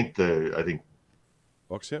 Yep. I think.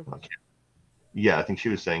 Oxia? Yeah, I think she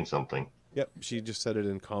was saying something. Yep, she just said it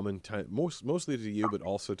in common time, mostly to you, but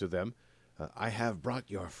also to them. I have brought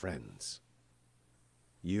your friends.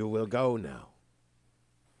 You will go now.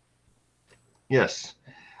 Yes.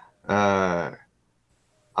 I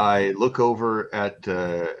look over at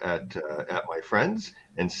my friends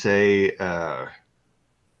and say,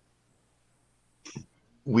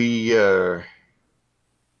 we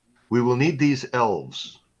will need these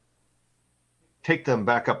elves. Take them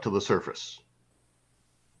back up to the surface.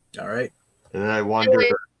 All right. And then I wander.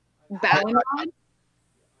 Bowing on?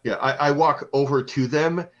 Yeah, I walk over to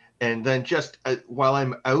them, and then just while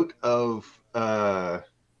I'm out of, damn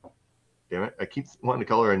it, I keep wanting to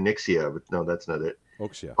call her Anixia, but no, that's not it.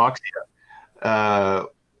 Oxia.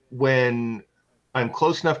 When I'm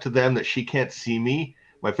close enough to them that she can't see me,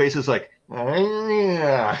 my face is like, go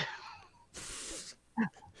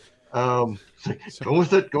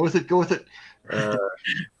with it, go with it, go with it.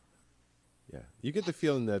 Yeah, you get the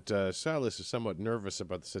feeling that Silas is somewhat nervous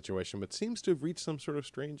about the situation, but seems to have reached some sort of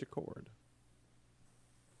strange accord.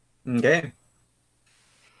 Okay.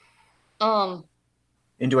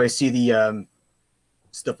 And do I see the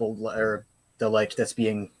stippled or the light that's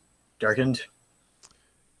being darkened?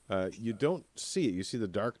 You don't see it. You see the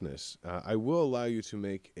darkness. I will allow you to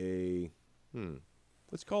make a,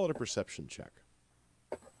 let's call it a perception check.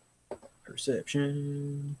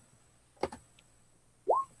 Perception.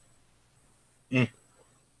 You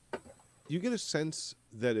get a sense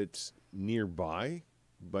that it's nearby,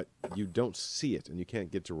 but you don't see it, and you can't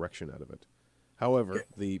get direction out of it. However,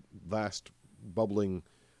 the vast, bubbling,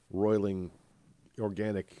 roiling,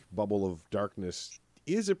 organic bubble of darkness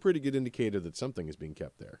is a pretty good indicator that something is being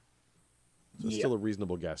kept there. So it's still a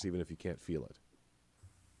reasonable guess, even if you can't feel it.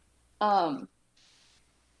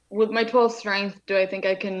 With my 12 strength, do I think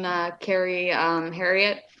I can carry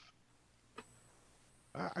Harriet?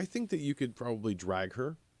 I think that you could probably drag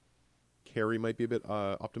her. Carry might be a bit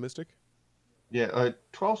optimistic. Yeah,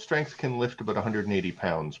 12 strength can lift about 180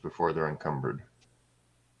 pounds before they're encumbered.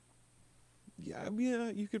 Yeah,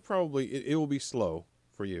 you could probably. It will be slow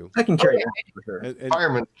for you. I can carry Okay. it for sure. And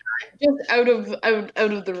firemen. Just out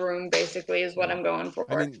of the room, basically, is what I'm going for.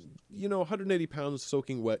 I mean, 180 pounds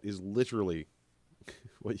soaking wet is literally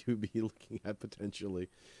what you'd be looking at potentially,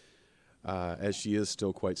 as she is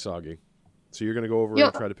still quite soggy. So you're going to go over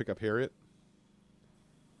and try to pick up Harriet?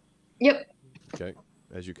 Yep. Okay.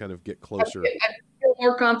 As you kind of get closer. I feel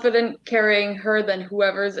more confident carrying her than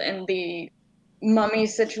whoever's in the mummy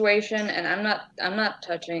situation, and I'm not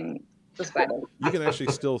touching the spider. You can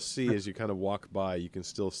actually still see, as you kind of walk by, you can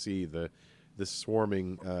still see the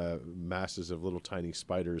swarming masses of little tiny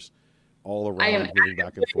spiders all around, moving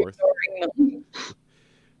back and forth.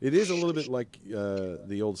 It is a little bit like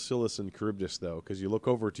the old Silas and Charybdis, though, because you look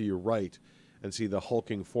over to your right and see the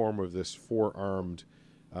hulking form of this four-armed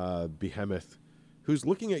behemoth who's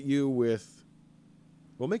looking at you with,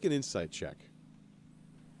 well, make an insight check.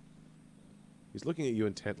 He's looking at you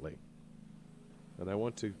intently. And I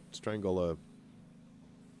want to strangle a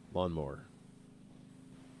lawnmower.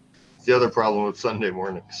 It's the other problem with Sunday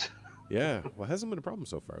mornings. Yeah, well, it hasn't been a problem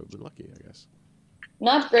so far. We've been lucky, I guess.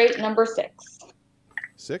 Not great. Number 6.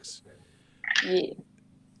 6? Yeah.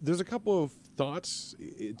 There's a couple of thoughts.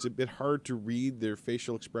 It's a bit hard to read. Their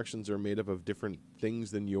facial expressions are made up of different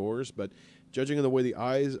things than yours, but judging on the way the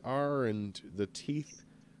eyes are and the teeth,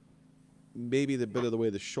 maybe the bit of the way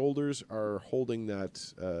the shoulders are holding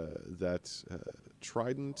that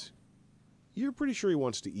trident, you're pretty sure he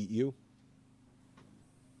wants to eat you.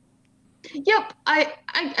 Yep. I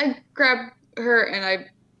grab her and I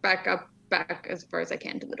back as far as I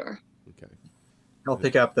can to the door. Okay. I'll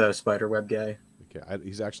pick up the spider web guy. Okay.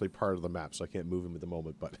 He's actually part of the map, so I can't move him at the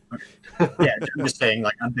moment, but... Yeah, I'm just saying,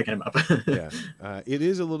 like, I'm picking him up. Yeah. It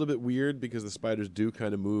is a little bit weird because the spiders do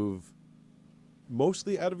kind of move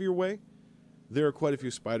mostly out of your way. There are quite a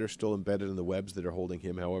few spiders still embedded in the webs that are holding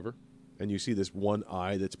him, however. And you see this one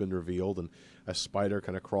eye that's been revealed, and a spider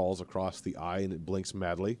kind of crawls across the eye, and it blinks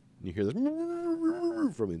madly. And you hear this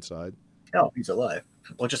from inside. Oh, he's alive.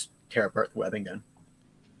 We'll just tear apart the webbing then.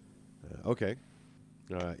 Okay.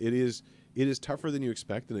 It is tougher than you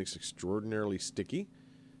expect, and it's extraordinarily sticky.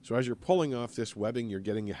 So as you're pulling off this webbing, you're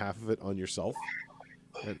getting half of it on yourself.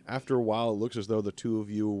 And after a while, it looks as though the two of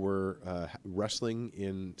you were wrestling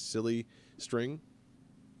in silly string.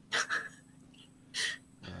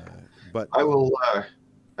 But I will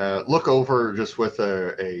look over just with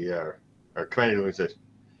our commander and says,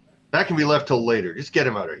 "That can be left till later. Just get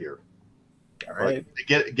him out of here. All right.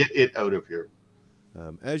 Get it out of here."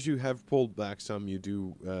 As you have pulled back some, you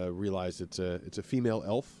do realize it's a female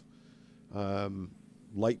elf,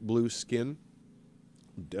 light blue skin,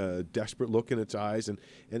 desperate look in its eyes, and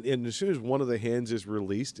as soon as one of the hands is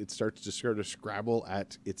released, it starts to sort of scrabble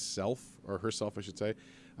at itself, or herself, I should say,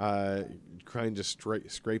 trying to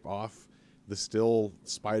scrape off the still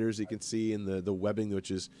spiders you can see in the webbing,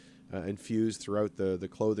 which is infused throughout the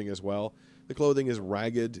clothing as well. The clothing is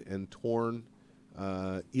ragged and torn,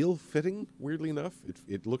 ill-fitting, weirdly enough.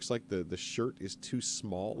 It looks like the shirt is too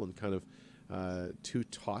small and kind of too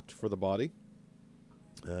taut for the body.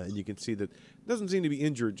 And you can see that it doesn't seem to be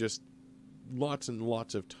injured, just lots and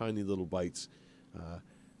lots of tiny little bites.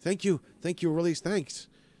 Thank you, Release, thanks,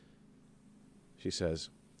 she says,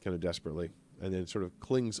 kind of desperately, and then sort of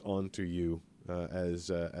clings onto you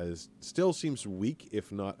as still seems weak,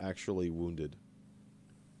 if not actually wounded.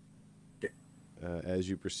 As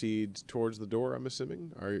you proceed towards the door, I'm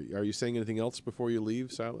assuming. Are you saying anything else before you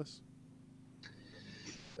leave, Silas?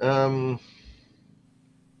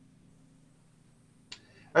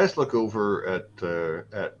 I just look over at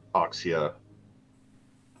Oxia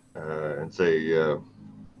and say,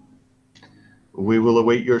 "We will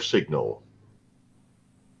await your signal,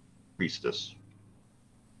 priestess."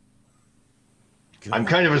 I'm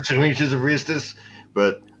kind of assuming she's a priestess,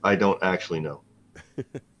 but I don't actually know.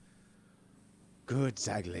 Good,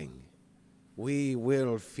 Zagling. We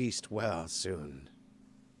will feast well soon.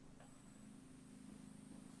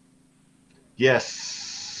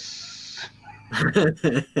 Yes.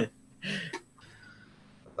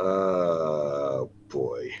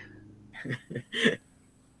 Boy.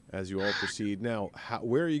 As you all proceed. Now,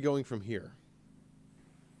 where are you going from here?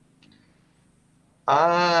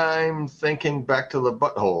 I'm thinking back to the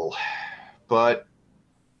butthole, but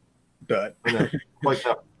I'm gonna collect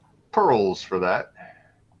up pearls for that.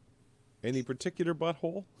 Any particular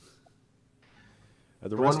butthole?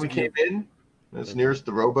 The one we came in? That's nearest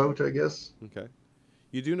the rowboat, I guess. Okay.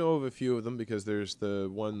 You do know of a few of them because there's the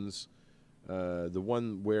ones, the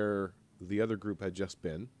one where the other group had just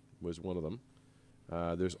been was one of them.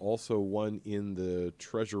 There's also one in the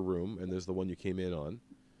treasure room, and there's the one you came in on.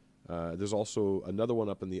 There's also another one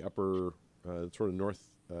up in the upper, sort of north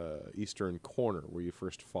eastern corner where you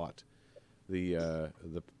first fought the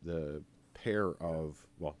pair of,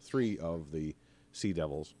 well, 3 of the sea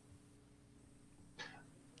devils.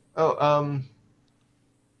 Oh,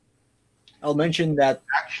 I'll mention that.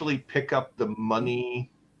 Actually pick up the money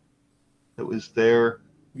that was there.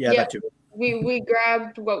 Yeah, Yep. that too. We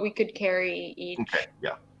grabbed what we could carry each. Okay,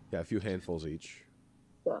 yeah. Yeah, a few handfuls each.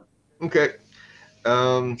 So Okay.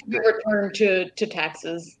 we returned to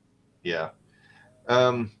taxes. Yeah.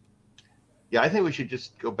 Yeah, I think we should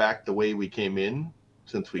just go back the way we came in,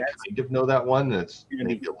 since we kind of know that one. It's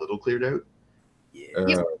maybe a little cleared out.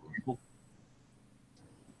 Yeah.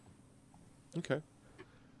 Okay.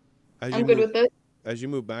 I'm good with it. As you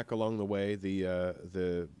move back along the way, the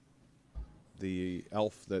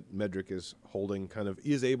elf that Medric is holding kind of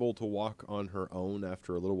is able to walk on her own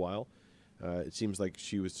after a little while. It seems like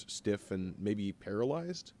she was stiff and maybe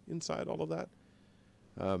paralyzed inside all of that.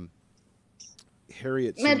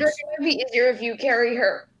 Harriet seems... Medric, it would be easier if you carry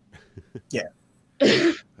her. Yeah.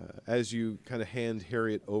 As you kind of hand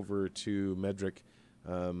Harriet over to Medric,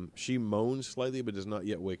 she moans slightly but does not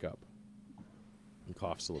yet wake up and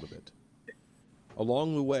coughs a little bit.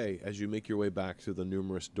 Along the way, as you make your way back through the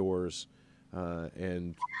numerous doors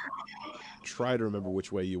and try to remember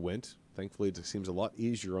which way you went, thankfully it seems a lot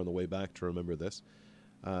easier on the way back to remember this.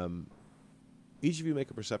 Each of you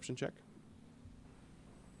make a perception check.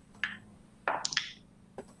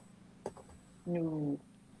 No.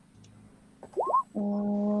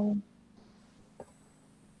 Oh.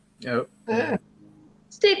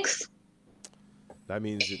 6. That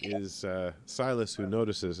means it is Silas who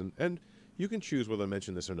notices, and you can choose whether to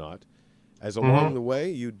mention this or not. As along the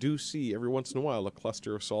way, you do see every once in a while a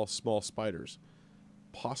cluster of small spiders,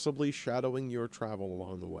 possibly shadowing your travel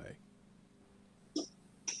along the way.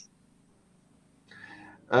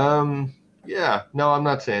 Yeah. No, I'm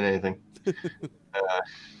not saying anything.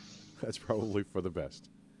 That's probably for the best.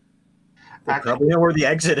 I probably know where the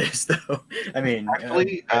exit is, though. I mean,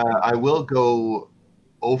 actually, I will go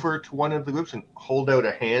over to one of the groups and hold out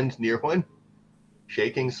a hand near one,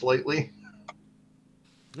 shaking slightly.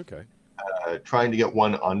 Okay. Trying to get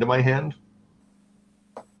one onto my hand.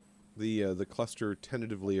 The cluster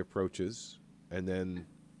tentatively approaches, and then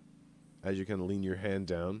as you kind of lean your hand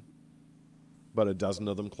down, about a dozen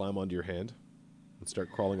of them climb onto your hand and start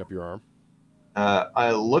crawling up your arm.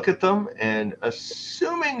 I look at them, and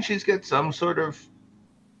assuming she's got some sort of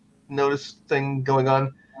notice thing going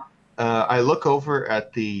on, I look over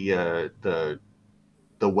at the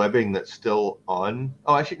webbing that's still on.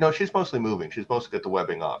 Oh, actually, no, she's mostly moving. She's mostly got the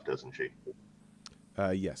webbing off, doesn't she?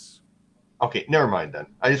 Yes. Okay, never mind then.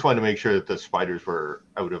 I just wanted to make sure that the spiders were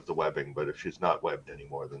out of the webbing, but if she's not webbed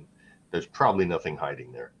anymore, then there's probably nothing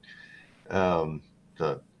hiding there. Never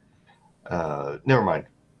mind.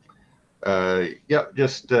 Yeah,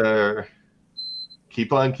 just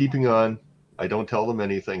keep on keeping on. I don't tell them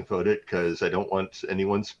anything about it because I don't want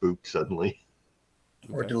anyone spooked suddenly.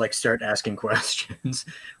 Or to like start asking questions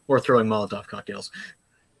or throwing Molotov cocktails.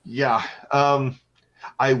 Yeah.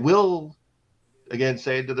 I will again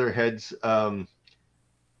say to their heads,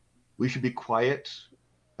 we should be quiet.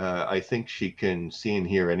 I think she can see and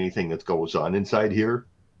hear anything that goes on inside here.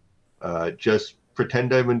 Just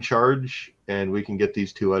pretend I'm in charge and we can get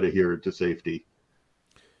these 2 out of here to safety.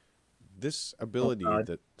 This ability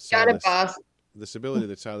that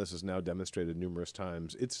Silas has now demonstrated numerous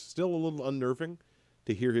times, it's still a little unnerving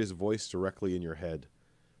to hear his voice directly in your head.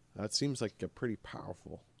 That seems like a pretty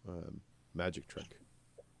powerful magic trick.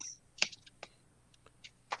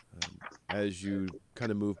 As you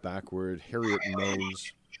kind of move backward, Harriet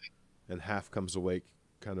moans and half comes awake,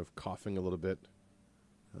 kind of coughing a little bit,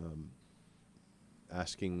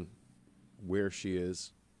 asking where she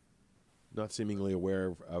is. not seemingly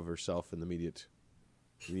aware of herself in the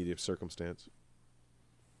immediate circumstance.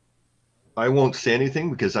 I won't say anything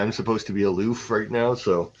because I'm supposed to be aloof right now.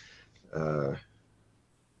 So,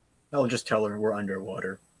 I'll just tell her we're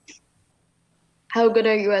underwater. How good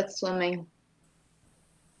are you at swimming?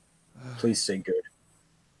 Please say good.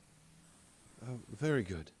 Very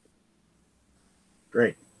good.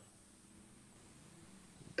 Great.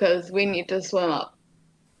 Because we need to swim up.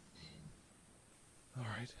 All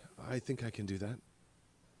right, I think I can do that.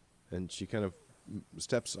 And she kind of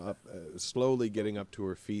steps up, slowly getting up to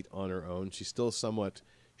her feet on her own. She's still somewhat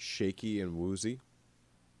shaky and woozy.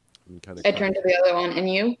 And kind of I turn to the other one. And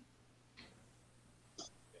you?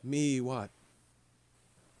 Me what?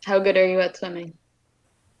 How good are you at swimming?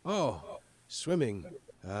 Oh, swimming.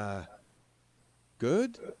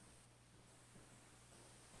 Good?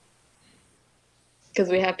 Because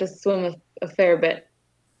we have to swim a fair bit.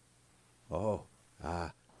 Oh,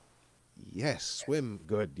 yes, swim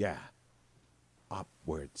good, yeah.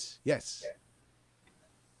 Upwards, yes.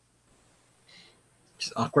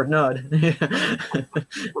 Just awkward nod. I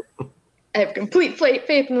have complete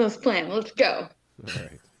faith in this plan. Let's go. All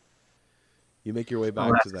right. You make your way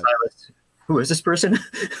I'll back ask to that. Silas, who is this person?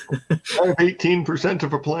 I have 18%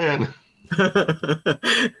 of a plan.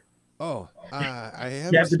 Oh, I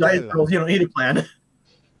am You have the dice Stella. rolls, you don't need a plan.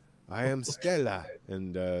 I am Stella.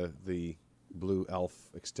 And the blue elf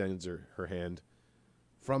extends her hand.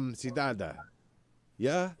 From Sidada.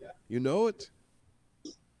 Yeah, you know it?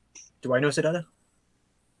 Do I know Sedada?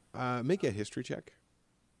 Make a history check.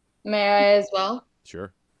 May I as well?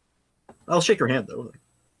 Sure. I'll shake her hand, though.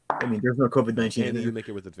 I mean, there's no COVID-19 in Andy, there. you make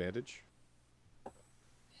it with advantage.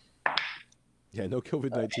 Yeah, no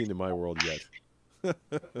COVID-19 in my world yet.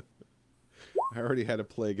 I already had a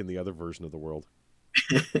plague in the other version of the world.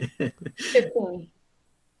 15.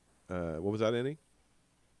 What was that, Andy?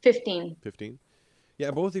 15. 15?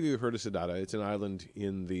 Yeah, both of you have heard of Sidada. It's an island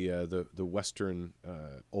in the western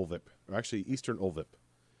Ulvip, or actually eastern Ulvip,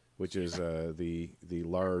 which is the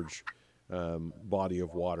large body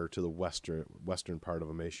of water to the western part of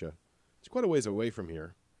Ommatia. It's quite a ways away from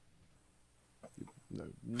here.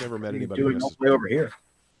 Never met anybody. Doing all the way over here.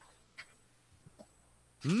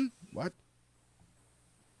 What?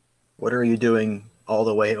 What are you doing all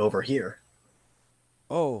the way over here?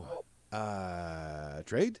 Oh,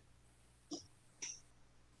 trade?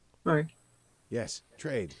 All right. Yes,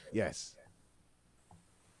 trade. Yes.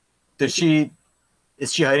 Is she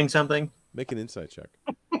hiding something? Make an insight check.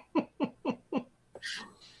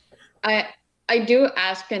 I do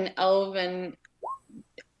ask in Elven.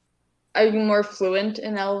 Are you more fluent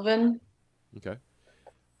in Elven? Okay.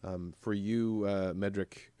 For you,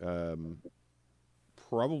 Medric,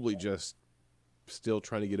 probably just still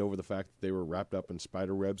trying to get over the fact that they were wrapped up in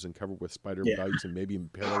spider webs and covered with spider bites and maybe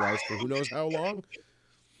paralyzed for who knows how long.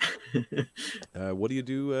 What do you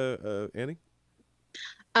do, Annie?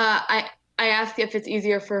 I ask if it's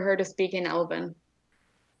easier for her to speak in Elven.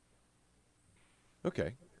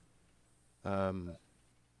 Okay.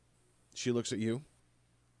 She looks at you.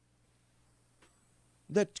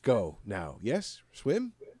 Let's go now. Yes?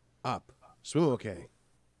 Swim? Up. Swim okay.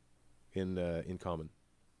 In common.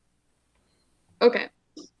 Okay.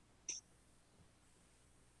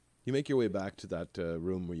 You make your way back to that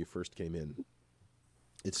room where you first came in.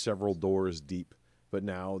 It's several doors deep, but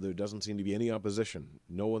now there doesn't seem to be any opposition.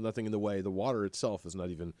 Nothing in the way. The water itself is not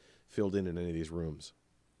even filled in any of these rooms.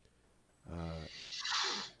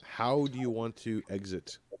 How do you want to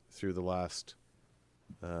exit through the last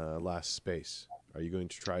space? Are you going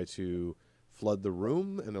to try to flood the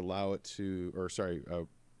room and allow it to, or sorry,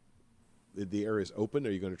 the area is open? Are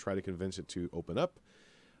you going to try to convince it to open up,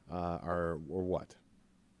 or what?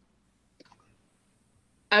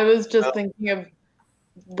 I was just thinking of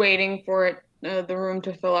waiting for it, the room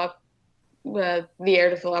to fill up, the air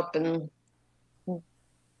to fill up, and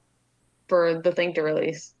for the thing to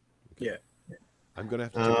release. Yeah. I'm going to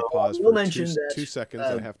have to take a pause we'll for mention that, 2 seconds.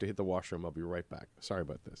 I have to hit the washroom. I'll be right back. Sorry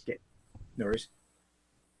about this. Okay. No worries.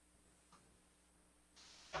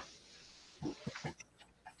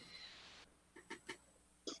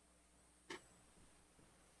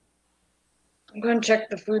 I'm going to check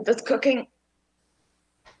the food that's cooking.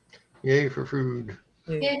 Yay for food.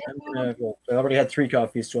 Yeah, well, I already had 3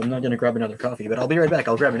 coffees, so I'm not going to grab another coffee, but I'll be right back.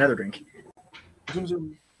 I'll grab another drink. Zoom,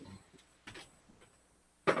 zoom.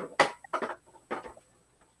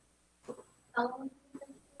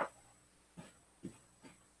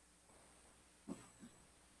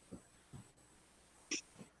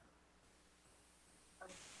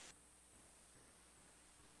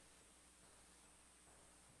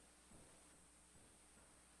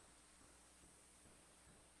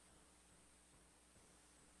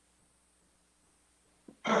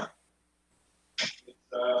 It's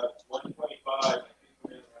 125. I think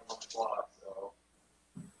we're in around 1 o'clock, so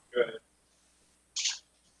good.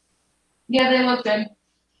 Yeah, they look good.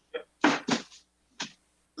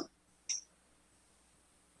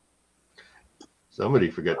 Somebody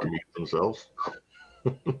forgot to mute themselves.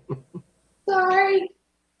 Sorry.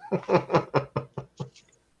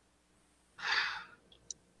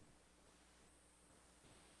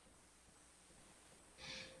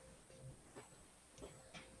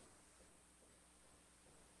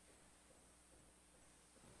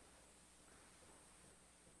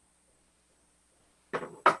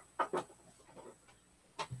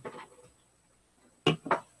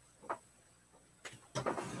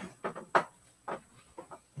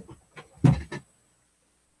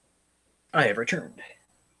 I have returned.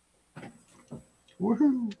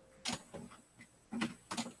 Woohoo!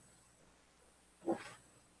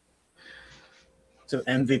 So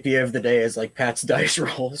MVP of the day is like Pat's dice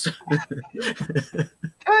rolls.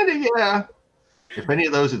 Kinda, yeah. If any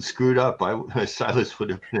of those had screwed up, Silas would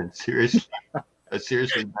have been in a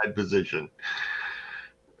seriously bad position.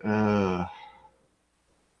 And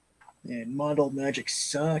model magic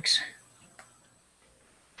sucks.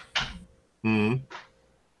 Hmm.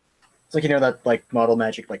 It's like, you know, that like model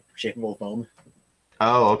magic like shapeable foam.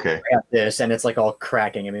 Oh, okay. I got this, and it's like all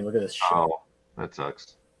cracking. I mean, look at this shit. Oh, that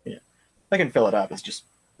sucks. I can fill it up. It's just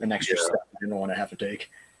an extra Yeah. step I didn't want to have to take.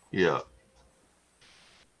 Yeah.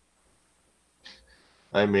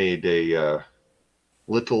 I made a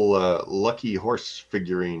little lucky horse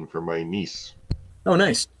figurine for my niece. Oh,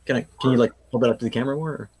 nice. Can you like hold that up to the camera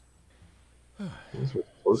more? That's what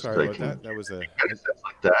most Sorry I about can- that. That was a. Kind of stuff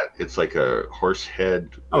like that. It's like a horse head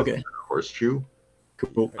with Okay. a horseshoe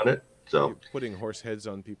Cool. on it. So You're putting horse heads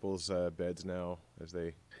on people's beds now as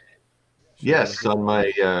they. yes, on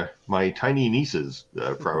my my tiny nieces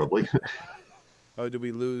probably. Oh, did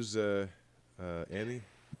we lose Annie?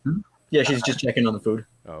 Yeah, she's just checking on the food.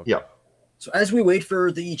 Oh, okay. Yeah. So as we wait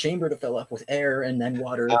for the chamber to fill up with air and then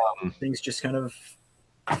water, things just kind of,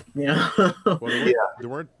 you know.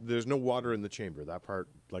 Well, there's no water in the chamber. That part,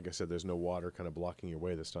 like I said, there's no water kind of blocking your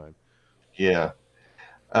way this time. Yeah.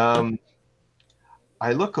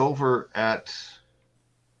 I look over at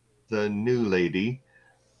the new lady.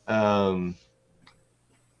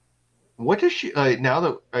 What does she now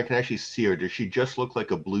that I can actually see her? Does she just look like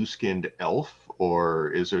a blue-skinned elf,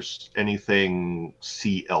 or is there anything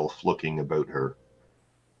sea elf looking about her?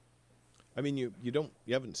 I mean, you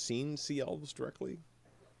haven't seen sea elves directly.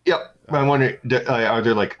 Yep. I wonder, are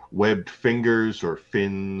there like webbed fingers or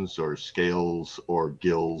fins or scales or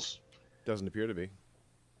gills? Doesn't appear to be.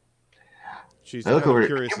 She's I look kind over of it.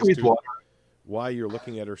 curious Can you as breathe to water? why you're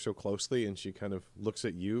looking at her so closely, and she kind of looks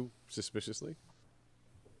at you suspiciously.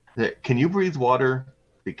 Can you breathe water?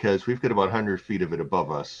 Because we've got about 100 feet of it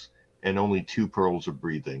above us, and only 2 pearls are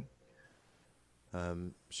breathing.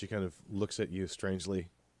 She kind of looks at you strangely.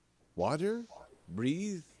 Water?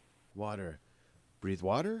 Breathe? Water. Breathe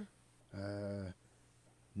water?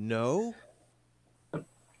 No?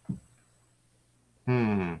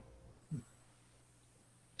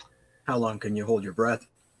 How long can you hold your breath?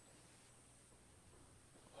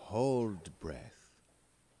 Hold breath.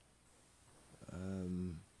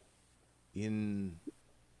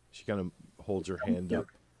 She kind of holds her hand up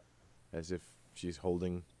as if she's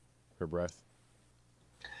holding her breath.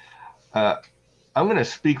 I'm going to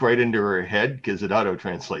speak right into her head because it auto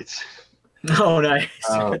translates. Oh, nice.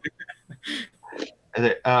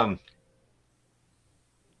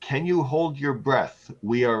 Can you hold your breath?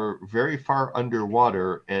 We are very far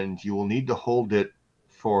underwater, and you will need to hold it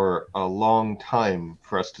for a long time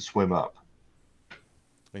for us to swim up.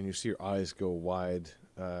 And you see her eyes go wide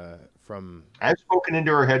from. I've spoken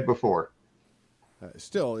into her head before.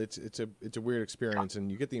 Still, it's a weird experience,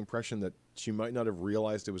 and you get the impression that she might not have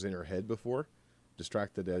realized it was in her head before,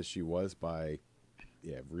 distracted as she was by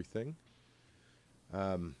everything.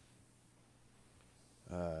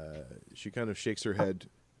 She kind of shakes her head.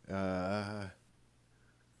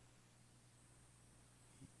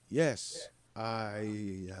 Yes,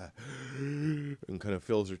 and kind of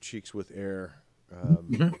fills her cheeks with air.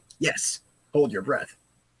 Yes. Hold your breath.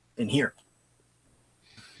 In here.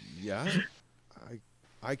 Yeah,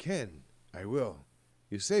 I can. I will.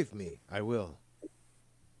 You saved me. I will.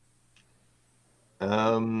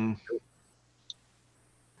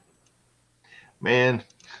 Man,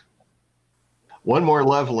 one more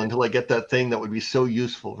level until I get that thing that would be so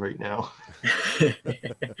useful right now.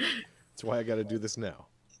 That's why I got to do this now.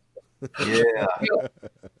 Yeah.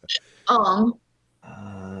 I'll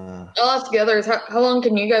ask the others. How long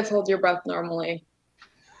can you guys hold your breath normally?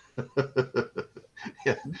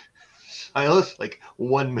 Yeah. Silas, like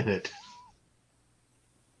 1 minute.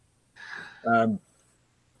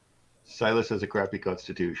 Silas has a crappy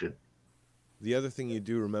constitution. The other thing you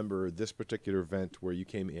do remember, this particular vent where you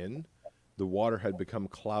came in, the water had become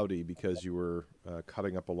cloudy because you were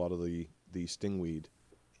cutting up a lot of the stingweed.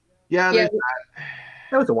 Yeah, Yeah,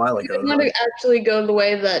 That was a while we ago. want to actually go the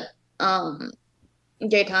way that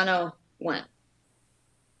Gaetano went.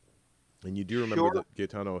 And you do remember that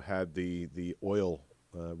Gaetano had the oil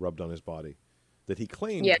rubbed on his body that he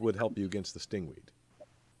claimed would help you against the stingweed.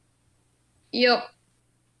 Yep.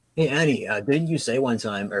 Hey, Annie, didn't you say one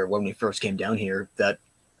time, or when we first came down here, that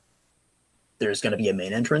there's going to be a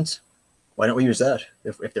main entrance? Why don't we use that,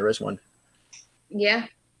 if there is one? Yeah.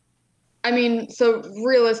 I mean, so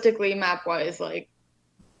realistically, map-wise, like,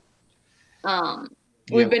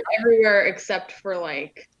 we've been everywhere except for,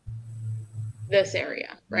 like, this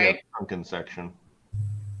area, right? Yeah, sunken section.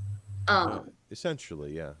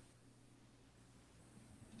 Essentially, yeah.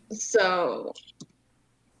 So,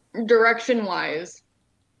 direction-wise,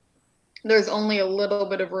 there's only a little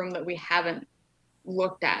bit of room that we haven't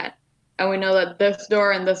looked at. And we know that this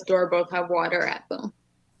door and this door both have water at them.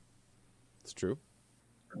 It's true.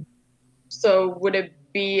 So would it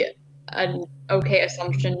be an okay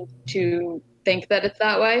assumption to think that it's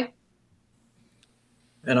that way?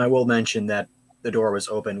 And I will mention that the door was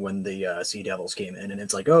open when the Sea Devils came in, and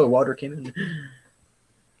it's like, oh, water came in.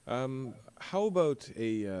 How about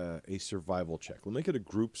a survival check? We'll make it a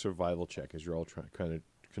group survival check as you're all kind of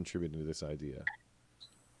contributing to this idea.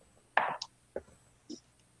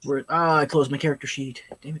 I closed my character sheet.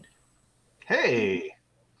 Damn it. Hey,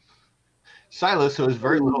 Silas, who has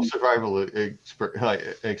very little survival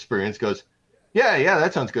experience, goes, yeah,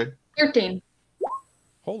 that sounds good. 13.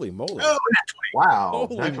 Holy moly. Oh, Wow.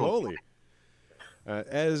 Holy moly.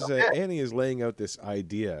 As Annie is laying out this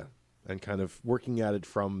idea and kind of working at it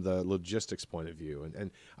from the logistics point of view, and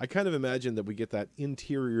I kind of imagine that we get that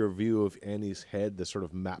interior view of Annie's head, the sort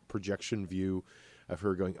of map projection view of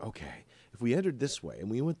her going, okay, if we entered this way and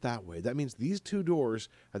we went that way, that means these two doors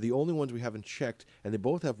are the only ones we haven't checked, and they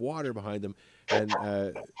both have water behind them. And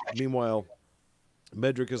meanwhile,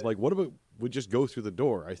 Medric is like, what about we just go through the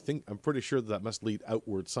door? I'm pretty sure that must lead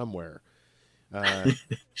outward somewhere. And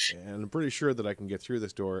I'm pretty sure that I can get through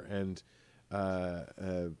this door. And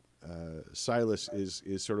Silas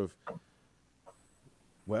is sort of,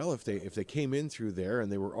 well, if they came in through there and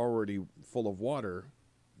they were already full of water,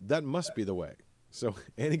 that must be the way. So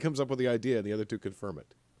Annie comes up with the idea, and the other two confirm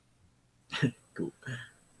it. Cool.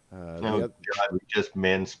 God, we just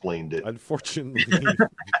mansplained it. Unfortunately,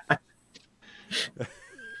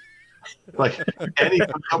 Like Annie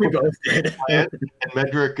comes up with a plan, and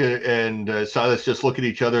Medric and Silas just look at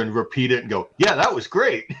each other and repeat it and go, "Yeah, that was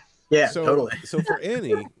great." Yeah, so, totally. So for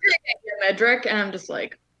Annie, Medric, and I'm just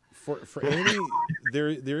like, for Annie, there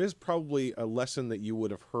is probably a lesson that you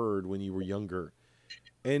would have heard when you were younger,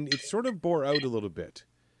 and it sort of bore out a little bit,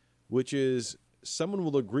 which is someone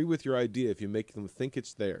will agree with your idea if you make them think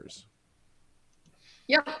it's theirs.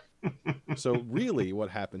 yep. So really what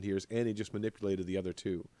happened here is Annie just manipulated the other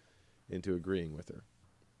two into agreeing with her.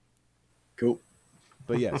 Cool.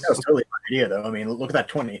 But yes. That was totally my idea, though. I mean, look at that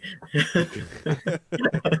 20.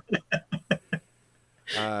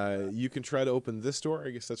 You can try to open this door.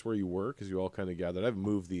 I guess that's where you were, because you all kind of gathered. I've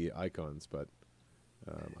moved the icons, but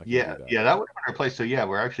That would have been our place. So yeah,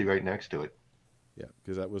 we're actually right next to it. Yeah,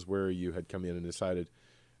 because that was where you had come in and decided.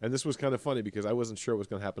 And this was kind of funny because I wasn't sure what was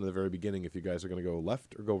going to happen at the very beginning, if you guys are going to go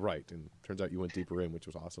left or go right. And it turns out you went deeper in, which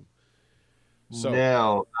was awesome. So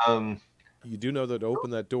now, you do know that to open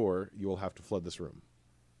that door, you will have to flood this room.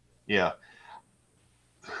 Yeah.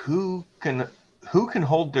 Who can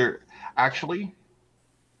hold their... Actually,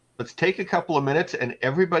 let's take a couple of minutes and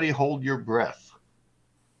everybody hold your breath.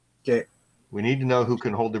 Okay. We need to know who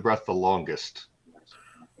can hold their breath the longest.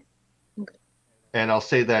 And I'll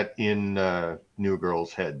say that in New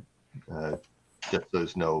Girl's head, just so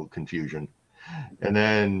there's no confusion. And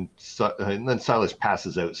then Silas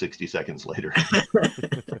passes out 60 seconds later.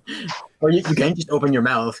 Or you can just open your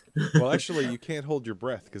mouth. Well, actually, you can't hold your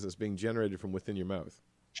breath because it's being generated from within your mouth.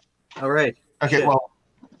 All right. Okay, Shit. well,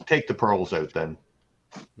 take the pearls out then.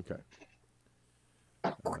 Okay.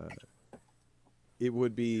 It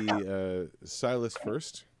would be Silas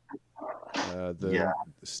first.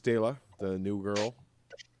 Stella, the new girl,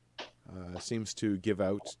 seems to give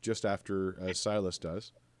out just after Silas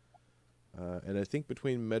does. And I think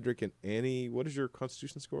between Medric and Annie, what is your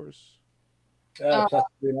constitution scores? Plus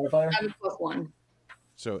 3 modifier? I'm +1.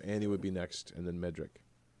 So Annie would be next, and then Medric.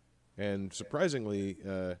 And surprisingly,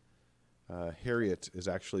 Harriet is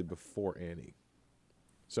actually before Annie.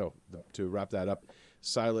 So to wrap that up,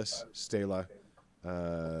 Silas, Stella,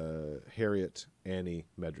 Harriet, Annie,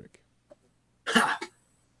 Medric.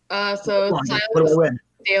 So What do I Silas win? and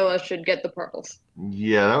Stella should get the pearls.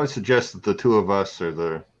 Yeah, that would suggest that the two of us are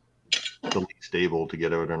the least able to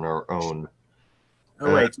get out on our own.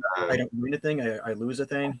 Oh wait, I don't win a thing. I lose a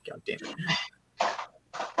thing. God damn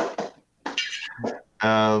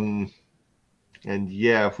it. And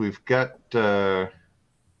yeah, if we've got a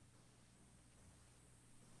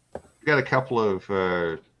couple of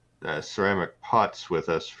ceramic pots with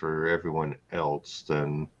us for everyone else,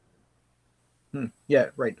 then Yeah,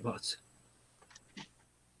 right. The pots.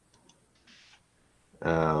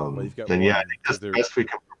 Well, you've got then one, yeah, I think that's the because best we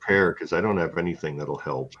can prepare because I don't have anything that'll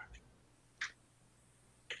help.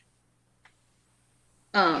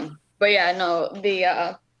 But yeah, no,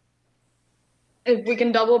 the if we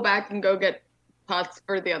can double back and go get pots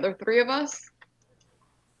for the other three of us.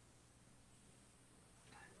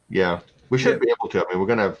 Yeah, we should be able to. I mean, we're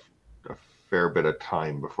gonna have a fair bit of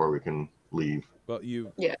time before we can leave. Well,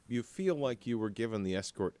 you feel like you were given the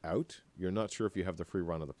escort out. You're not sure if you have the free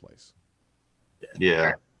run of the place.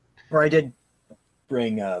 Yeah. Or I did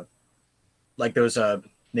bring like those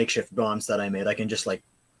makeshift bombs that I made. I can just like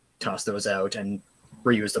toss those out and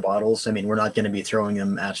reuse the bottles. I mean, we're not going to be throwing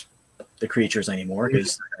them at the creatures anymore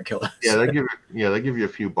because they're going to kill us. Yeah, they give you a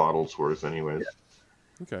few bottles worth, anyways.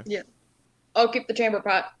 Okay. Yeah, I'll keep the chamber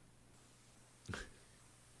pot.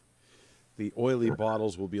 The oily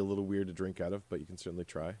bottles will be a little weird to drink out of, but you can certainly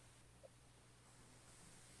try.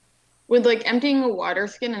 Would like emptying a water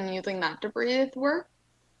skin and using that to breathe work?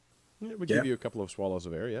 It would give you a couple of swallows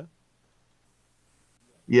of air, yeah.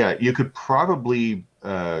 Yeah, you could probably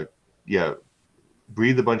breathe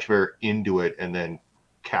a bunch of air into it and then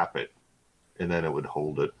cap it, and then it would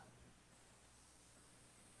hold it.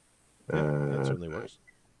 That certainly works.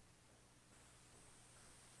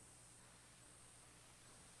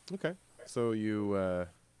 Okay, so you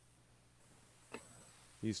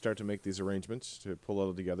start to make these arrangements to pull it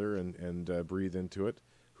all together and breathe into it.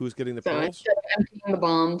 Who's getting the So pearls? instead of emptying the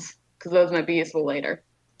bombs, because those might be useful later.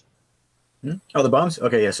 Oh, the bombs?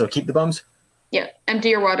 Okay, yeah, so keep the bombs? Yeah, empty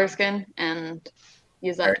your water skin and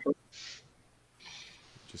use that. Right.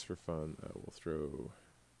 Just for fun, we'll throw...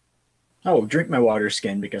 Oh, drink my water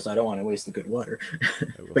skin because I don't want to waste the good water.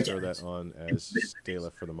 I will But throw yeah. that on as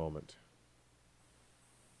Stella for the moment.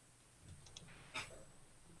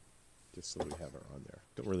 Just so we have her on there.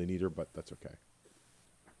 Don't really need her, but that's okay.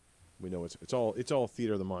 We know it's all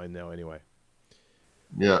theater of the mind now anyway.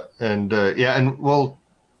 Yeah, and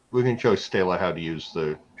we can show Stella how to use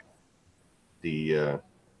the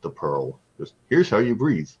pearl. Just here's how you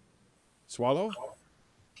breathe. Swallow?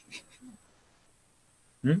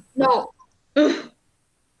 No.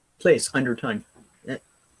 Place under time.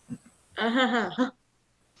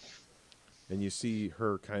 And you see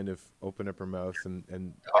her kind of open up her mouth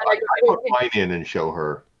and I put mine in and show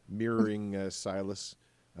her. mirroring Silas,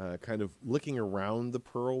 kind of licking around the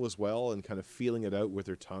pearl as well and kind of feeling it out with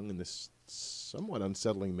her tongue in this somewhat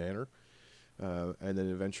unsettling manner. And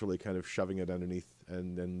then eventually kind of shoving it underneath,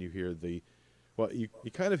 and then you hear you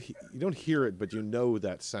don't hear it, but you know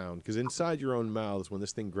that sound, because inside your own mouths, when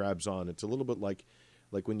this thing grabs on, it's a little bit like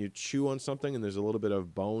when you chew on something and there's a little bit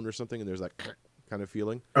of bone or something and there's that kind of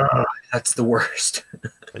feeling. That's the worst.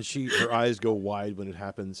 And her eyes go wide when it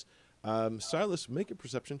happens. Silas, make a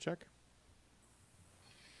perception check.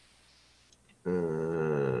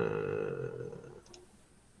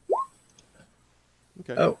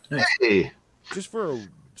 Okay. Oh, nice. Hey. Just for a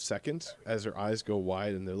second, as her eyes go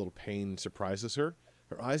wide and the little pain surprises her,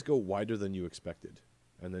 her eyes go wider than you expected,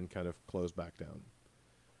 and then kind of close back down.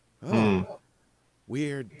 Oh,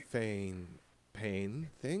 weird pain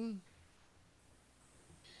thing.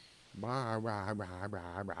 Blah, blah, blah,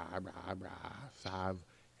 blah, blah, blah, blah. Have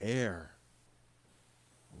air.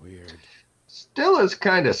 Weird. Still is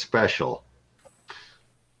kind of special.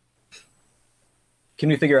 Can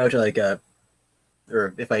we figure out like or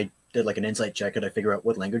if I did like an insight check, could I figure out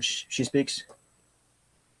what language she speaks?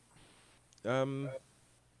 I'd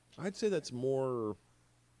say that's more.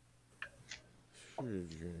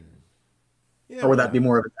 Yeah. Or would that be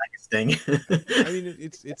more of a Vegas thing? I mean,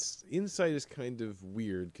 it's insight is kind of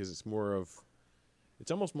weird because it's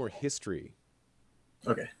almost more history.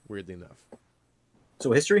 Okay. Weirdly enough.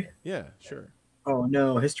 So history? Yeah, sure. Oh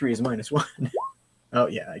no, history is -1. Oh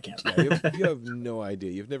yeah, I can't. Yeah, you have no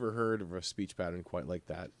idea. You've never heard of a speech pattern quite like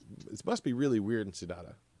that. It must be really weird in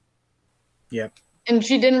Siddhartha. Yep. And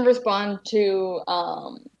she didn't respond to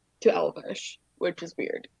Elvish, which is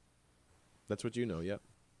weird. That's what you know, yep.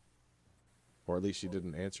 Or at least she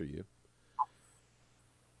didn't answer you.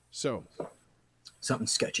 So, Something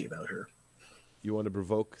sketchy about her. You want to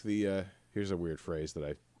provoke the? Here's a weird phrase that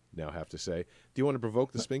I now have to say. Do you want to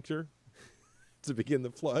provoke the sphincter to begin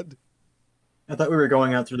the flood? I thought we were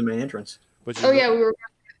going out through the main entrance. But Oh yeah, we were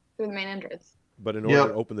through the main entrance. But in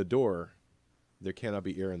order to open the door, there cannot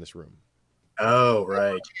be air in this room. Oh,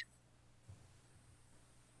 right.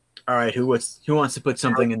 All right, who wants to put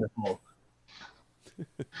something in the hole?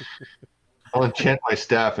 I'll enchant my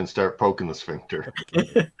staff and start poking the sphincter.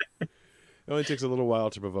 It only takes a little while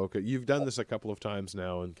to provoke it. You've done this a couple of times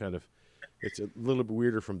now, and kind of, it's a little bit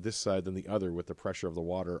weirder from this side than the other with the pressure of the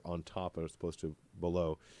water on top as opposed to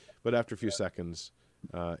below. But after a few seconds,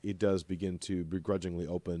 it does begin to begrudgingly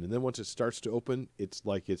open. And then once it starts to open, it's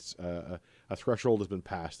like it's a threshold has been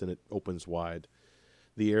passed, and it opens wide.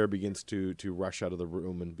 The air begins to rush out of the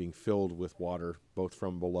room and being filled with water, both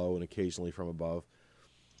from below and occasionally from above.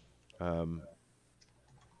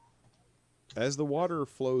 As the water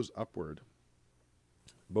flows upward,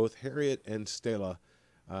 both Harriet and Stella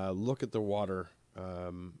look at the water,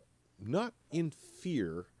 not in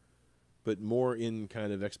fear, but more in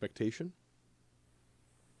kind of expectation.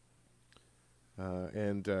 What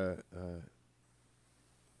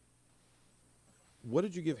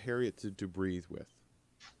did you give Harriet to breathe with?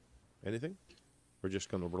 Anything? Or just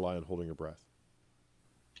going to rely on holding her breath?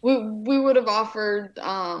 We would have offered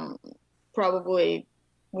probably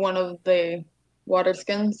one of the water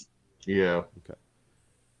skins. Yeah. Okay.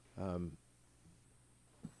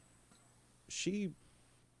 She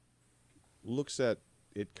looks at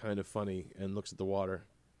it kind of funny and looks at the water.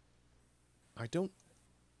 I don't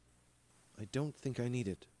think I need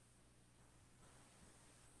it.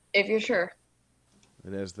 If you're sure.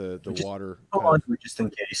 And as the water Hold on to it just in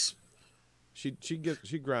case. She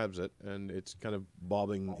grabs it, and it's kind of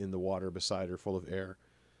bobbing in the water beside her, full of air.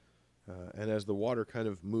 And as the water kind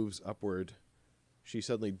of moves upward, she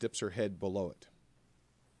suddenly dips her head below it,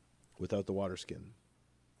 without the water skin.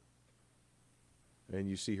 And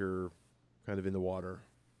you see her kind of in the water,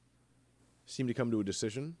 seem to come to a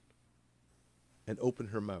decision, and open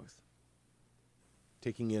her mouth,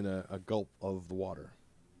 taking in a gulp of the water.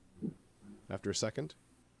 After a second,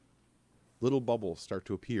 little bubbles start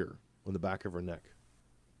to appear on the back of her neck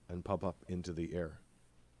and pop up into the air.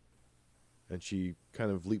 And she kind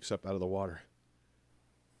of leaps up out of the water.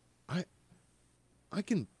 I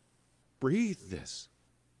can breathe this.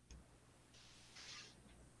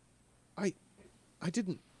 I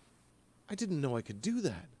didn't know I could do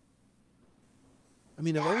that. I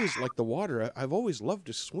mean, I've always liked the water. I've always loved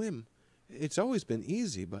to swim. It's always been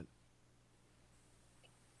easy, but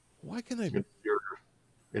why can I?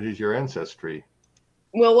 It is your ancestry.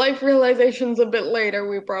 Well, life realization's a bit later.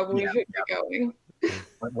 We probably should be going.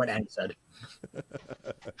 What Annie said.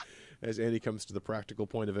 As Annie comes to the practical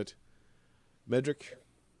point of it, Medric,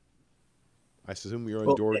 I assume you're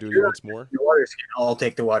on door duty once more. The water skin. I'll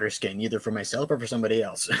take the water skin, either for myself or for somebody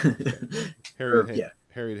else.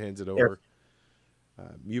 Harriet hands it over.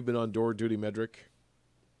 You've been on door duty, Medric.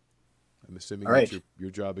 I'm assuming that's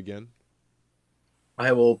your job again.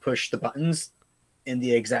 I will push the buttons in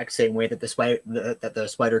the exact same way that the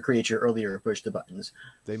spider creature earlier pushed the buttons.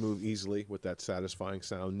 They move easily with that satisfying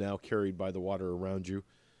sound, now carried by the water around you.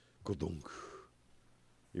 Godunk.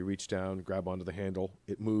 You reach down, grab onto the handle.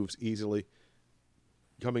 It moves easily,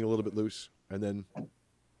 coming a little bit loose, and then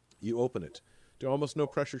you open it. There's almost no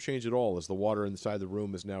pressure change at all, as the water inside the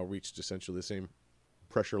room has now reached essentially the same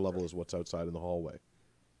pressure level as what's outside in the hallway.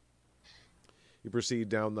 You proceed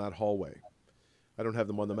down that hallway. I don't have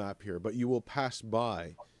them on the map here, but you will pass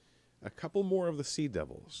by a couple more of the sea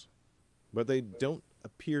devils, but they don't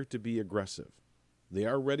appear to be aggressive. They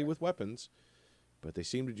are ready with weapons, but they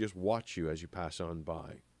seem to just watch you as you pass on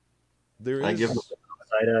by. I give them a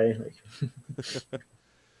side eye.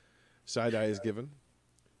 Side eye is given.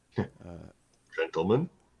 Gentlemen.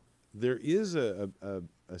 There is a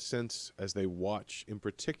sense as they watch, in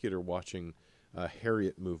particular watching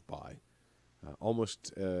Harriet move by,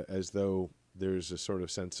 almost as though there's a sort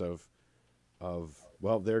of sense of,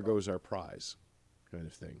 well, there goes our prize, kind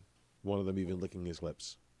of thing. One of them even licking his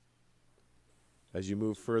lips. As you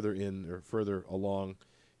move further in or further along,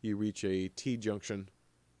 you reach a T-junction.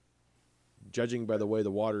 Judging by the way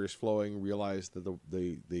the water is flowing, realize that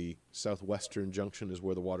the southwestern junction is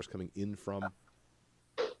where the water's coming in from.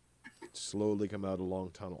 Slowly come out a long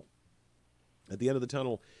tunnel. At the end of the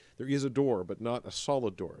tunnel, there is a door, but not a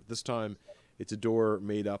solid door. This time, it's a door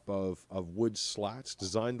made up of wood slats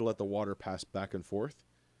designed to let the water pass back and forth.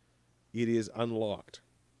 It is unlocked,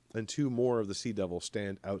 and two more of the sea devils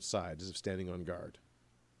stand outside as if standing on guard.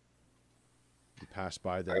 You pass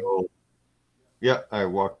by them. I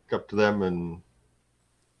walk up to them and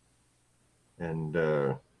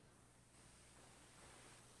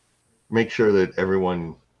make sure that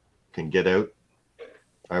everyone can get out.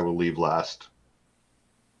 I will leave last.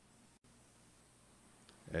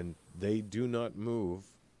 And they do not move,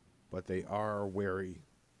 but they are wary,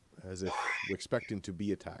 as if expecting to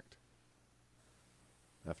be attacked.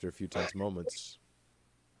 After a few tense moments,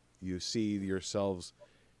 you see yourselves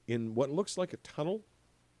in what looks like a tunnel,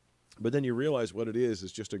 but then you realize what it is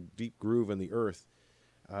just a deep groove in the earth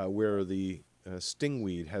where the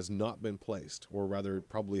stingweed has not been placed, or rather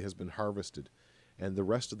probably has been harvested, and the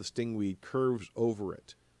rest of the stingweed curves over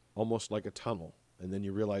it, almost like a tunnel, and then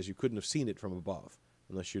you realize you couldn't have seen it from above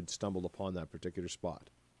unless you'd stumbled upon that particular spot.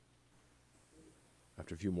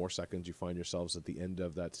 After a few more seconds, you find yourselves at the end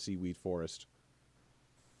of that seaweed forest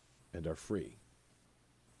and are free.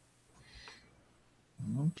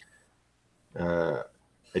 I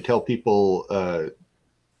tell people,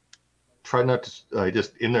 try not to,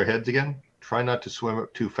 just in their heads again, try not to swim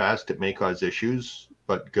up too fast. It may cause issues,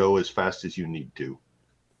 but go as fast as you need to.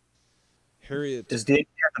 Harriet. Does D&D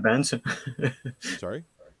have the bends? Sorry?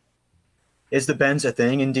 Is the bends a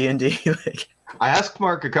thing in D&D? Like, I asked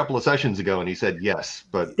Mark a couple of sessions ago, and he said yes,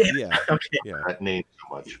 but Yeah. okay. Yeah. that name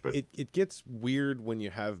so much. But It gets weird when you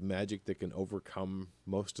have magic that can overcome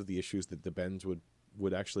most of the issues that the bends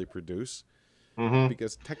would actually produce. Mhm.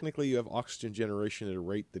 Because technically you have oxygen generation at a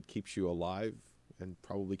rate that keeps you alive and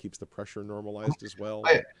probably keeps the pressure normalized as well.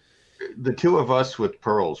 The two of us with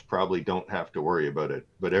pearls probably don't have to worry about it,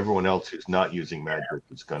 but everyone else who's not using magic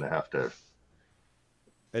is going to have to.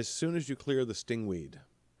 As soon as you clear the stingweed,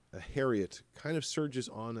 Harriet kind of surges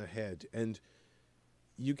on ahead, and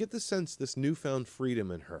you get the sense this newfound freedom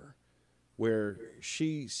in her, where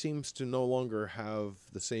she seems to no longer have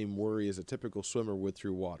the same worry as a typical swimmer would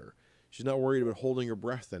through water. She's not worried about holding her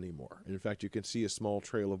breath anymore. In fact, you can see a small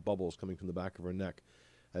trail of bubbles coming from the back of her neck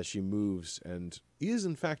as she moves, and is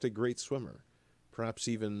in fact a great swimmer, perhaps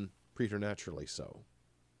even preternaturally so.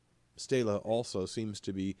 Stella also seems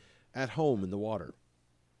to be at home in the water.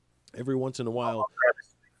 Every once in a while...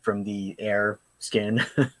 From the air skin.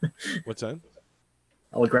 What's that?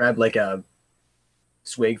 I'll grab like a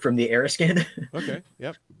swig from the air skin. Okay,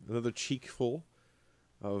 yep. Another cheek full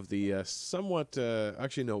of the somewhat...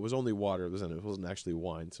 actually, no, it was only water. It wasn't actually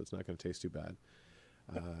wine, so it's not going to taste too bad.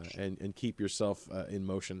 And keep yourself in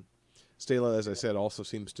motion. Stella, as I said, also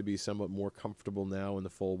seems to be somewhat more comfortable now in the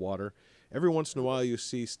full water. Every once in a while, you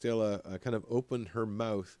see Stella kind of open her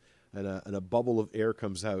mouth, and a bubble of air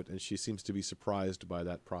comes out, and she seems to be surprised by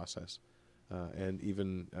that process, and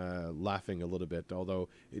even laughing a little bit, although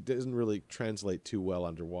it doesn't really translate too well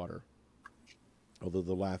underwater, although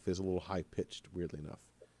the laugh is a little high-pitched, weirdly enough.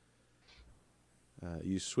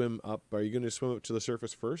 You swim up. Are you going to swim up to the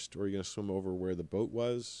surface first, or are you going to swim over where the boat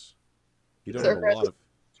was? You don't have a lot of...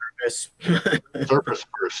 Surface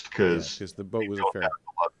first, because the boat was a a lot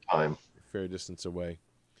of time. fair distance away.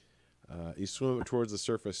 You swim up towards the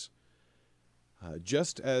surface.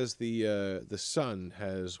 Just as the sun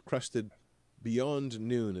has crested beyond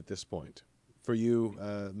noon at this point. For you,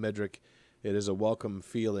 Medric, it is a welcome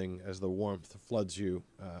feeling as the warmth floods you,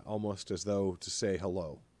 almost as though to say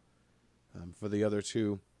hello. For the other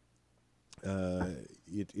two,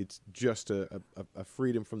 it's just a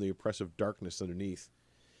freedom from the oppressive darkness underneath.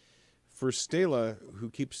 For Stella, who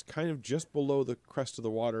keeps kind of just below the crest of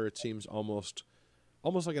the water, it seems almost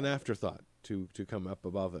like an afterthought to come up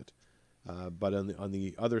above it. But on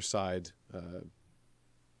the other side,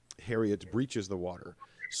 Harriet breaches the water,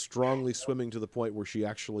 strongly swimming to the point where she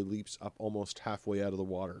actually leaps up almost halfway out of the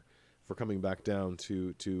water for coming back down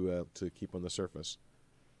to keep on the surface.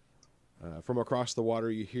 From across the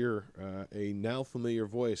water, you hear a now familiar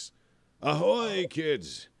voice. "Ahoy,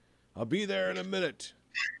 kids! I'll be there in a minute."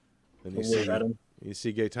 And you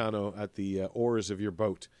see Gaetano at the oars of your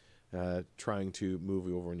boat, trying to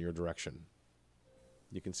move over in your direction.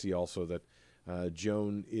 You can see also that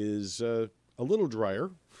Joan is a little drier,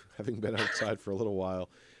 having been outside for a little while,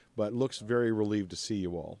 but looks very relieved to see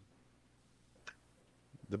you all.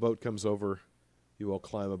 The boat comes over, you all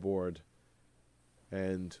climb aboard,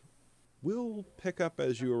 and we'll pick up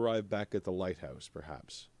as you arrive back at the lighthouse,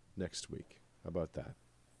 perhaps, next week. How about that?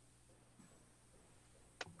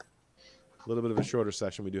 A little bit of a shorter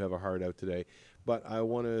session. We do have a hard out today, but I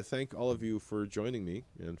want to thank all of you for joining me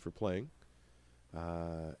and for playing.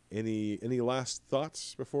 Any last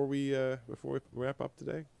thoughts before we wrap up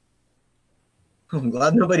today? I'm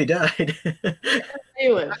glad nobody died.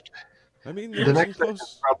 They lived. I mean, The next one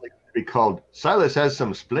is probably going to be called Silas has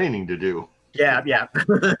some splaining to do. Yeah.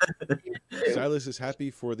 Silas is happy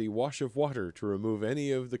for the wash of water to remove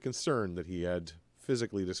any of the concern that he had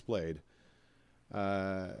physically displayed.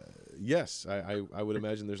 Yes, I would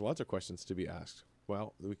imagine there's lots of questions to be asked.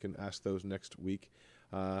 well, we can ask those next week.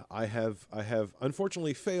 I have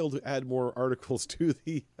unfortunately failed to add more articles to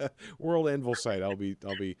the World Anvil site. I'll be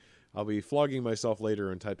flogging myself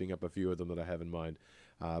later and typing up a few of them that I have in mind.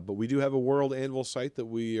 But we do have a World Anvil site that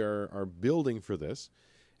we are building for this.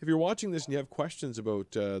 If you're watching this and you have questions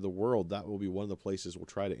about the world, that will be one of the places we'll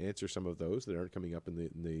try to answer some of those that aren't coming up in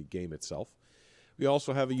the game itself. We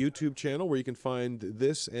also have a YouTube channel where you can find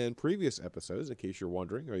this and previous episodes, in case you're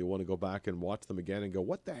wondering, or you want to go back and watch them again and go,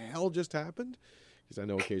 what the hell just happened? Because I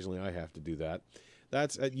know occasionally I have to do that.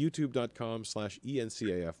 That's at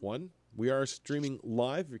youtube.com/ENCAF1. We are streaming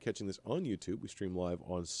live. If you're catching this on YouTube, we stream live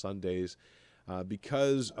on Sundays.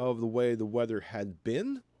 Because of the way the weather had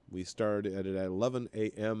been, we started at 11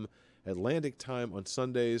 a.m. Atlantic time on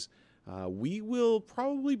Sundays. We will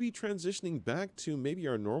probably be transitioning back to maybe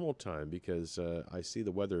our normal time because I see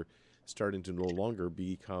the weather starting to no longer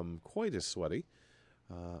become quite as sweaty.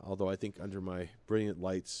 Although I think under my brilliant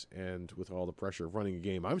lights and with all the pressure of running a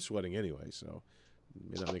game, I'm sweating anyway, so it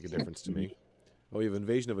may not make a difference to me. Oh, we have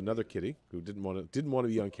invasion of another kitty who didn't want to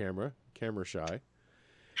be on camera shy.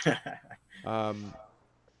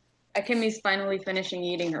 Akimi's finally finishing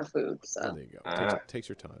eating her food, so There you go. Takes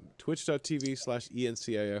your time.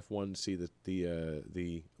 Twitch.tv/ENCIF1 to see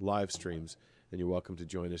the live streams, and you're welcome to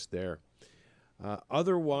join us there.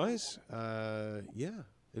 Otherwise, yeah.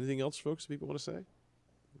 Anything else, folks, people want to say?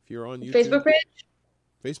 If you're on YouTube. Facebook page?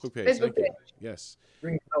 Facebook page. Facebook Thank you. page. Yes.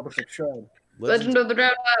 Ring the bell to subscribe. Legend of the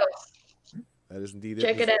Drowned Isles. That is indeed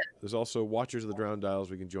Check it. it out. There's also Watchers of the Drowned Isles.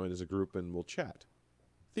 We can join as a group and we'll chat.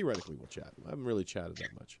 Theoretically, we'll chat. I haven't really chatted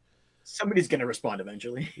that much. Somebody's going to respond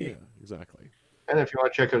eventually. Yeah, exactly. And if you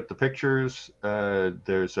want to check out the pictures,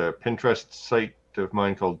 there's a Pinterest site of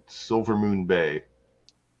mine called Silver Moon Bay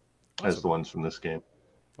as the ones from this game.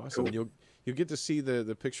 Awesome. Cool. You'll get to see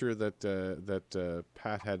the picture that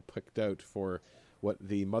Pat had picked out for what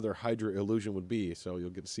the Mother Hydra illusion would be. So you'll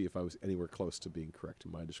get to see if I was anywhere close to being correct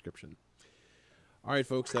in my description. All right,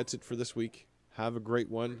 folks, that's it for this week. Have a great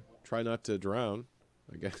one. Try not to drown.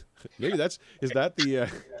 I guess maybe is that the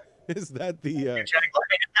tagline?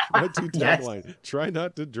 Yes. Try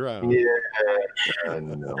not to drown. Yeah,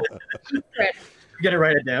 no. You got to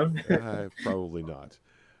write it down. Probably not.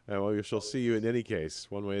 Well, we shall see you in any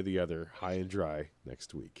case, one way or the other, high and dry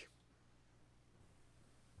next week.